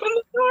open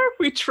the door?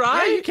 We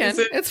try? Yeah, you can.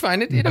 It's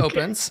fine. It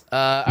opens.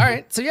 All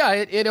right. So yeah,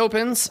 it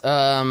opens.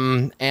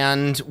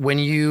 And when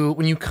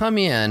you come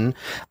in,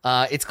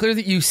 it's clear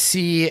that you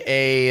see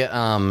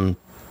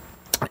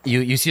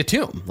you see a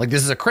tomb. Like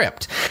this is a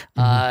crypt.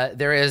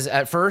 There is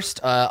at first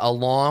a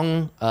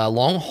long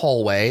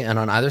hallway, and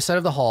on either side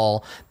of the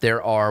hall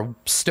there are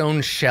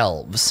stone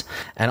shelves,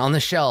 and on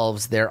the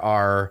shelves there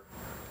are.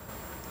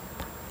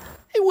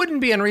 It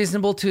wouldn't be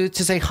unreasonable to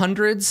say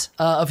hundreds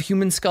of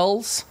human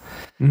skulls.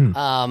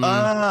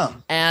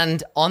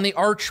 And on the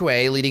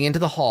archway leading into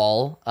the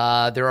hall,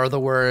 there are the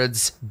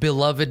words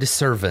 "beloved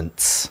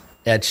servants"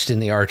 etched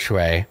in the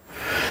archway.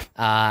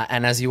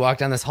 And as you walk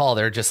down this hall,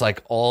 there are just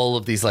like all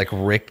of these like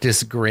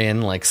rictus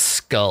grin like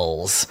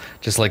skulls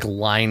just like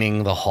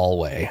lining the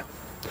hallway.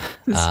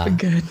 This has been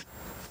good.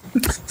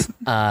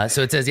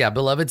 So it says,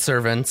 beloved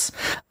servants.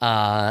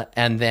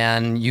 And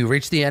then you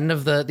reach the end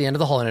of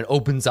the hall, and it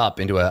opens up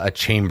into a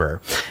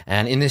chamber.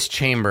 And in this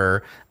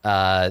chamber,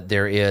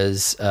 there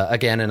is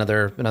again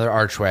another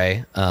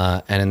archway,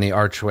 and in the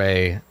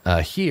archway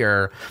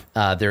here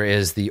there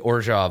is the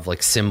Orzhov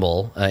like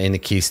symbol in the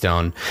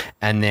keystone,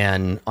 and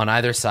then on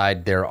either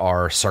side there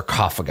are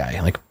sarcophagi,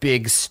 like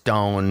big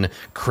stone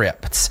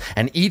crypts,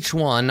 and each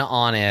one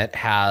on it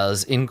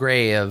has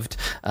engraved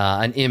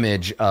an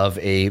image of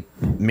a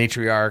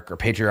matriarch or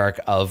patriarch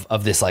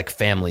of this like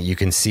family. You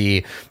can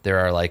see there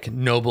are like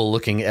noble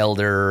looking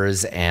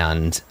elders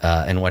and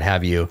what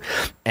have you,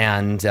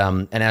 and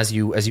as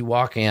you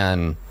walk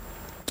in,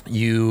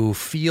 you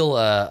feel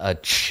a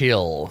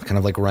chill kind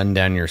of like run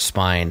down your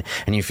spine,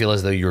 and you feel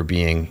as though you're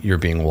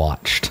being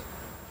watched.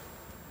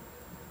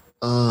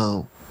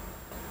 Oh,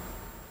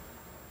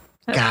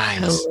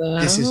 guys, Hello?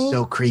 this is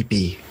so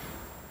creepy.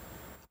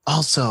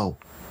 Also,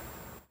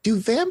 do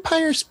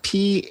vampires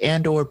pee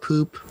and or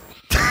poop?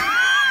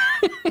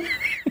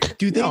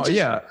 Do they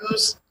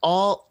use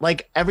all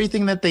like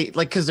everything that they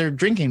like, because they're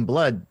drinking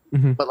blood,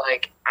 but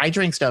like I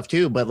drink stuff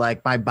too, but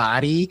like my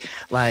body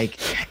like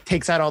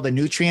takes out all the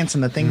nutrients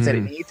and the things that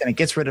it needs, and it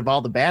gets rid of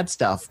all the bad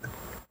stuff.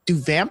 Do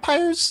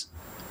vampires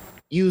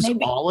use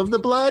all of the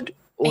blood?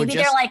 Or Maybe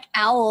they're like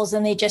owls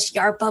and they just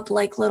yarp up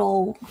like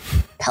little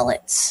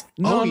pellets.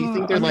 No, you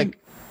think they're like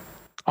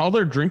all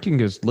they're drinking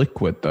is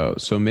liquid though,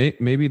 so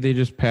maybe they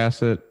just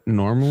pass it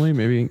normally.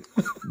 Maybe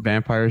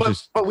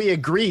vampires but we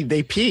agreed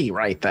they pee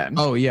right then.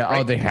 Oh yeah.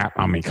 Right? Oh, they have.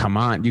 I mean, come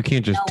on, you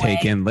can't just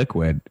take in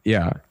liquid.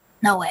 Yeah.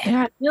 No way.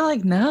 Yeah, I feel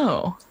like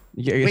no.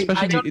 Yeah, Wait,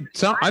 especially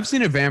I've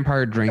seen a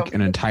vampire drink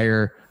an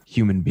entire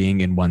human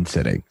being in one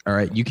sitting. All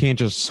right, you can't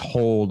just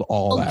hold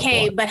all that.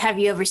 Okay, blood. but have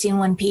you ever seen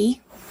one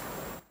pee?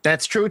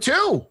 That's true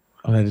too.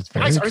 Oh, that is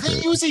very Guys, true. are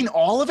they using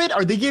all of it?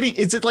 Are they getting?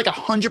 Is it like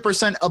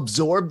 100%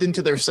 absorbed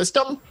into their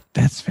system?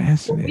 That's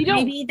fascinating.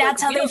 Maybe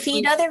that's how they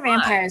feed other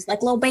vampires,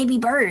 like little baby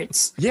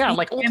birds. Yeah, Maybe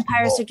like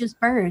vampires are just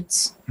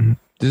birds.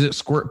 Does it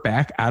squirt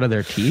back out of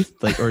their teeth?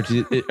 Like, or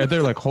are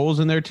there like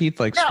holes in their teeth,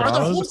 like Yeah, are the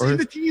straws? holes Or in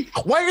the teeth?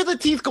 Why are the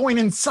teeth going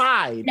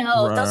inside?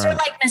 No, those are Right.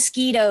 like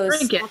mosquitoes.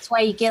 Drink it. That's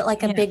why you get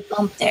like a big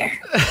bump there.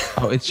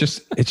 oh, it's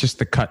just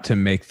the cut to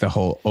make the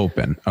hole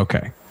open.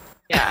 Okay,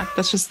 Yeah,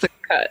 that's just the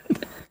cut.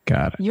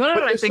 got it. You want to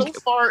know But what I they're think?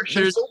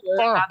 they're so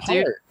far not,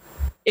 dude. apart.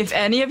 If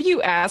any of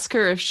you ask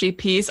her if she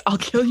pees, I'll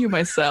kill you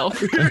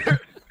myself.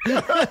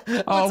 What's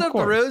up,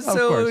 course, Rose? of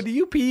So course. do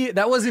you pee?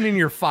 That wasn't in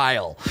your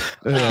file.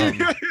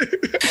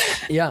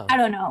 Yeah. I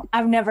don't know.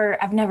 I've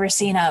never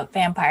seen a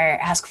vampire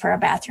ask for a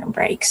bathroom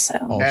break. So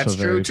Also That's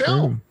very true,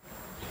 too.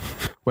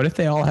 What if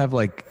they all have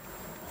like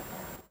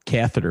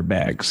catheter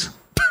bags?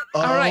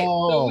 All right, so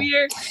Oh.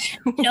 we're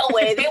no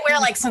way. They wear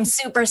like some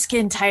super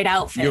skin tight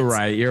outfits. You're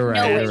right.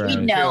 No way. You're We right.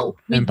 know.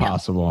 We know.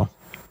 Impossible.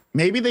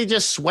 Maybe they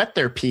just sweat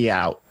their pee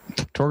out.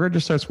 Torga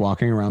just starts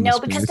walking around. No,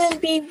 the because space. they'd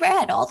be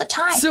red all the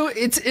time. So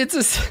it's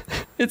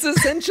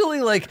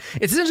essentially like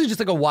just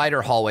like a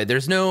wider hallway.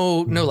 There's no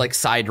like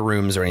side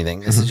rooms or anything.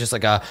 This is just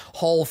like a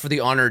hall for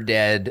the honored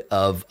dead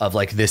of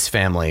like this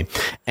family.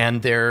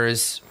 And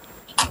there's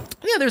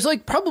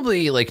like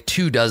probably like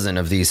 24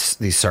 of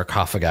these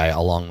sarcophagi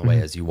along the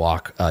way as you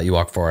walk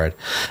forward.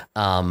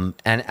 And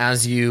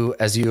as you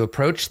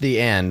approach the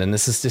end, and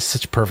this is just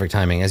such perfect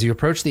timing, as you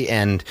approach the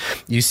end,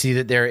 you see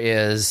that there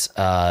is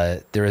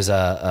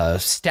a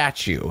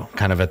statue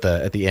kind of at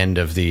the end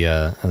of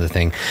the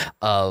thing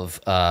of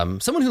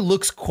someone who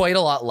looks quite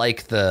a lot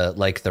like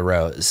the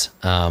Rose,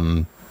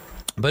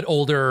 but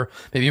older,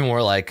 maybe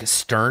more like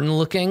stern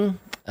looking.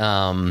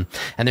 And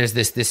there's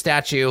this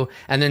statue,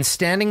 and then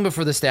standing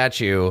before the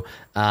statue,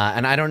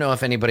 and I don't know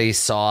if anybody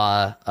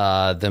saw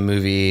the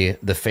movie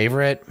The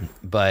Favorite,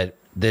 but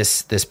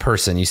this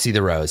person, you see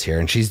the Rose here,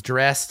 and she's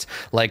dressed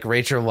like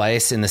Rachel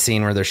Weisz in the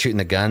scene where they're shooting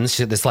the guns.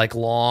 She had this like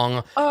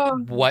long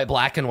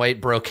black and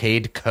white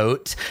brocade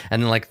coat,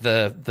 and then like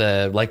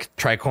the like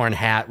tricorn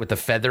hat with the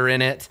feather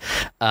in it,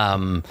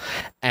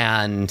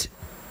 and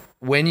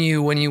when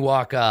you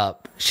walk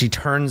up, she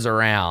turns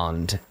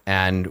around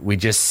and we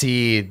just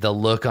see the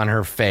look on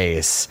her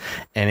face,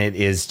 and it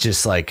is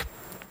just like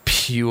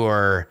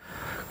pure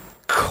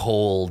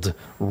cold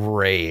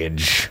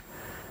rage.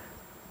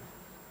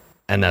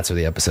 And that's where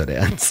the episode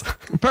ends.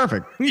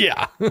 Perfect.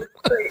 Yeah. she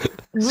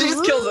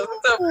just kills us.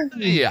 It's over.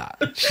 Yeah.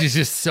 She's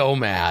just so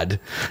mad.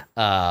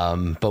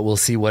 But we'll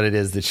see what it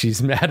is that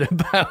she's mad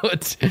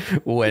about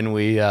when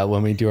we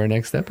do our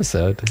next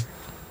episode.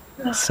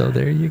 So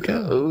there you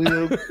go.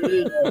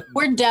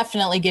 We're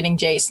definitely getting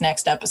Jace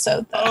next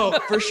episode, though. Oh,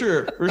 for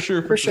sure.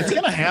 It's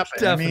gonna happen.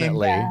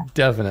 Definitely. I mean, yeah.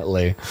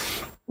 Definitely.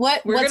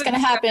 What's gonna going to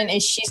happen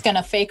is she's going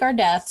to fake our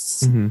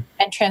deaths and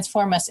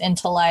transform us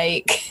into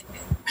like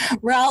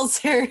Ral,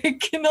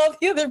 Zarek, and all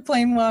the other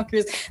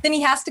Planewalkers. Then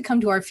he has to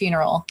come to our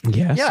funeral.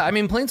 Yes. Yeah, I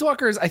mean,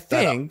 Planeswalkers, I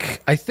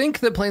think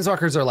that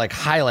Planeswalkers are like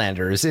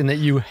Highlanders in that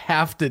you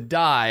have to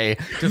die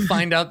to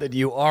find out that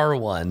you are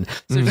one.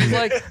 So if she's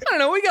like, I don't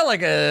know, we got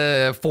like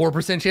a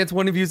 4% chance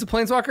one of you is a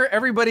Planeswalker,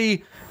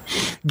 everybody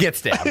gets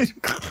stabbed.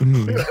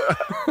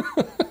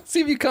 See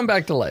if you come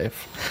back to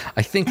life.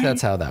 I think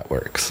that's how that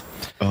works.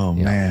 oh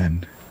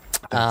man.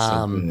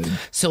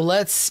 So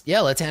let's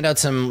hand out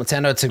some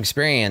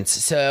experience.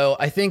 So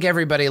I think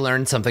everybody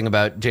learned something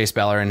about Jace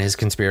Beleren and his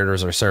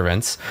conspirators or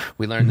servants.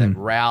 We learned that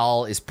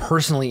Ral is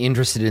personally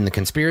interested in the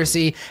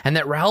conspiracy, and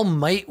that Ral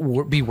might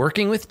be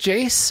working with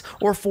Jace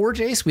or for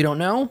Jace. We don't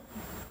know,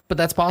 but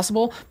that's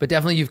possible. But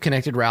definitely you've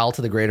connected Ral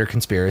to the greater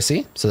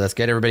conspiracy. So that's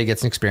good. Everybody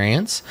gets an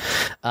experience.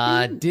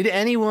 Did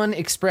anyone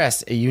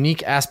express a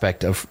unique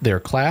aspect of their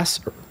class,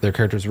 their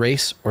character's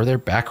race, or their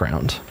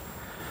background?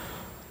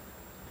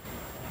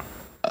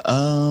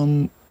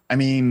 I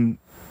mean,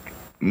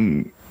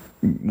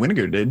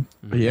 Winnegar did.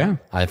 Yeah.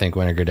 I think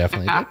Winnegar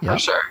definitely did. For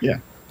sure. Yeah.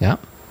 Yeah.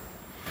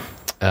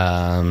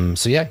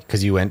 So yeah,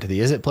 because you went to the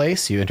Is It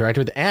place, you interacted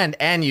with,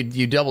 and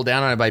you doubled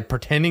down on it by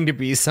pretending to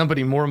be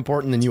somebody more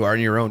important than you are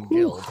in your own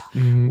guild,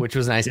 which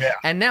was nice. Yeah.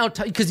 And now,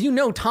 because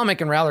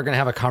Tomic and Ral are going to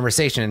have a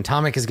conversation, and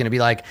Tomic is going to be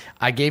like,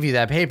 "I gave you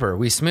that paper,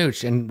 we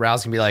smooched," and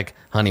Ral's going to be like,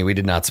 "Honey, we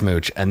did not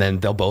smooch," and then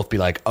they'll both be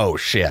like, "Oh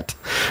shit,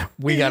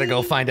 we got to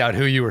go find out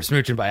who you were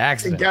smooching by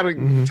accident." Got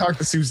to talk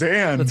to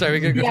Suzanne. That's right. We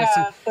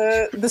gotta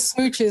go. The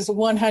smooch is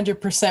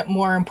 100%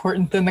 more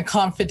important than the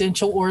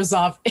confidential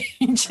Orzhov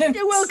agent.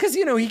 Yeah, well, because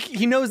he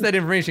knows that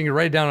information. You can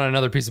write it down on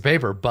another piece of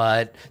paper,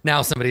 but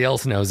now somebody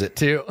else knows it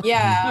too.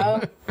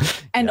 Yeah.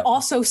 And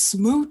also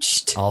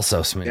smooched.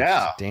 Also smooch.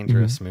 Yeah.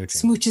 Dangerous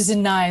smooching. Smooches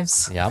and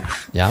knives. Yep.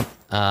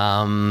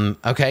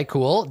 Okay,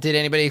 cool. Did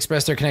anybody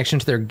express their connection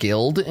to their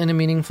guild in a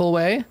meaningful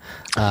way?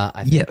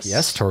 I think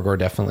yes. Torgor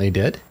definitely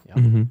did.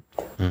 Yep.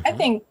 I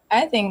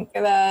think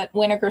that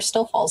Winnegar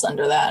still falls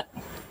under that.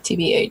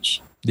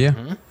 TBH.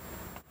 Yeah.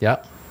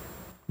 Yep.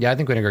 Yeah, I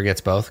think Winnegar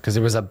gets both because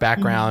there was a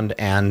background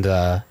and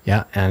a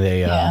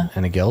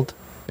guild.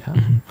 Yeah.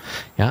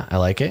 Yeah, I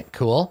like it.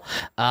 Cool.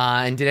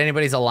 And did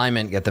anybody's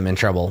alignment get them in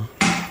trouble?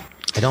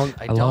 I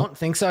don't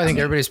think so. I think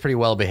everybody's pretty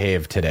well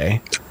behaved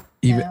today.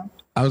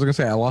 I was gonna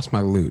say I lost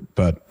my loot,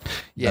 but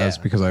that's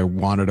because I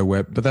wanted a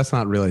whip. But that's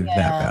not really that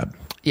bad.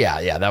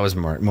 Yeah, that was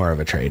more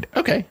of a trade.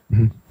 Okay.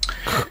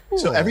 Cool.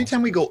 So every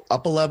time we go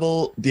up a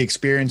level, the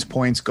experience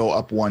points go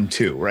up 1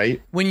 too, right?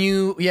 When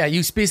you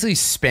basically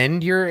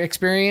spend your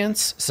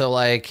experience. So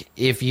like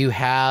if you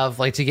have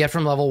to get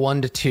from level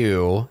 1 to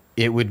 2,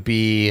 it would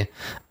be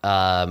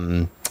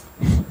 4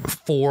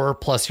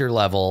 plus your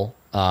level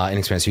in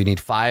experience. So you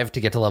need 5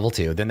 to get to level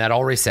 2. Then that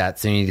all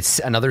resets. Then you need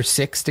another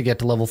 6 to get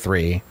to level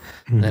 3.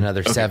 Then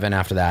another 7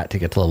 after that to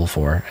get to level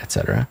 4,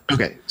 etc.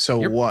 Okay,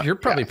 so you're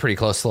probably pretty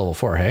close to level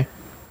 4, hey?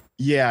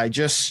 Yeah, I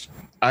just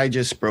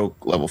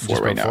broke level 4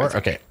 right now.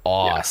 Okay,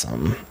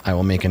 awesome. Yeah. I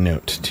will make a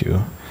note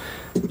too.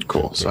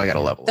 Cool. So I got a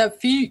level. The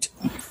feet.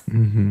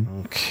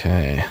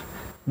 Okay.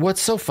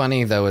 What's so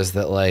funny though is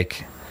that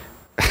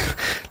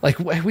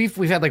we've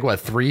had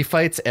 3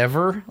 fights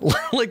ever.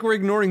 We're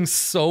ignoring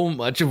so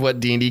much of what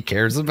D&D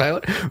cares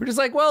about. We're just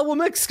we'll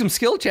make some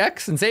skill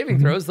checks and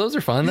saving throws. Those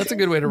are fun. That's a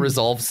good way to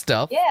resolve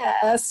stuff.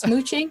 Yeah,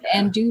 smooching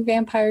and do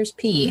vampires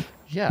pee.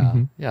 Yeah,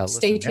 yeah.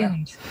 Stay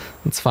tuned.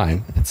 It's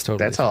fine. It's totally.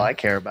 That's all I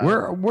care about.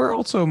 We're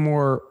also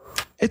more.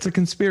 It's a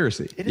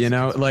conspiracy,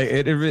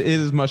 it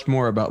is much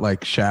more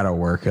about shadow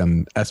work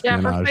and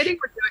espionage. Yeah, for fighting,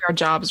 we're doing our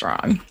jobs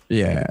wrong.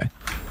 Yeah.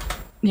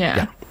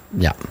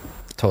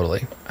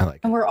 Totally. I like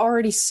it. And we're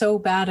already so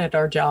bad at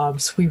our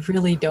jobs. We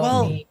really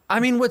don't need. I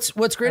mean, what's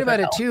great about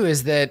it too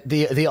is that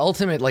the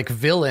ultimate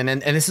villain,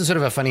 and this is sort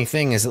of a funny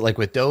thing, is that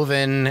with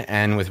Dovin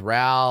and with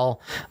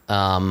Ral,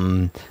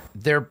 none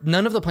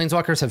of the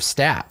Planeswalkers have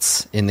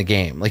stats in the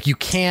game. You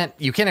can't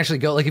actually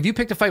go if you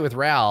picked a fight with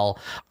Ral,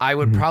 I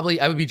would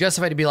be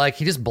justified to be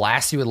he just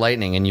blasts you with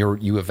lightning and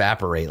you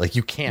evaporate.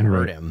 You can't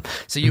hurt him.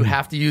 So you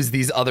have to use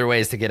these other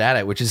ways to get at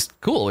it, which is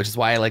cool, which is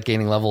why I like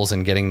gaining levels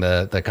and getting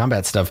the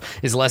combat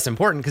stuff is less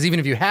important, because even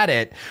if you had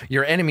it,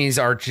 your enemies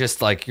are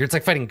just it's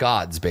like fighting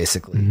gods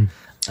basically.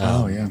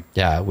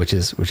 Which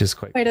is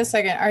quite. Wait a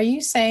second. Are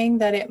you saying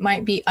that it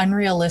might be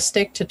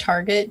unrealistic to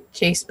target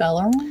Jace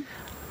Beleren?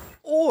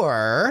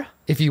 Or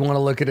if you want to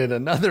look at it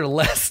another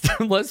less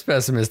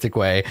pessimistic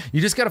way,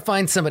 you just got to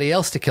find somebody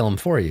else to kill him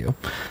for you.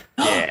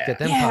 Get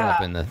them caught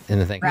up in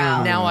the thing.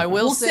 Wow. Now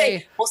we'll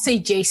say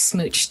Jace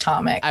smooch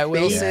Tomic. I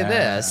will say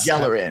this.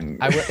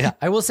 Beleren.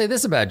 I will say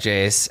this about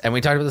Jace, and we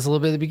talked about this a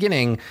little bit at the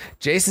beginning.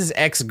 Jace's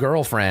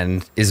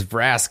ex-girlfriend is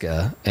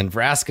Vraska, and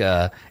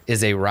Vraska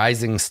is a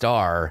rising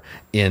star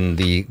in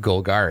the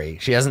Golgari.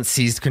 She hasn't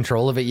seized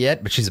control of it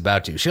yet, but she's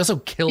about to. She also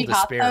killed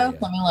Asperia.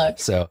 Let me look.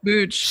 So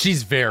Mooch.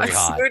 She's very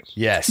hot.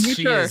 Yes,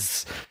 she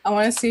is. I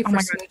want to see for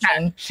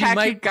smooching.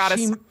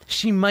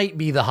 She might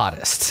be the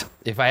hottest.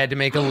 If I had to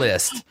make a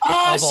list of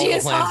all the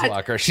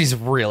Planeswalkers, she's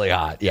really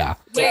hot. Yeah.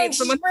 Wait,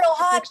 she's real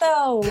hot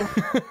though.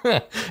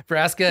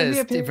 Vraska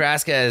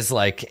is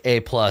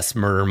A+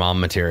 murder mom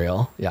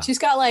material. Yeah. She's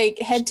got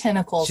head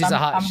tentacles.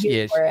 I'm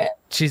here for it.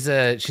 She's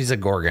a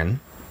Gorgon.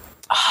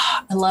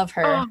 I love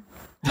her.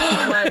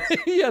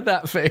 Yeah,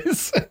 that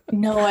face.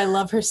 No, I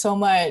love her so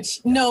much.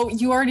 No,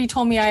 you already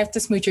told me I have to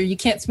smooch her. You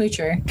can't smooch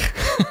her.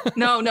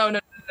 No.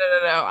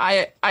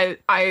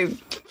 I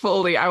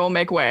fully, I will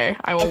make way.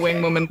 I will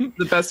wing woman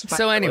the best of my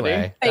ability.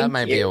 Anyway, that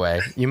might be a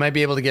way. You might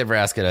be able to get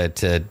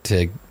Vraska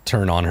to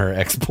turn on her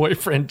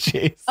ex-boyfriend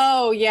Jace.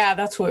 Oh yeah,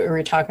 that's what we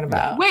were talking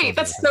about. Wait,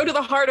 that's so to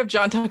the heart of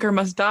John Tucker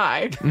Must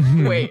Die.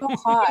 Wait. So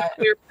hot.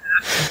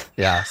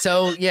 Yeah.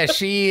 So yeah,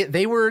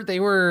 they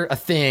were a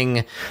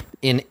thing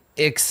in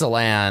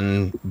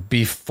Ixalan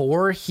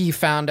before he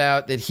found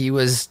out that he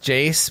was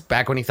Jace,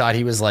 back when he thought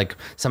he was like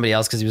somebody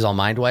else because he was all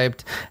mind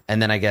wiped,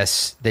 and then I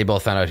guess they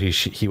both found out who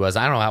he was.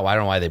 I don't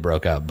know why they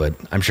broke up, but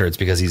I'm sure it's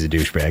because he's a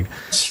douchebag.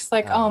 She's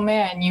like, oh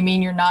man, you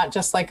mean you're not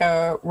just like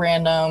a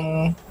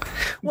random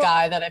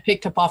guy that I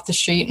picked up off the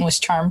street and was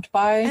charmed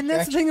by? And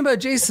that's the thing about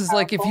Jace is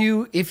like, if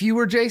you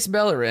were Jace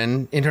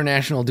Beleren,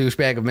 international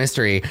douchebag of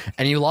mystery,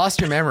 and you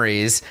lost your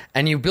memories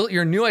and you built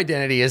your new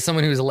identity as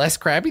someone who's less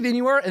crappy than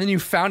you are, and then you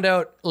found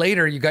out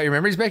later you got your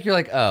memories back, you're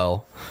like,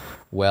 oh,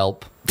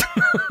 welp.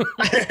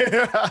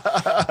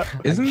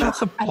 Isn't that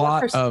the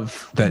plot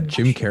of that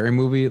Jim Carrey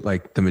movie,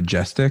 like The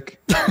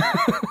Majestic?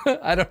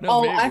 I don't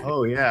know. I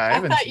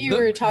thought you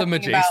were talking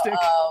Majestic?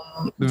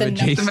 about The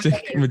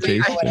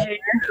Majestic.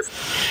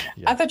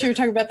 I thought you were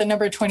talking about the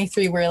number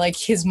 23 where like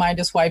his mind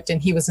is wiped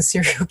and he was a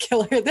serial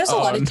killer. There's a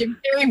lot of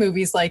Jim Carrey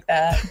movies like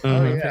that.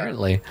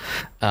 Apparently.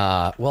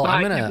 Well,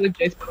 I'm gonna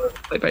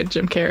played by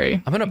Jim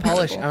Carrey. I'm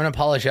gonna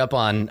polish up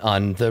on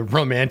the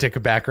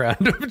romantic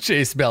background of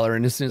Jace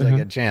Beleren as soon as I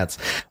get a chance.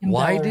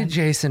 Why did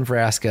Jace and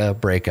Vraska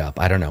break up?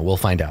 I don't know. We'll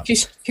find out.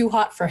 She's too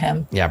hot for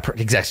him. Yeah,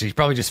 exactly. She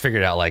probably just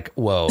figured out like,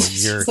 whoa,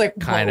 you're like,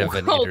 kind of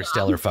an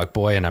interstellar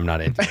fuckboy, and I'm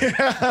not into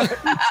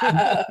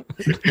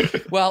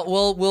it.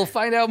 Well, we'll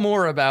find out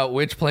more about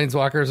which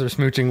planeswalkers are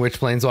smooching which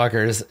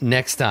planeswalkers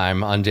next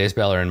time on Jace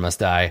Beleren Must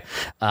Die.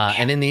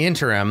 And in the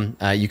interim,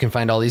 you can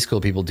find all these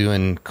cool people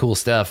doing cool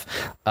stuff.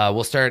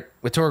 We'll start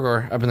with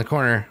Torgor up in the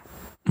corner.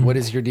 What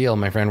is your deal,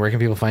 my friend? Where can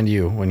people find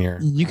you when you're...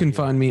 You can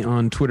find me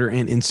on Twitter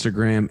and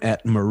Instagram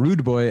at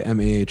Marudeboy,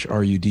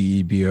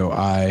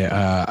 MAHRUDEBOI.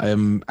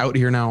 I'm out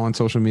here now on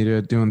social media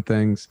doing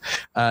things.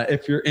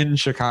 If you're in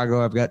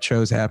Chicago, I've got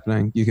shows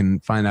happening. You can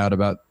find out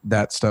about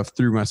that stuff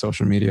through my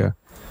social media.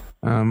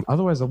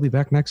 Otherwise, I'll be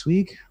back next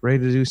week, ready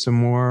to do some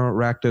more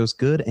Rakdos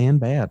good and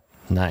bad.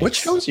 Nice. What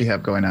shows do you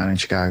have going on in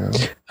Chicago?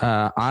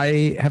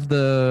 I have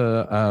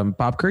the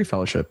Bob Curry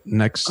Fellowship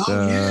next,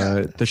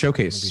 the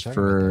showcase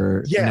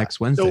for next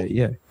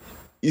Wednesday.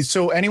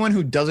 So anyone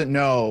who doesn't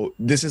know,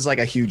 this is like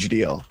a huge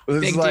deal.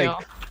 This is like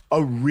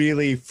a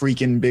really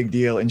freaking big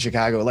deal in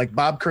Chicago. Like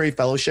Bob Curry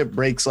Fellowship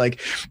breaks like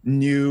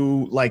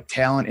new like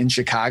talent in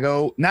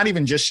Chicago, not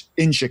even just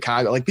in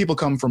Chicago. Like people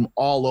come from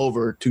all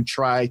over to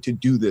try to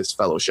do this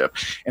fellowship,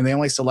 and they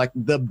only select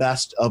the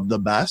best of the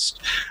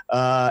best.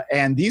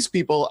 And these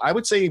people, I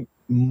would say,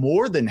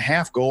 more than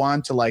half go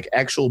on to like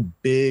actual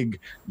big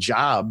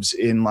jobs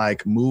in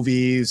like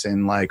movies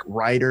and like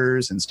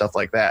writers and stuff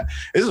like that.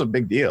 This is a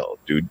big deal,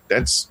 dude.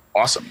 That's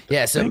awesome.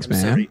 Yeah. So, thanks,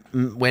 man.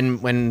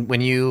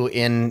 When you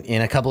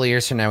in a couple of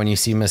years from now, when you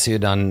see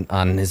Masood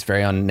on his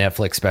very own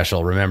Netflix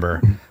special,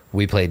 remember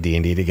we played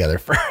D&D together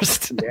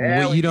first.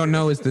 Yeah, what you don't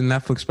know is the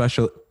Netflix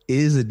special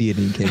is a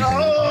D&D campaign.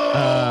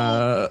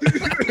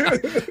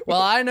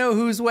 Well, I know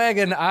whose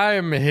wagon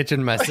I'm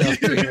hitching myself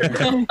to here.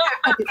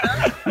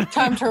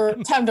 Time to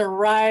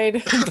ride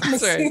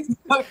the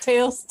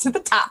coattails to the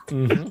top.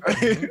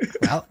 Mm-hmm.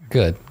 Well,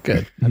 good.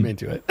 I'm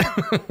into it.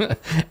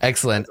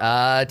 Excellent.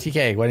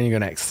 TK, why don't you go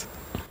next?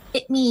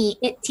 It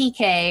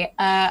TK.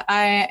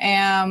 I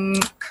am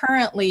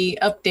currently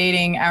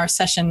updating our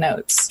session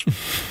notes.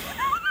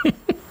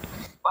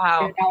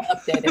 Wow. They're now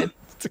updated.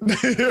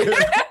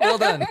 Well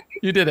done.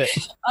 You did it.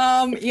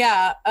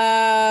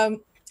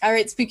 I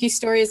write spooky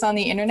stories on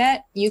the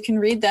internet. You can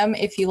read them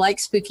if you like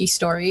spooky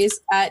stories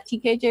at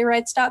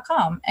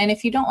tkjwrites.com. And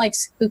if you don't like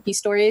spooky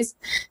stories,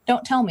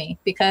 don't tell me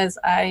because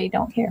I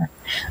don't care.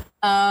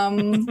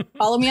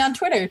 Follow me on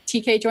Twitter.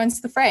 TK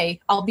joins the fray.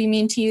 I'll be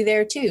mean to you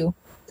there too.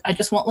 I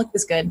just won't look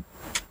as good.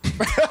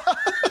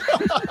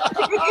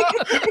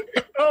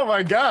 Oh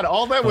my God!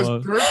 All that was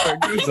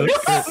perfect.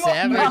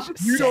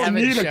 You don't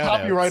need a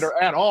copywriter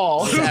at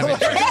all.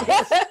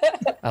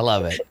 I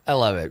love it.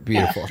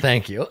 Beautiful.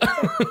 Thank you.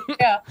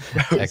 Yeah.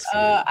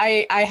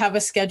 I have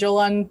a schedule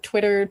on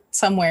Twitter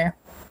somewhere.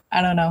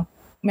 I don't know.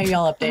 Maybe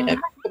I'll update it.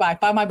 Goodbye.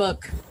 Buy my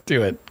book.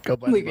 Do it. Go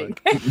buy the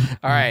book.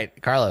 All right,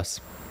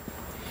 Carlos.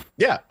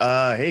 Yeah.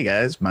 Hey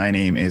guys, my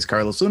name is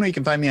Carlos Luna. You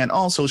can find me on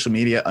all social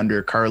media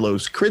under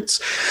Carlos Crits.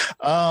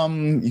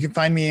 You can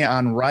find me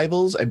on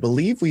Rivals. I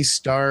believe we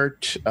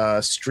start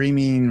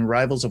streaming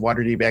Rivals of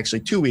Waterdeep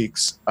actually 2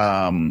 weeks.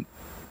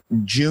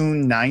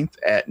 June 9th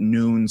at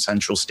noon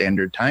Central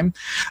Standard Time.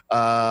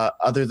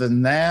 Other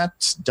than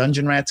that,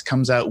 Dungeon Rats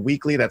comes out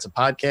weekly. That's a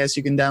podcast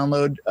you can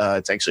download.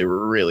 It's actually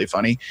really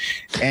funny.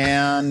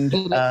 And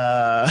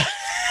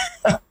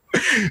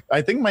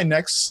I think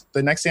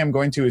the next thing I'm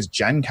going to is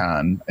Gen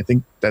Con. I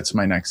think that's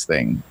my next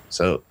thing.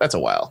 So that's a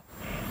while.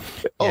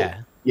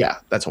 Yeah,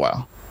 that's a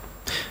while.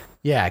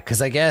 Yeah,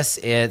 because I guess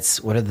it's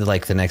what are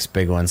the next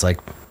big ones? Like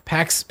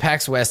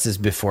PAX West is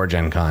before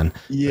Gen Con.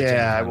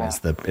 Yeah, Gen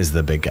Con is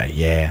the big guy.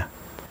 Yeah.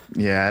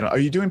 Yeah. Are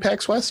you doing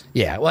PAX West?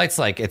 Yeah. Well,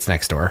 it's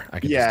next door.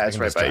 It's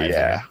right by.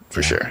 Yeah,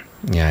 for sure.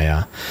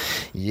 Yeah.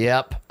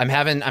 Yep. I'm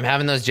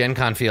having those Gen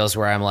Con feels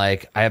where I'm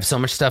like, I have so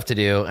much stuff to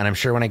do, and I'm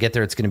sure when I get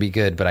there it's going to be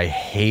good, but I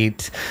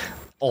hate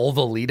all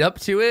the lead up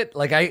to it.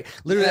 Like I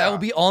will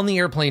be on the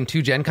airplane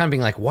to Gen Con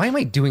being like, why am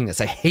I doing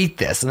this? I hate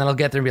this. And then I'll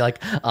get there and be like,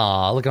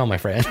 aw, look at all my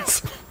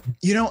friends.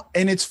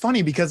 And it's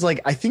funny because like,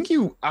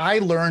 I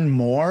learned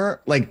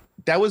more, like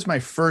that was my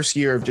first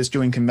year of just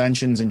doing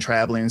conventions and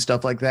traveling and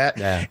stuff like that.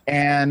 Yeah.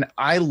 And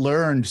I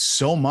learned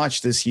so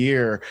much this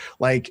year.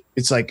 Like,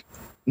 it's like,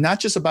 not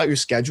just about your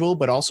schedule,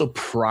 but also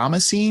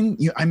promising.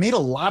 I made a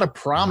lot of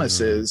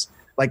promises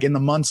like in the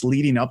months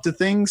leading up to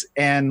things,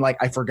 and like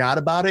I forgot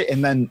about it,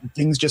 and then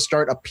things just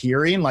start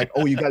appearing like,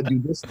 oh, you got to do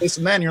this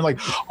and then you're like,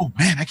 oh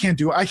man, I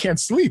can't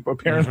sleep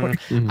apparently.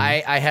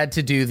 I had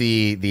to do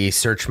the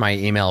search my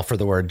email for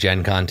the word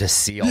Gen Con to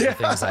see all the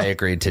things I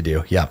agreed to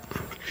do. Yep.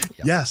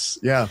 Yes.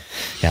 Yeah.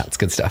 Yeah, it's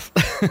good stuff.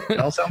 It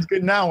all sounds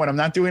good now when I'm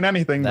not doing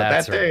anything but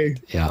that day.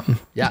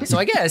 Yeah. So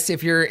I guess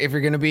if you're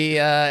going to be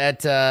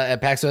at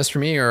PAX West for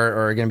me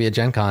or going to be at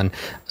Gen Con,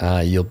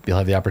 you'll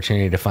have the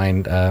opportunity to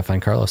find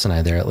Carlos and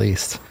I there at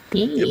least.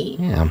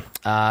 Yeah.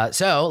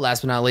 So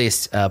last but not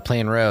least,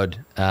 Playing Road.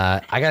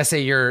 I gotta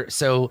say,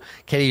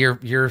 Katie,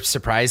 your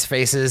surprise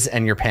faces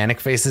and your panic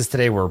faces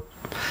today were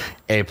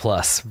A+.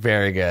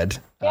 Very good.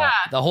 Yeah.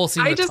 The whole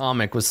scene with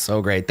Tomic was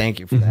so great. Thank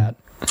you for that.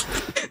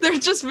 They're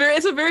just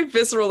it's a very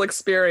visceral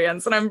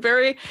experience, and I'm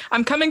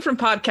coming from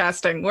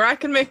podcasting where I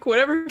can make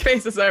whatever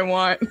faces I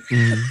want.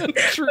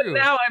 True. But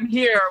now I'm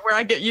here where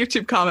I get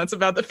YouTube comments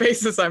about the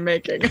faces I'm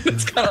making.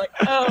 It's kind of like,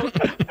 oh,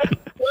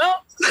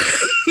 well.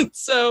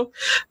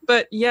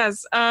 But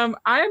yes, I'm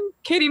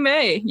Katie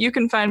May. You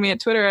can find me at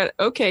Twitter at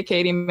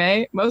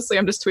OKKatieMay. Mostly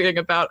I'm just tweeting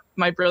about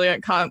my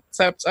brilliant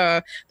concept,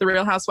 The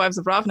Real Housewives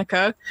of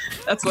Ravnica.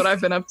 That's what I've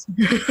been up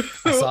to.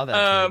 I saw that.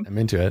 I'm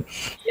into it.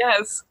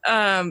 Yes.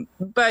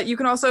 But you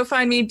can also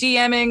find me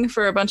DMing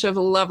for a bunch of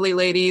lovely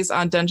ladies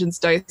on Dungeons,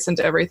 Dice, and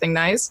Everything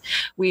Nice.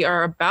 We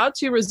are about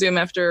to resume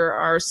after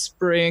our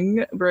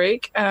spring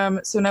break.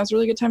 So now's a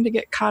really good time to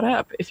get caught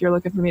up if you're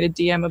looking for me to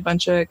DM a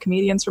bunch of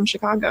comedians from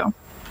Chicago.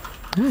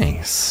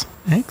 Nice.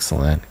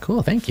 Excellent.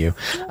 Cool. Thank you.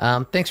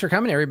 Thanks for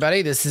coming,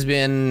 everybody. This has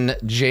been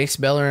Jace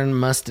Beleren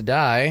Must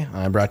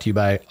Die, brought to you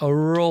by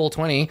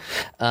Roll20.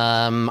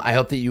 I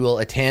hope that you will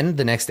attend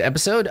the next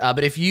episode.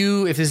 But if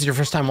this is your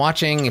first time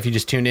watching, if you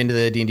just tuned into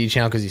the D&D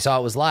channel because you saw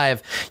it was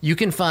live, you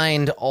can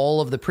find all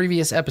of the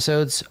previous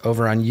episodes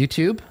over on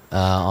YouTube,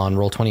 on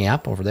Roll20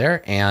 app over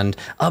there, and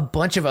a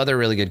bunch of other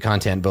really good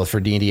content, both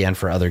for D&D and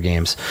for other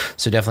games.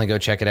 So definitely go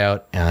check it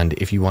out. And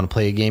if you want to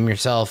play a game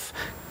yourself,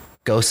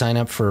 go sign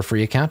up for a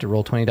free account at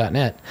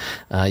roll20.net.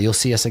 You'll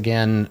see us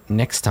again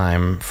next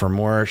time for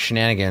more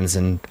shenanigans,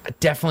 and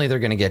definitely they're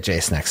going to get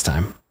Jace next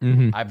time.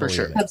 I believe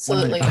it.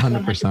 Absolutely.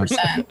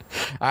 100%.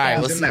 All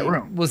right, in that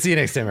room. We'll see you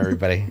next time,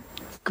 everybody.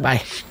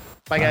 Bye.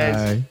 Bye,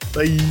 guys.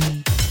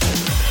 Bye.